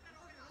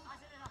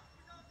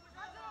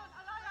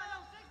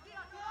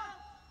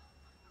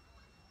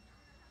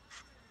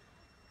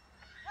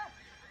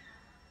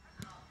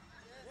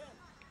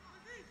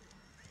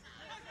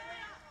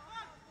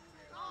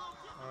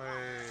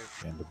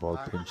 And the ball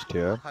pinched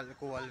here.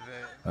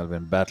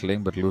 Melvin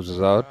battling but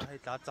loses out.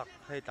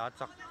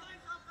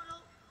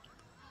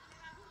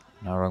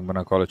 Now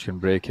Hrangbana College can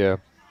break here.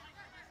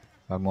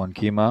 Almond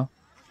Kima.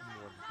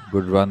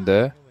 Good run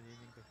there.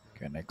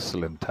 An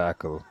excellent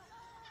tackle.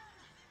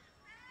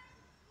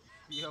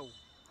 Okay,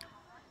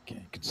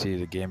 you can see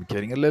the game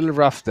getting a little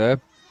rough there.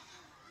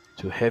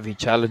 Two heavy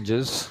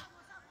challenges.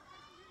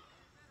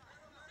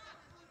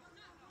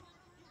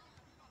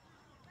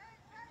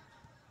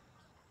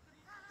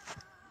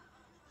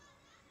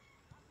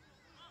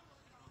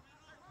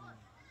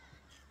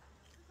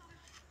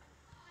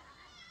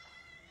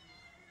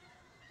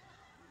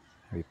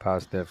 We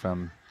passed there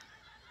from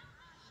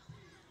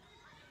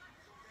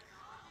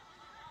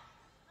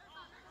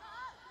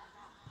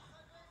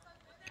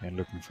and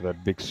looking for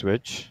that big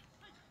switch.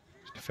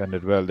 It's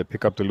defended well. They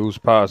pick up the loose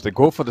pass. They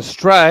go for the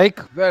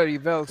strike. Very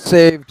well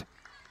saved.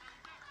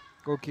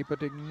 Goalkeeper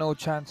taking no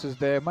chances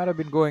there. Might have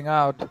been going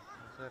out.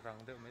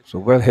 So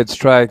well hit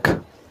strike.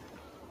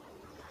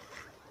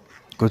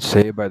 Good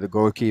save by the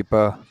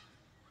goalkeeper.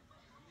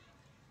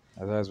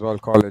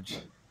 Aizawl College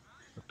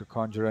look to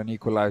conjure an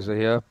equalizer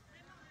here.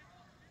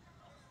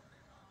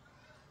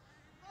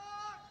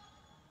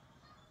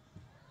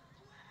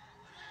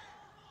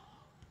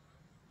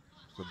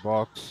 The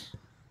box.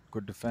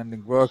 Good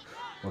defending work.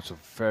 Also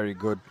very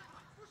good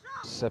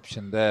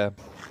reception there.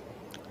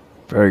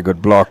 Very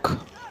good block.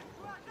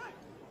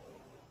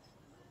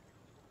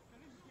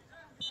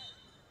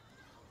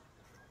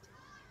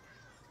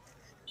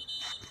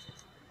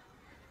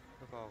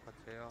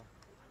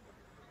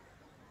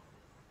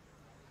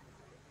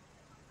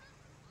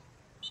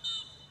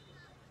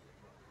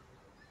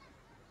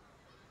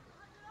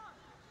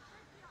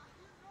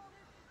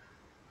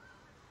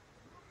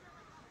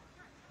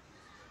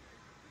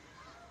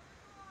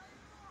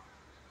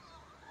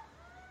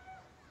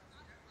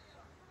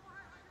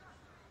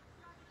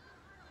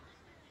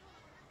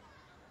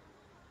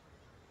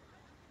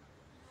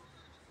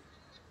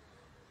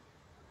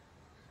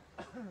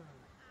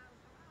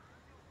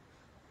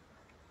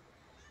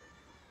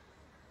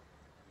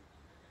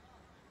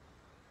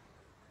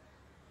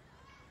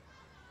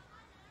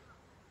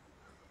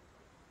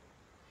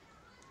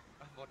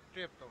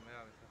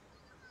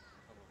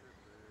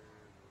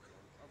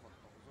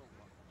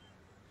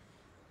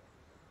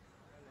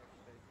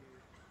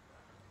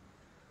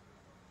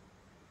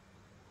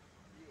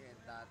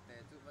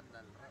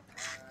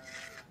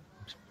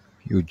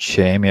 Huge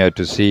shame here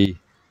to see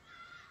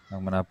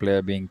Hrangbana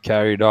player being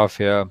carried off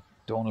here.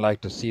 Don't like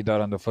to see that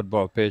on the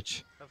football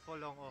pitch.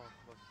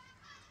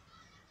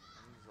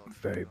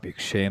 Very big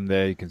shame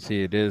there. You can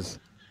see it is.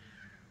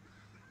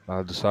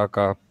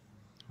 Dusaka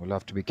will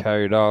have to be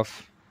carried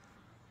off.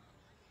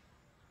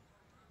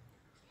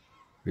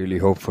 Really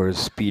hope for a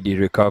speedy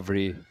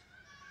recovery.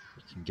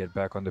 He can get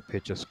back on the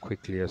pitch as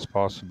quickly as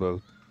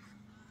possible.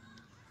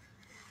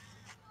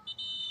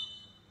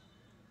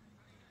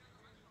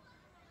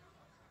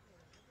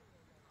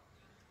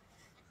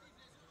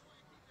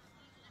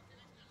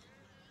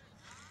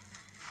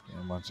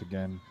 And once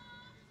again,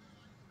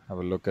 have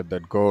a look at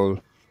that goal.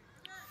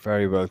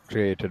 Very well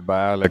created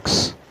by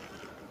Alex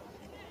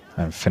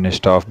and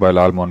finished off by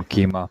Lalmon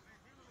Kima.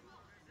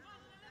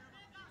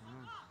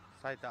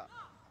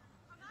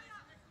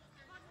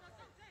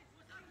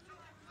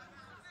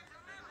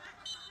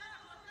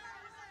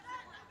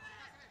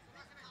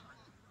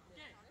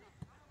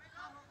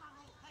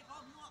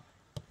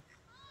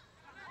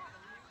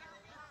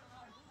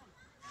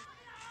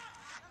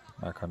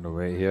 Back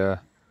underway here.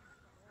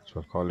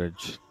 Aizawl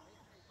College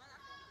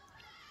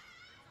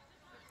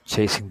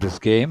chasing this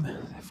game.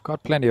 They've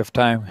got plenty of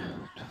time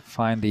to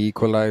find the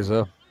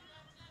equalizer.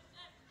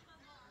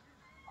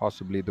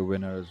 Possibly the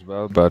winner as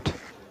well, but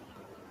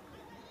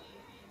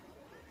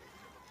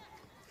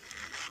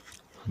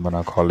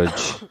Hrangbana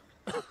College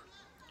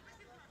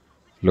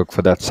look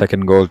for that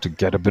second goal to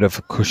get a bit of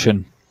a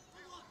cushion,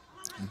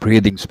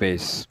 breathing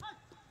space.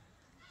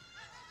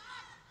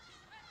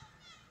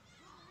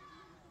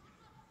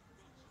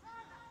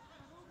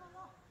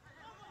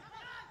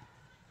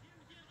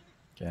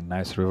 Okay,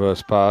 nice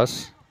reverse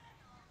pass.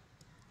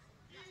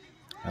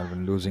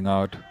 Alvin losing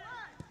out.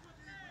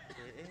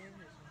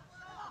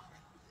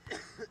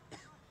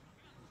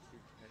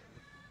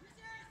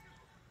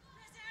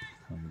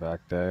 And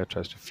back there,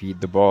 tries to feed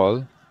the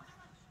ball.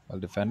 Well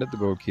defended, the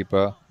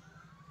goalkeeper.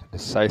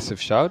 Decisive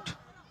shout.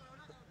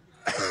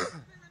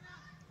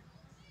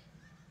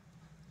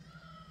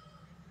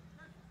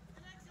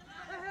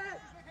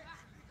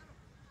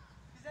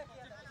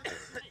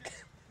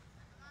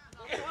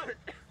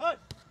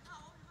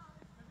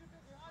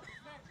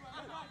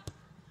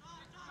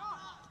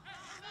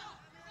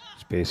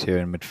 Space here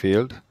in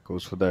midfield.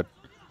 Goes for that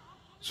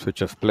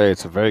switch of play.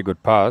 It's a very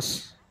good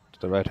pass to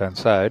the right hand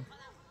side.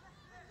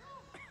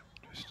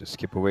 Just to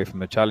skip away from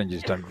the challenge.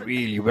 He's done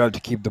really well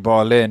to keep the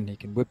ball in. He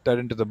can whip that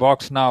into the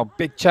box now.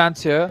 Big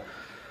chance here.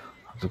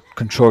 The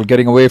control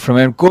getting away from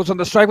him. Goes on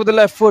the strike with the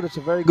left foot. It's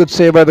a very good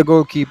save by the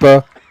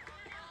goalkeeper.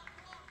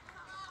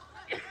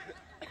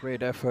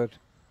 Great effort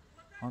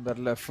on that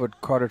left foot.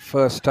 Caught it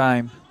first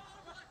time.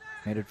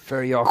 Made it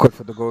very awkward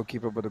for the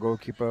goalkeeper, but the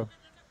goalkeeper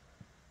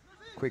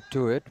quick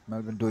to it.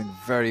 Melvin doing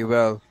very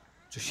well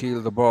to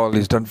shield the ball.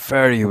 He's done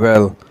very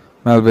well,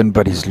 Melvin,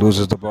 but he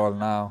loses the ball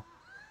now.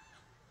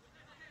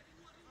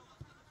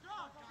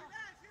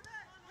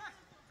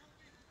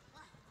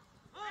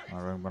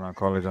 Hrangbana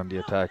College on the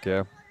attack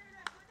here.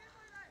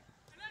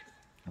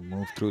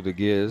 Move through the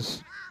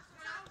gears.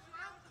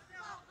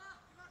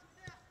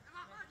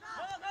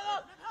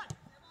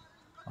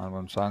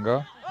 Alvam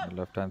Sanga on the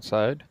left hand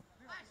side.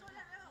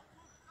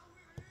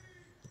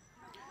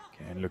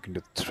 And looking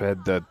to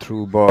thread that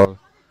through ball.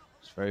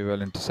 It's very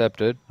well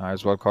intercepted.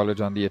 Aizawl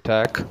College on the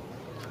attack.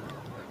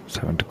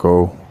 7 to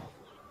go.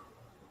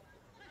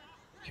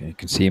 Okay, you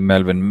can see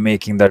Melvin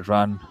making that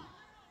run.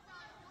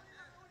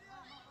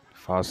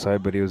 Far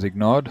side, but he was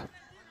ignored.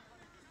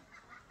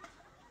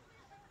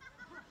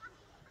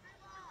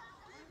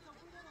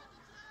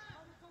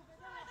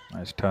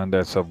 Nice turn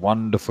there. It's a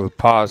wonderful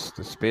pass.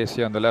 The space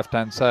here on the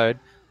left-hand side.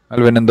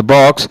 Melvin in the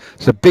box.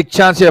 It's a big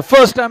chance here.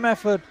 First time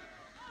effort.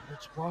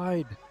 It's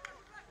wide.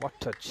 What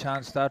a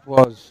chance that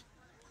was.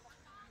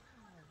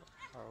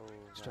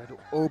 He's trying to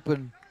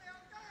open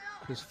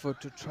his foot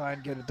to try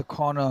and get at the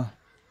corner.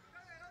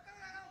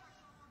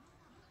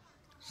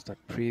 It's that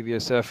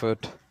previous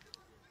effort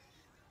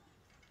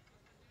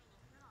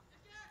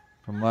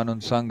from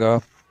Manun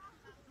Sangha.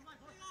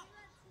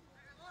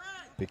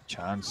 Big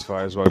chance for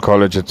Aizawl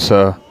College. It's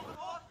a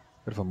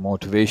bit of a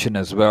motivation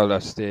as well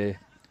as they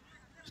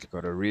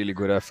got a really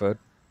good effort.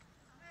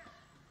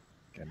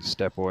 Can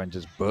step over and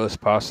just burst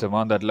past him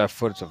on that left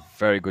foot. It's a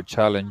very good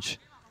challenge.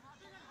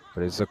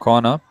 But it's a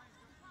corner.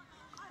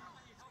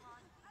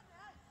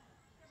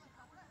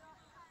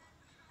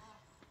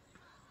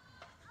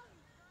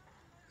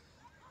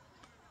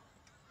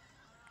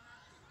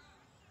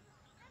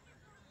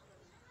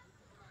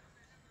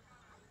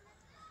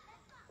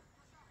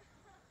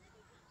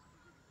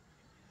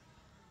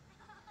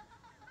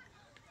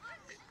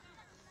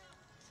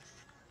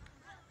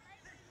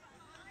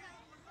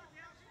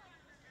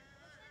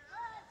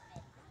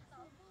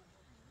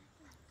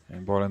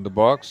 And ball in the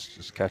box,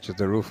 just catches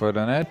the roof of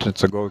the net.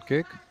 It's a goal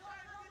kick.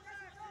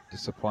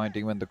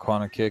 Disappointing when the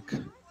corner kick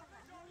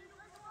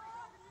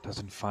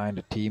doesn't find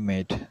a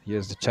teammate.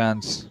 Here's the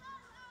chance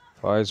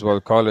for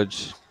Aizawl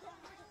College.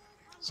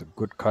 It's a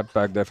good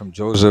cutback there from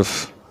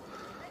Joseph.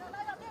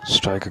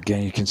 Strike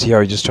again. You can see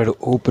how he just tried to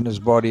open his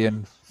body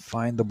and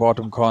find the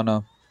bottom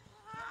corner.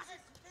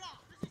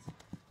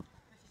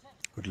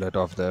 Good let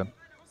off there.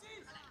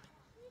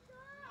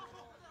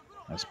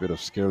 Nice bit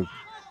of skill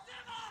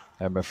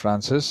there by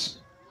Francis.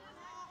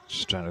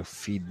 Just trying to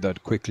feed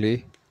that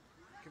quickly.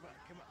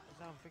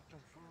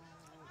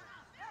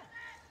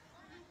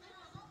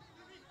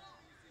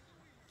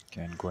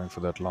 Again, going for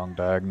that long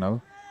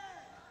diagonal.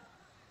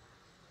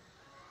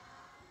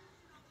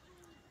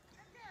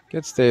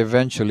 Gets there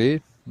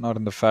eventually, not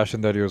in the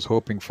fashion that he was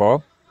hoping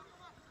for.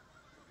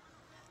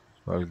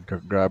 Well,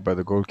 grabbed by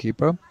the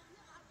goalkeeper.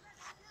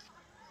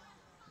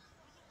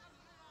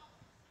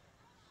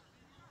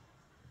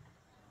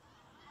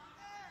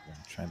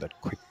 Trying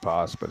that quick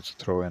pass, but it's a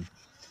throw in.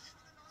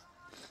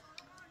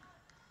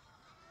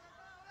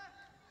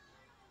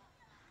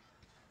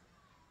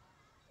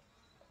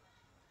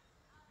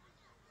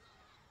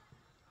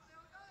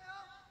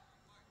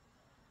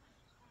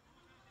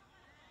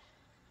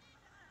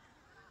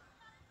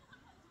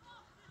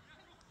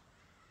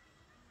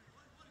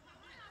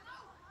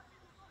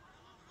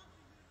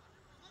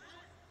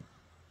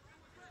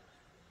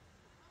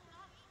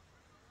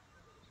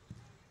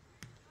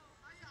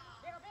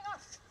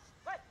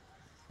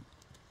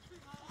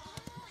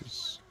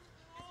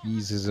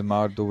 Eases him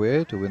out the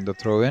way to win the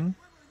throw in.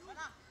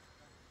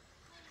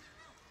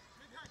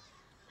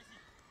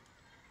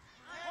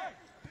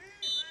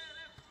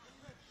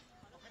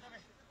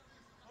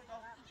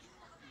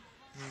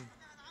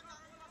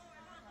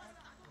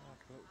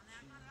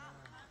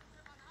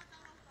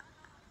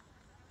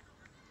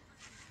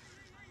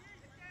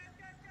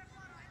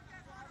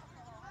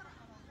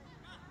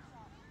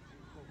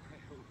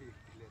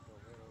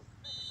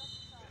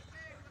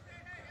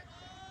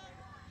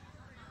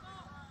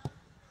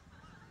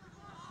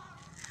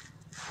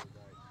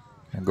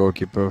 And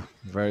goalkeeper,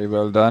 very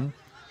well done.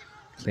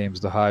 Claims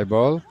the high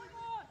ball.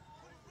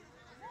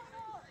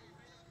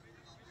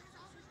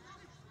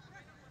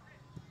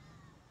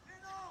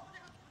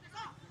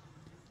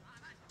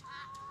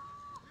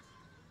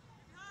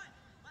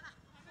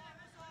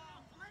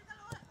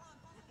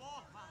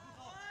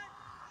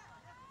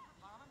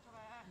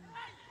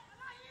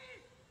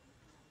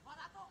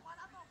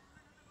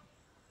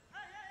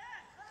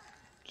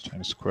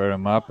 Trying to square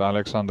him up.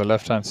 Alex on the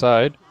left-hand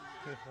side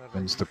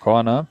wins the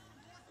corner.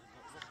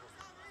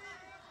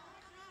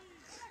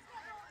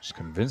 Just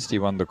convinced he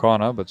won the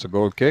corner, but it's a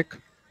goal kick.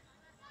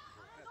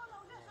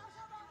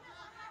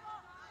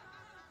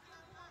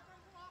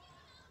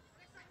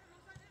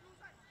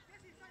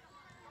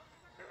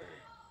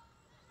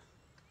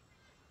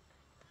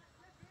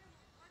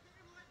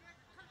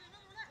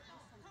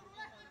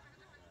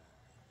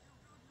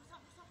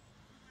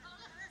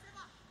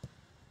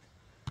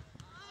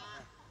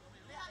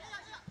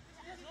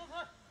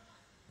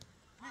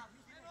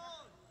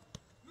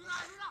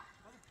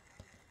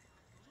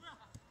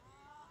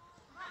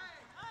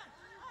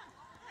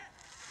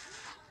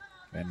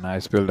 A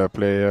nice build-up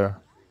player.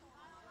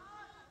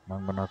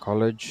 Hrangbana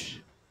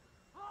College.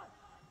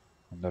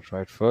 On that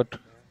right foot.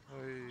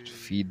 To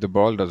feed the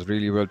ball. Does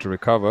really well to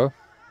recover.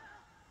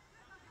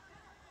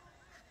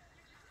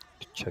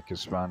 To check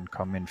his run.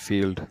 Come in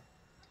field.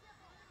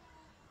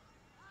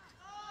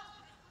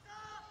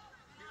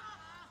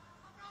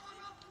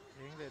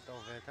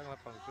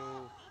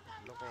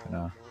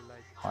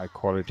 High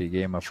quality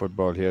game of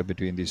football here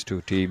between these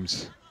two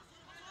teams.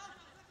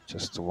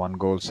 Just the one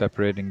goal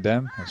separating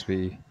them as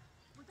we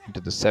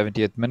into the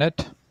 70th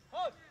minute.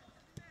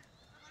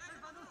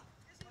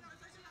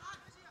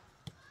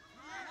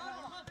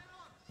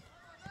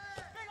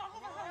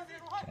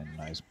 And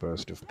nice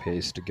burst of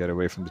pace to get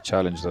away from the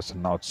challenge. That's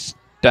an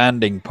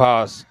outstanding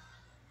pass.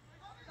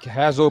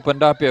 Has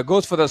opened up here,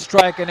 goes for the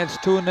strike, and it's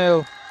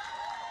 2-0.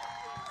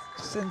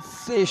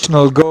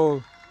 Sensational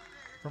goal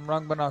from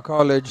Hrangbana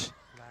College.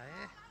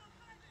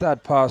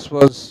 That pass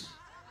was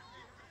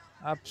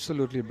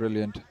absolutely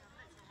brilliant.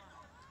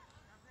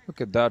 Look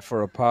at that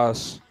for a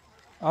pass.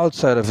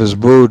 Outside of his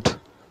boot.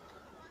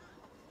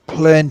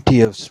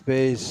 Plenty of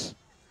space.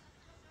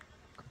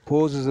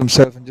 Composes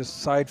himself and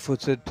just side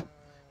foots it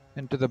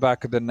into the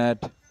back of the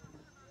net.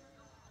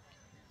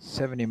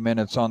 70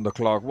 minutes on the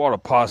clock. What a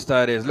pass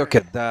that is. Look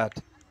at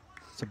that.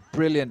 It's a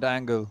brilliant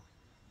angle.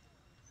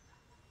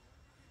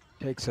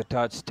 Takes a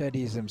touch,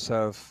 steadies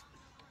himself.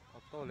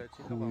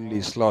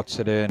 Coolly slots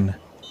it in.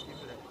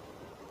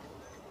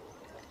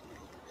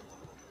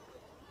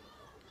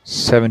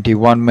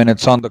 71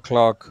 minutes on the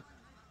clock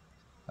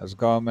as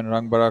Govt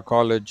Hrangbana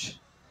College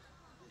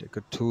take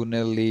a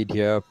 2-0 lead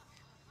here.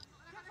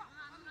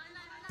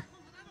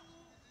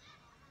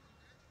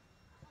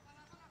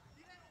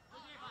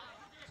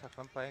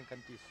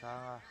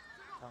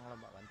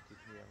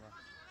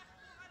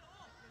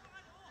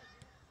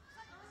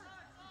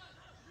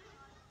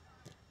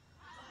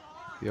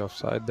 The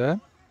offside there,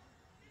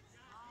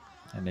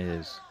 and it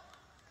is.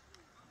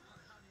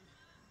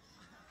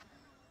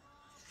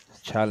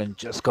 The challenge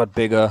just got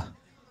bigger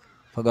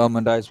for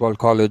Govt Aizawl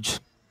College.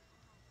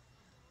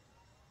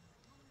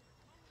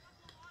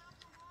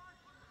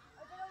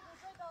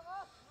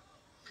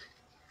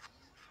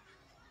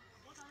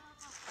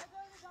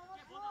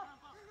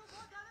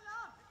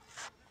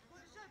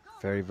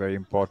 Very, very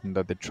important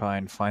that they try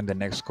and find the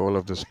next goal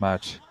of this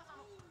match.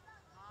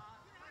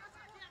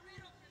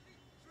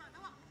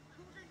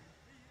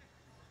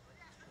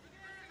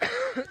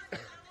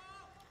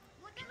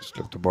 Just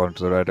look the ball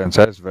into the right hand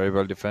side. It's very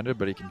well defended,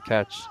 but he can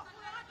catch.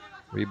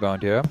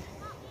 Rebound here.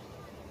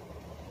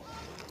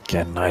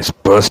 Again, nice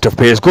burst of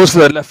pace. Goes for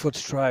that left foot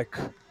strike.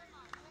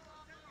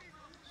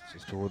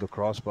 Just over the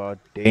crossbar.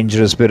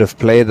 Dangerous bit of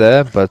play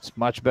there, but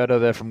much better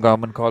there from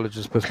Govt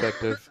College's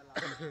perspective.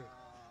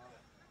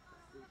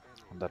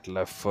 On that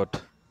left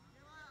foot.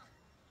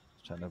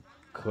 Trying to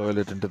curl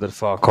it into the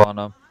far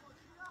corner.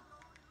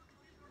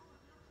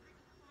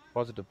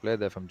 Positive play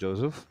there from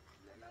Joseph.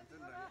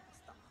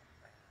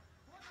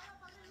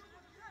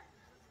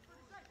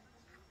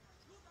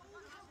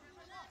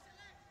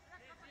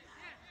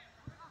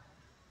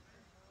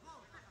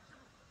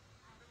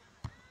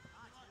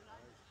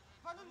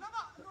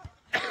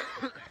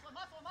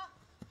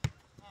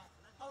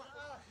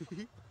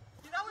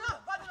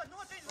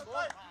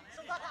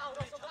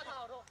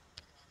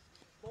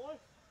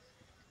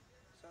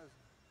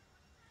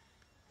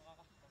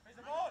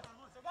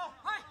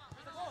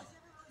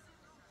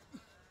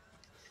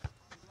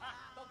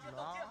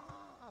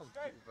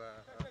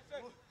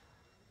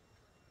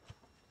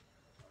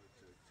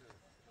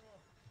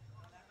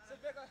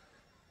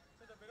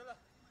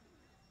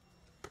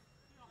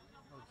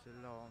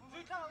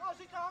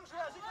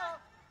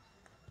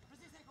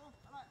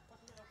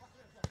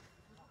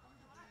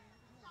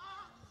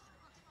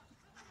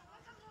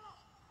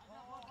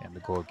 And the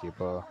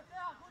goalkeeper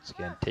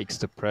again takes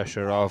the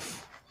pressure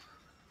off,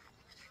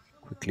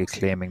 quickly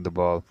claiming the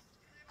ball.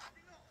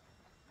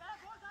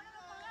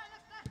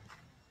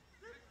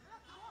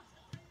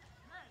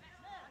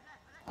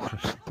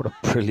 What a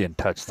brilliant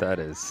touch that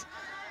is.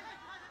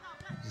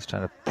 Just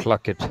trying to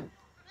pluck it from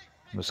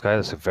the sky.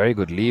 That's a very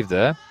good leave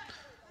there.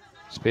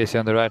 Spacey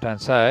on the right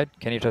hand side.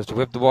 Kenny tries to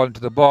whip the ball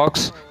into the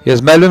box.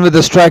 Here's Melvin with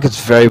the strike.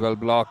 It's very well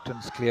blocked and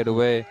it's cleared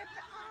away.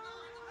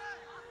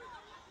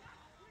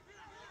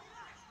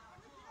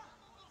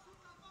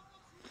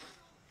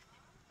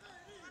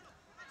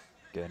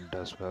 Again,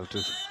 does well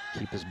to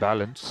keep his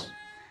balance.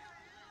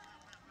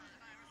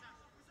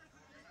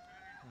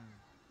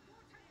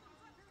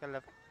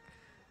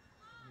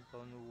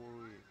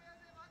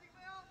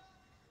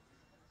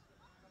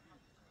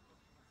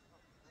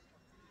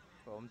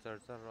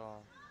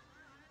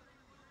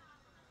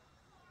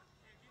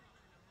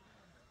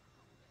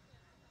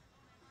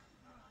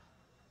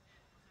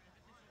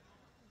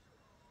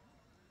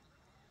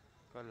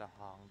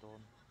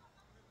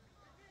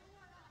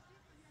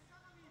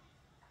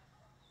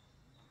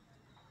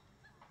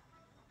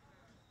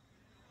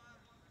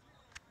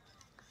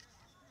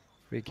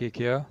 Free kick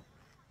here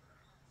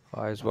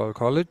for Aizawl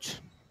College.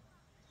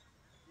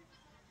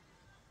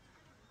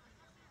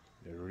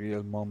 A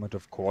real moment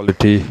of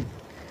quality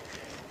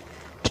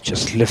to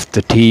just lift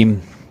the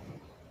team.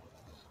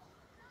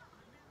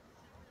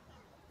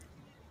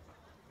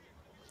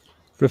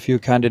 For a few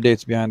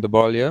candidates behind the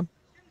ball here.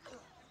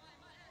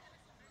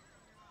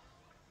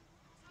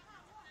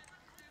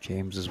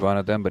 James is one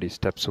of them, but he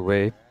steps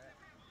away.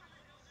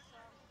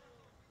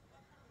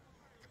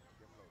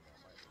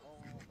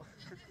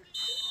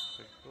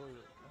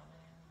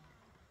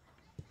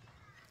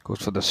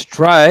 Goes for the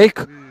strike.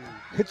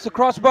 Hits the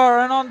crossbar,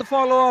 and on the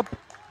follow-up,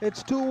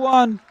 it's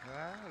 2-1.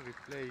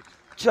 Replay it.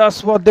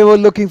 Just what they were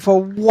looking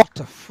for. What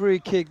a free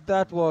kick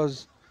that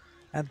was.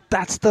 And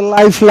that's the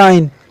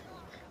lifeline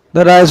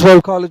that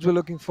Aizawl College were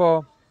looking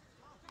for.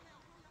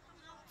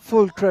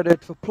 Full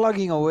credit for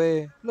plugging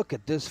away. Look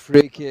at this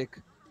free kick.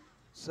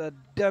 It's a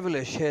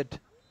devilish hit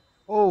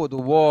over the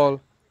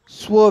wall,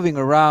 swerving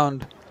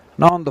around.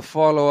 And on the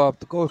follow-up,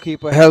 the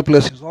goalkeeper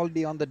helpless. He's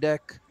already on the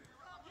deck.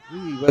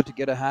 Really well to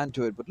get a hand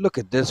to it. But look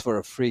at this for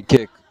a free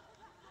kick.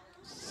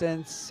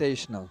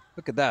 Sensational.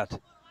 Look at that.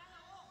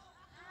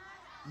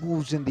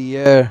 Moves in the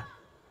air.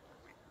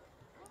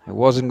 He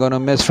wasn't going to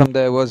miss from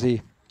there, was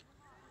he?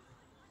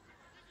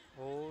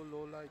 Oh,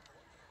 low light.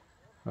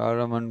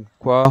 Raraman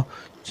Kwa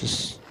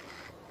just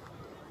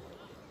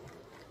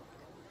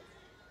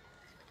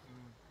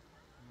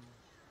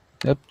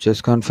yep,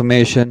 just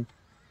confirmation.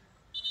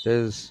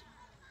 There's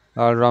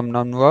Ram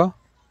Namwa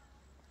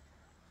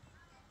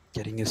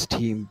getting his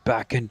team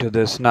back into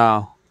this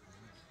now.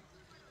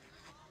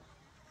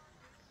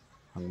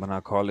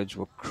 Hrangbana College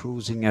were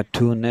cruising at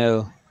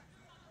 2-0.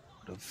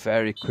 A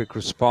very quick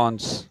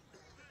response.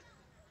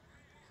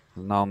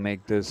 Will now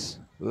make this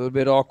a little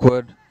bit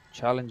awkward,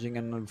 challenging,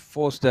 and will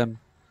force them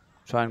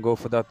to try and go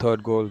for that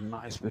third goal.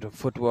 Nice bit of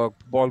footwork.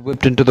 Ball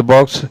whipped into the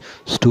box.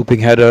 Stooping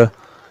header.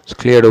 It's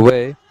cleared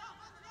away.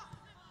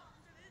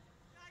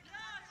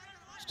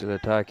 Still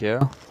attack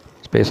here.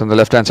 Space on the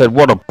left hand side.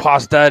 What a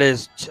pass that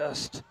is.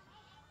 Just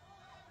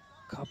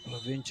a couple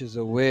of inches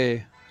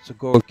away. It's a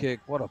goal kick.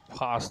 What a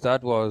pass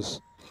that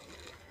was.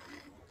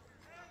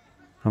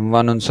 From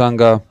Vanun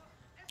Sangha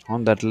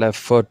on that left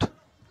foot.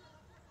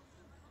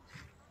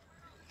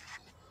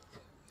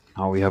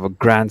 Now we have a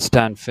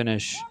grandstand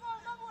finish.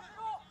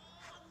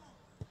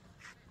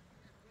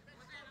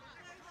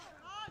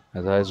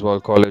 As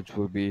Aizawl College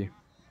will be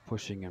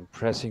pushing and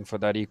pressing for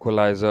that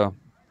equalizer.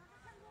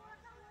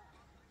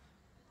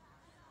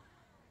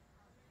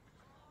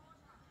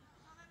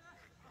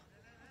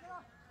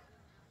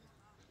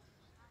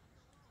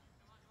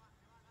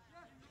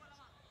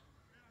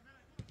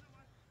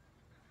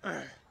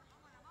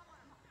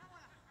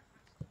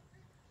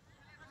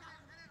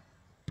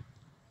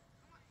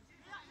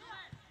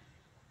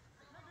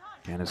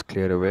 And it's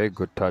cleared away.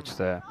 Good touch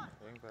there.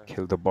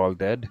 Kill the ball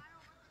dead.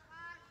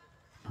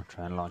 Now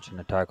try and launch an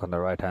attack on the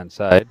right hand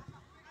side.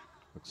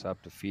 Looks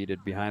up to feed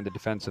it behind the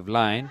defensive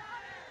line.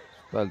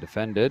 Well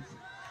defended.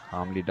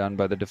 Calmly done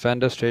by the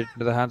defender. Straight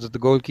into the hands of the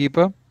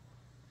goalkeeper.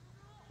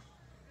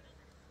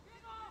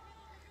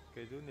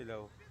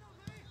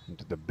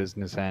 Into the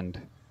business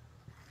end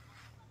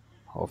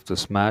of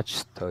this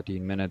match.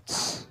 13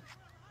 minutes.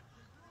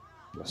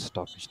 Plus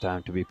stoppage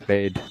time to be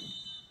played.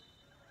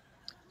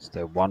 Is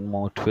there one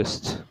more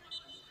twist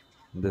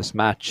in this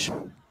match?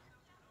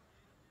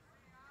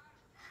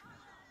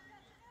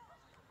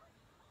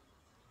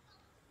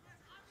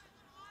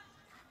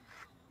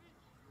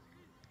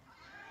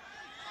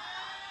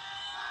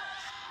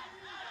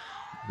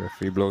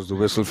 Referee blows the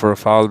whistle for a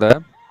foul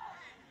there.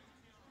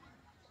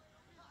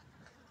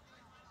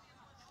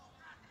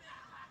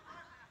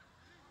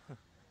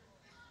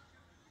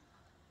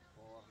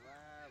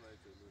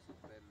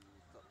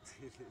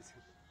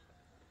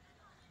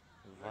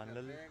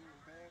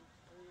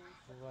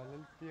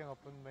 Tiếng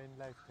open main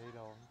live thấy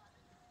đó.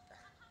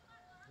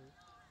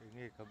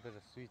 Nghe có biết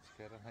là switch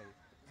cái đó hay.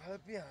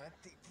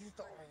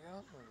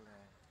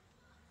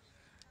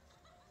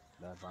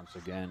 That once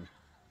again.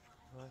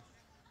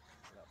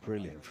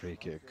 Brilliant free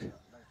kick.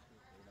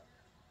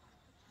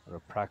 Gotta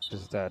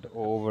practice that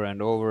over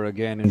and over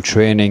again in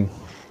training.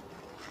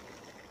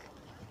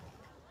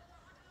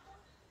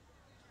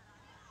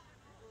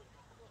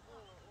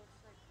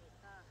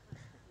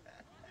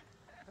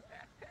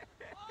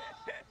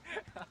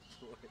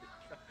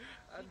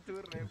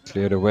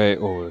 Cleared away.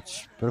 Oh,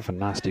 it's a bit of a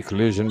nasty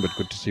collision, but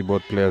good to see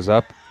both players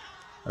up.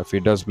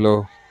 Referee does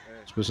blow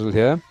his whistle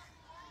here.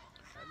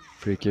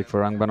 Free kick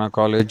for Hrangbana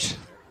College.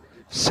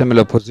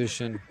 Similar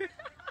position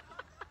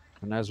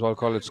when Aizawl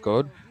College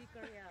scored.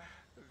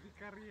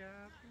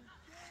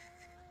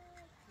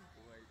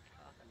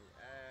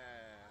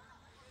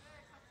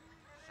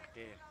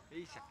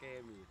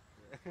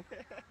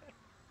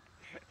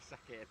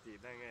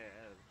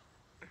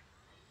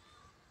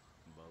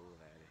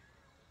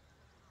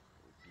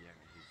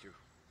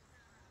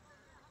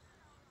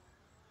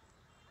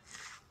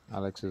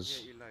 Alex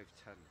is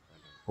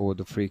over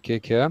the free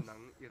kick here.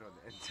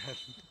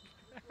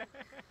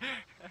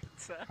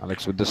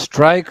 Alex with the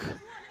strike.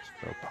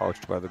 So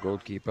pouched by the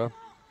goalkeeper.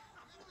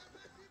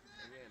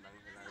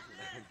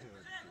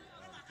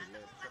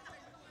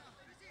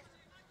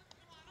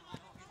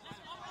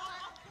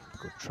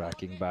 Good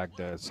tracking back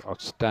there. It's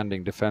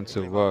outstanding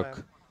defensive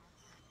work.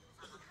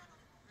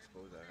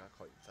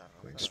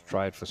 Going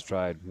stride for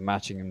stride,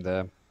 matching him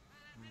there.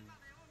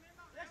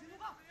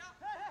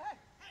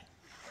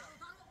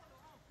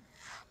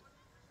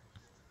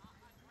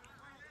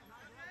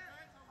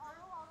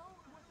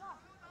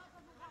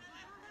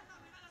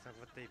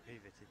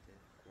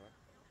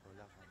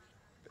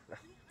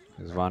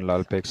 There's Van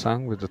Lal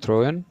Peksang with the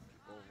throw-in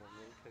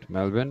to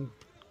Melvin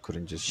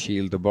couldn't just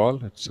shield the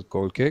ball. It's a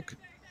goal kick.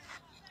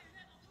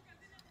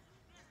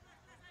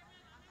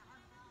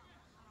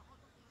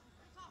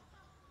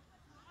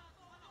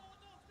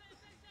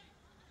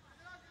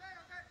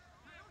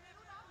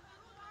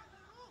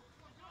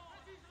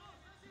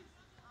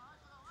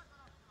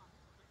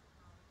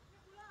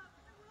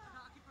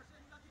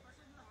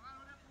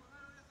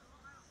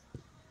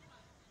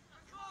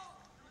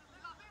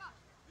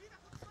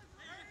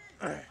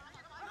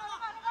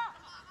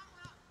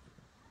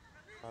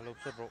 Look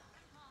so bro.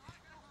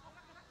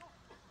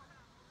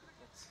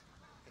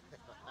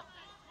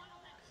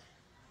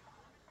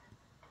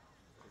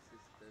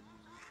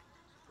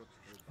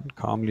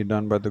 Calmly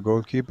done by the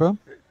goalkeeper.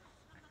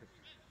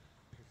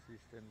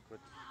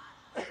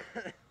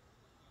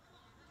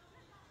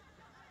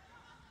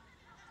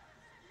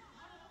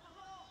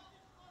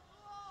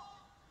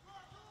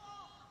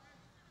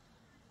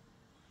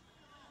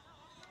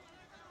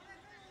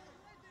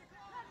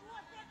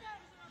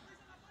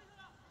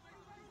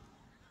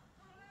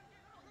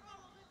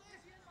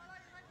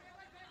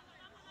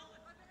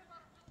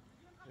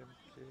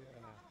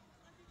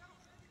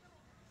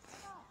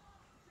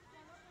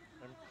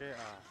 MKR.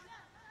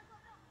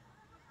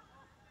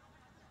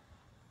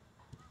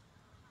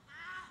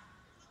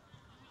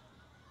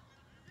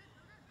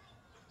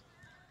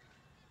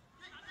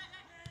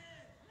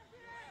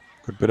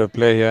 Good bit of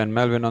play here, and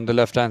Melvin on the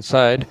left-hand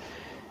side.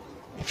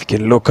 If you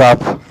can look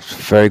up,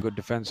 very good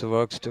defensive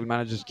work. Still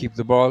manages to keep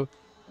the ball.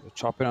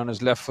 Chopping on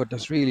his left foot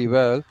does really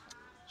well.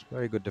 It's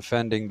very good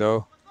defending,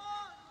 though.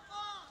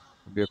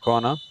 It'll be a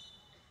corner.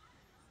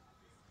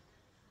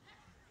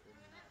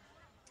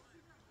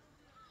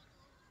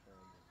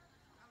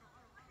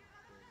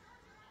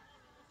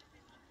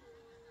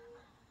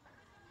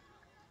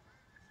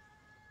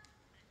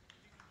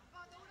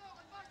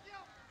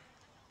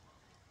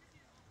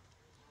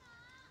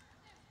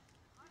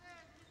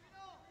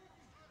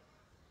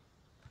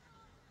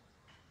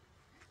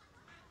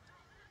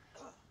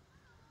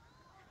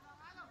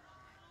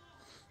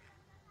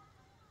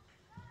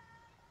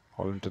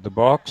 Ball into the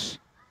box.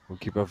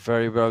 Goalkeeper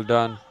very well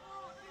done.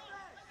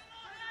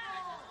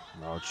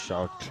 Loud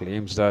shout,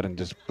 claims that and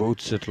just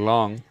boots it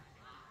long.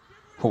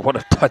 What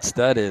a touch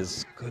that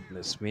is.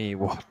 Goodness me,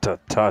 what a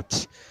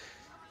touch.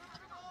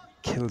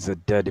 Kills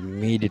it dead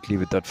immediately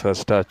with that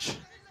first touch.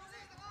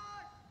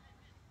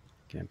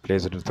 Again,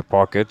 plays it into the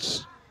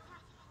pockets.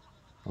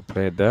 I'll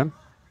play it there.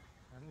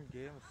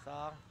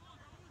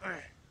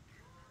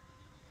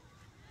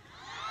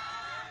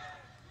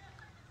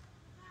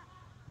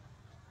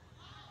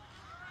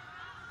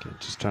 Okay,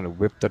 just trying to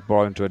whip that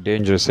ball into a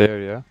dangerous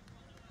area.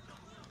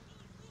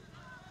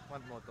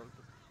 One more.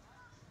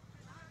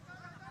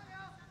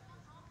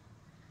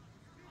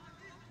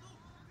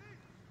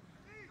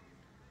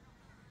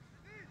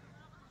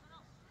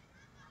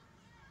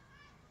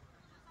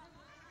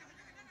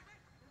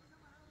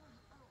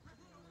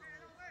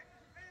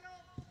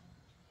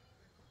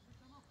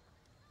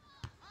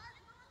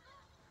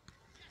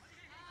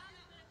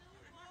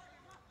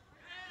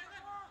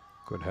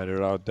 Good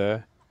header out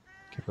there.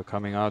 Keeper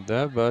coming out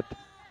there, but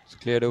it's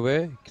cleared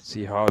away. You can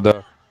see how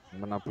the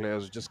Mana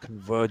players were just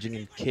converging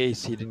in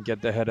case he didn't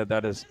get the header.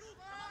 That is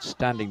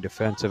standing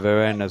defensive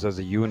awareness as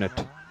a unit.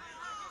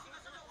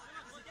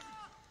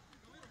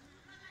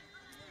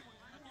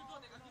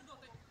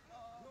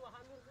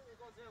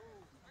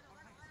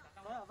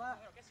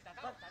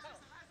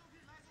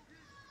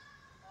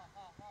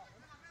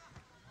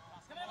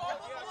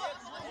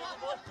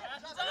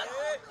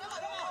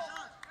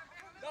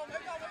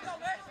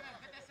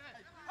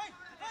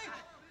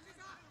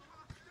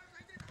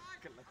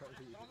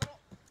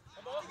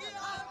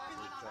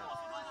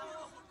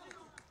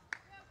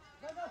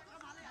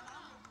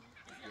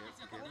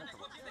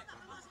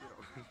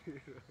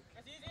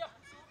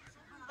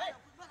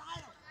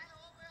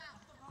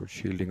 Good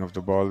shielding of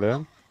the ball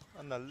there.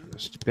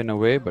 Spin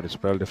away, but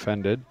it's well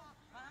defended.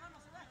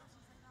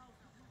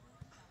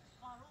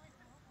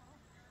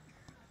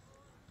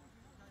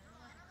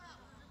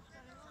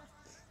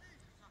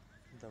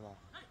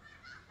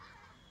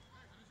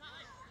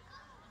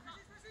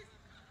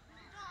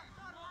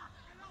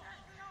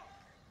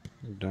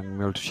 Done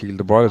well to shield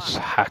the ball. It's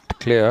hacked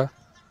clear.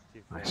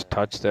 Nice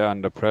touch there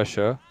under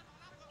pressure.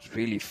 It's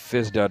really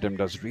fizzed at him.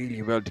 Does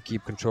really well to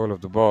keep control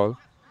of the ball.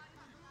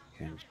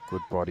 And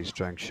good body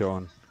strength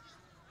shown.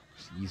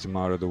 Just ease him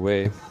out of the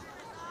way.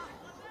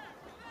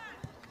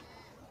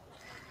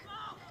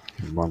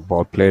 And one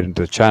ball played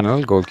into the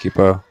channel.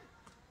 Goalkeeper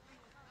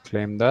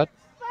claimed that.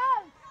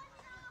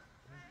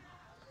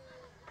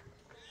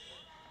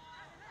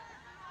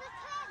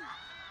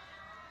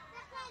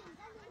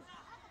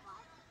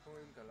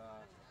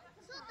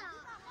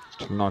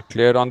 Still not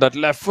cleared on that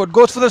left foot.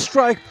 Goes for the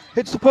strike.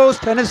 Hits the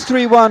post and it's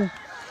 3-1.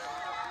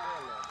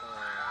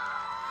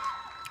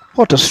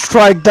 What a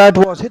strike that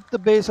was. Hit the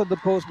base of the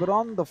post, but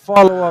on the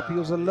follow-up he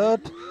was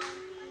alert.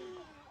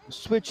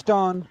 Switched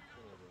on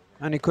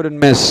and he couldn't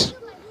miss.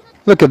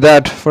 Look at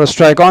that for a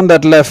strike on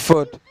that left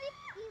foot.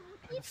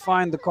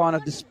 Find the corner.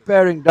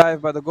 Despairing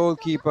dive by the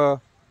goalkeeper.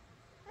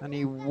 And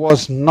he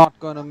was not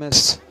going to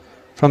miss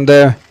from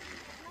there.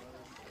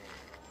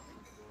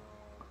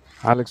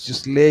 Alex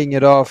just laying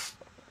it off.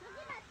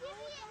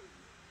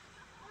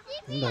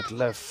 And that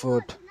left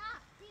foot.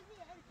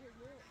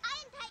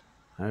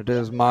 And it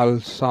is Mal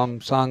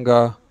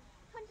Sanga.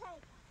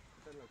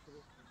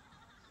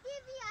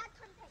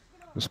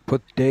 Let's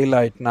put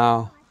daylight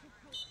now.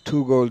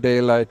 2-goal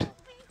daylight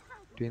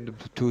between the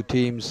two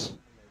teams.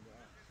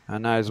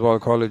 And Aizawl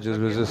College's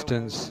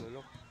resistance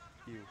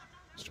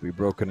is to be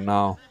broken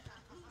now.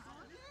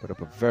 Put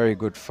up a very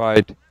good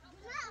fight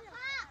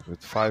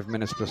with 5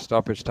 minutes plus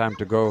stoppage time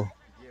to go.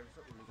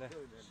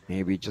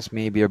 Maybe, just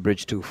maybe a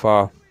bridge too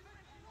far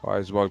for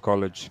Aizawl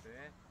College.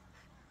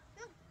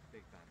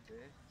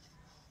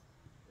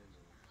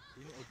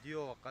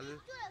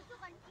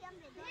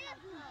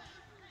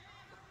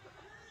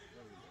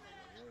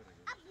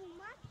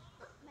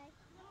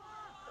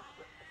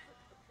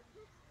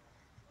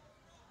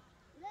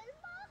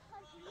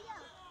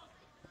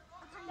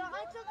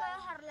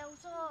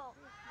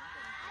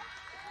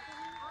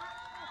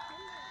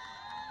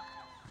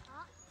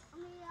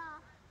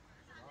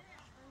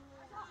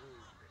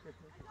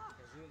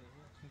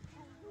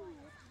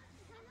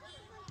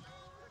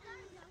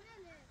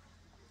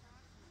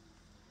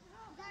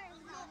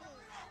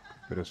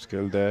 Bit of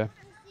skill there.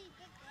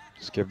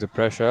 Just give the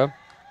pressure.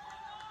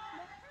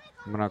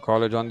 Hrangbana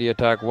College on the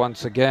attack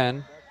once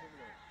again.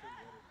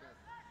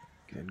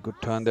 Again, good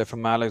turn there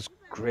from Alex.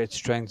 Great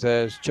strength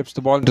there. Chips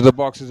the ball into the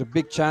box. There's a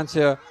big chance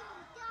here.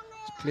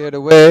 It's cleared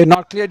away.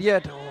 Not cleared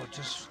yet. Oh,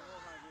 just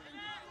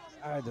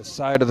either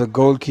side of the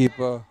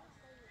goalkeeper.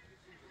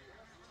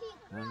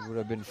 And would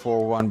have been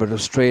 4-1, but it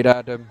was straight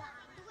at him.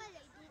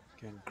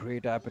 Again,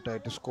 great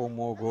appetite to score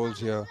more goals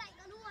here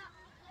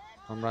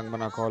from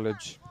Hrangbana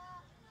College.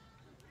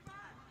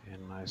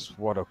 And nice,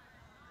 what a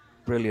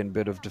brilliant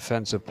bit of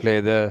defensive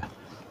play there.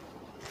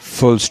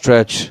 Full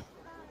stretch,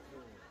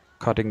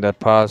 cutting that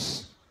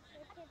pass.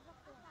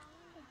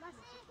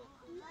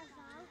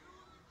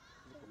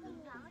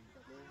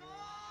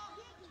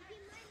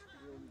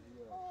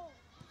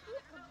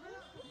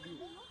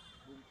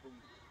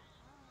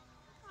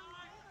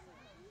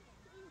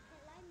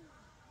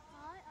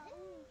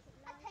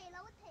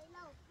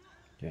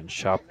 Again,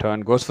 sharp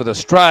turn, goes for the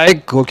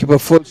strike. Goalkeeper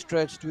full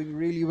stretch, doing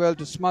really well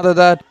to smother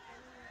that.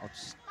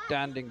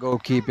 Outstanding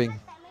goalkeeping.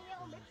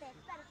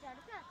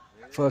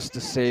 First the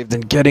save,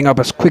 then getting up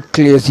as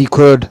quickly as he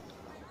could.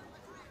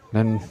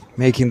 Then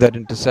making that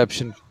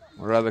interception,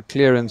 or rather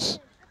clearance.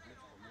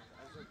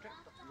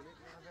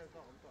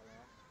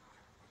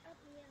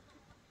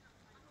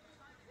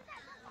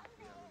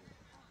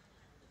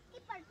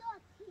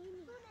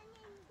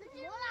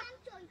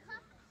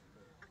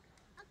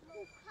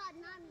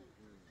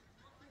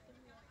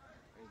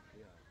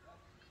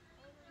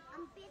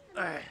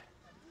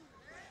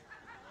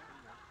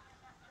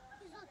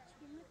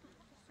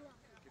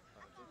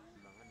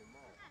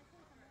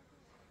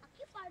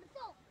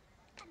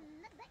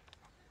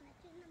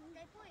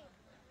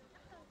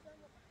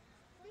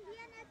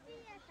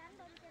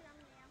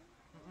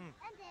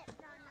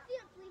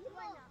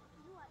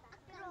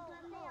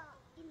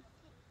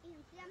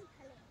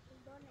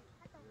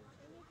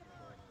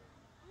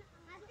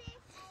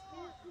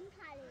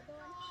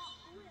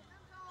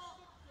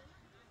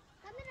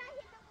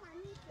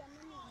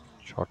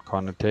 Short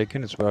corner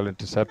taken, it's well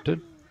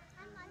intercepted.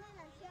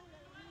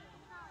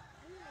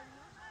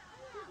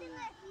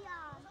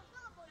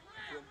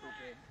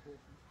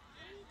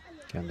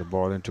 Getting the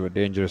ball into a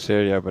dangerous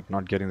area, but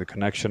not getting the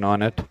connection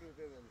on it.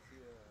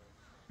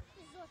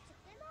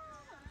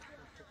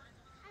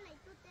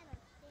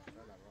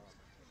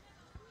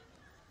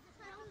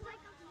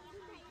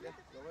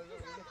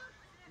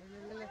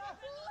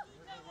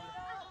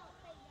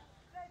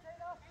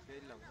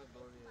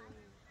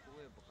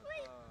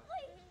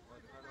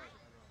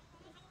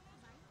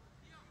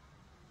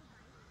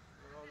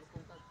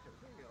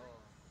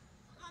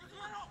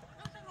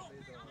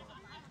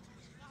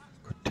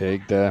 Good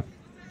take there.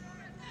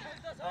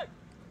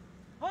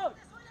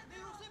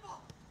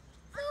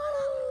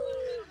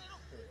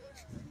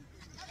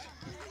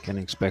 Can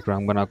expect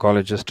Hrangbana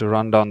College just to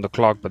run down the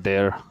clock, but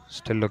they're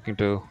still looking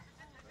to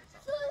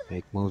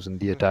make moves in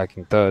the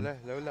attacking third.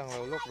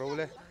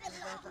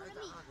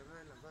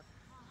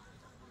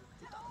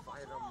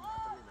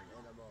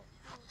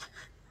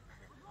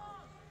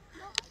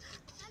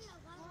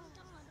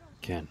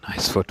 Again,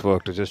 nice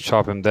footwork to just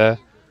chop him there.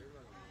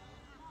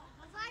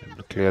 Able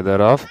to clear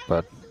that off,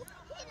 but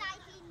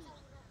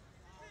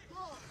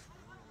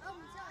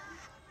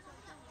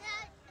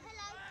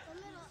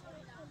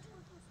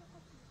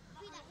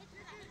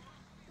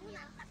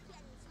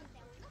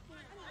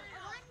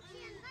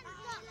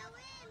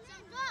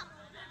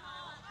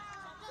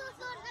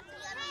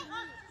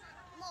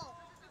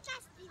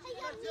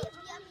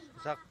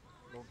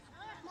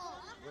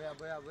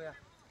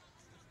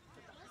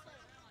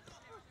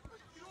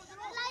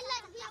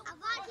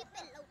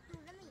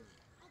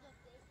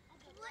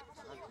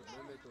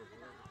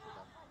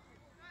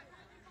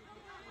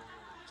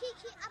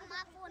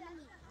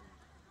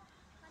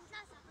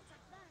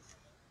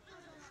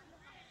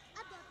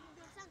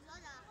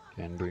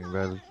and doing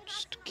well.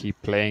 Just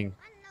keep playing,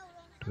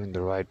 doing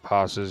the right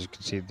passes. You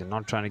can see they're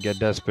not trying to get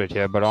desperate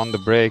here, but on the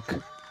break,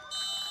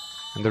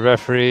 and the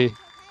referee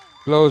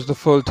blows the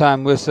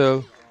full-time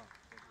whistle.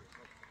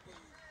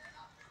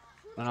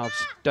 An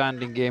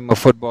outstanding game of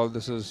football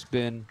this has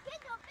been.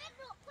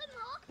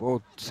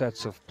 Both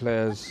sets of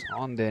players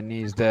on their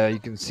knees there. You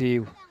can see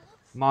the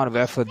amount of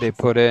effort they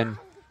put in.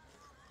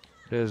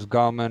 There's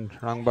Govt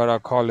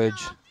Hrangbana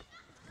College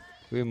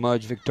who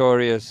emerged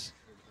victorious.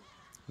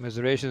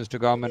 Commiserations to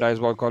Govt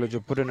Aizawl College who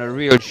put in a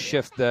real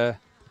shift there.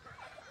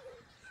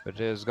 But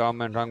there's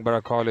Govt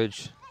Hrangbana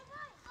College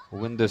who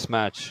win this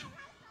match.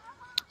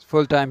 It's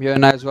full time here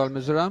in Aizawl,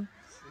 Mizoram.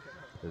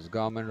 There's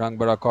Govt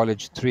Hrangbana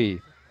College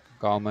 3,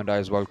 Govt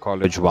Aizawl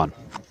College 1.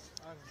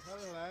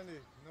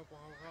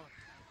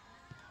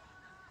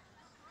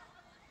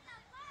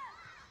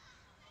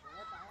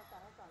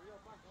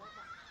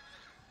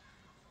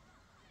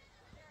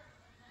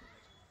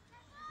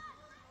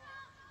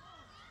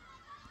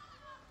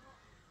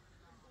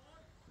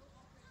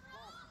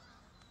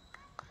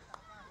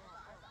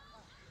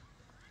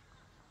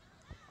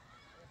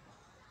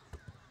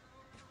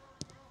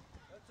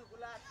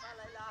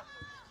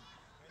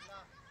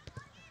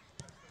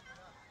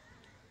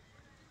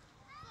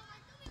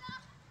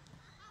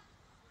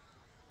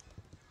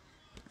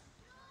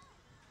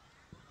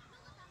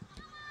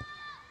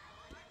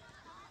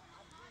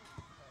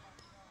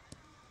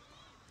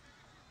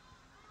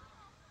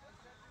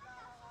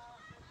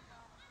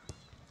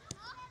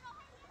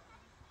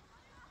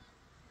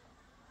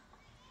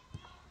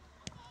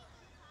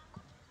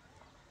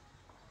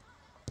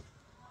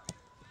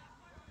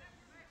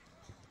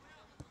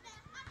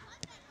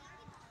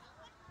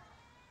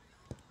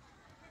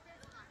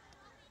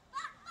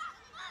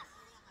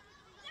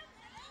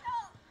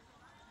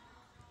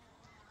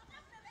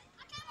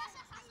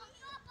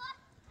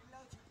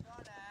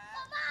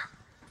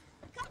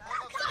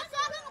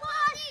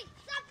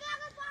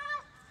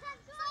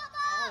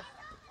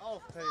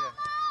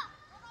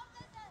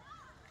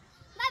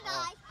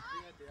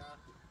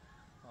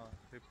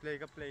 Play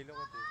cái play lúc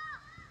thì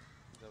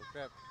rồi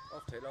grab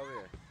off thấy đâu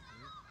vậy?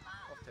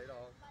 Off thấy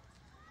đâu?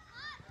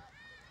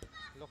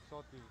 lúc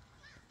shot thì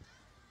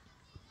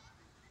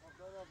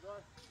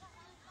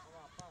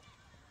Off,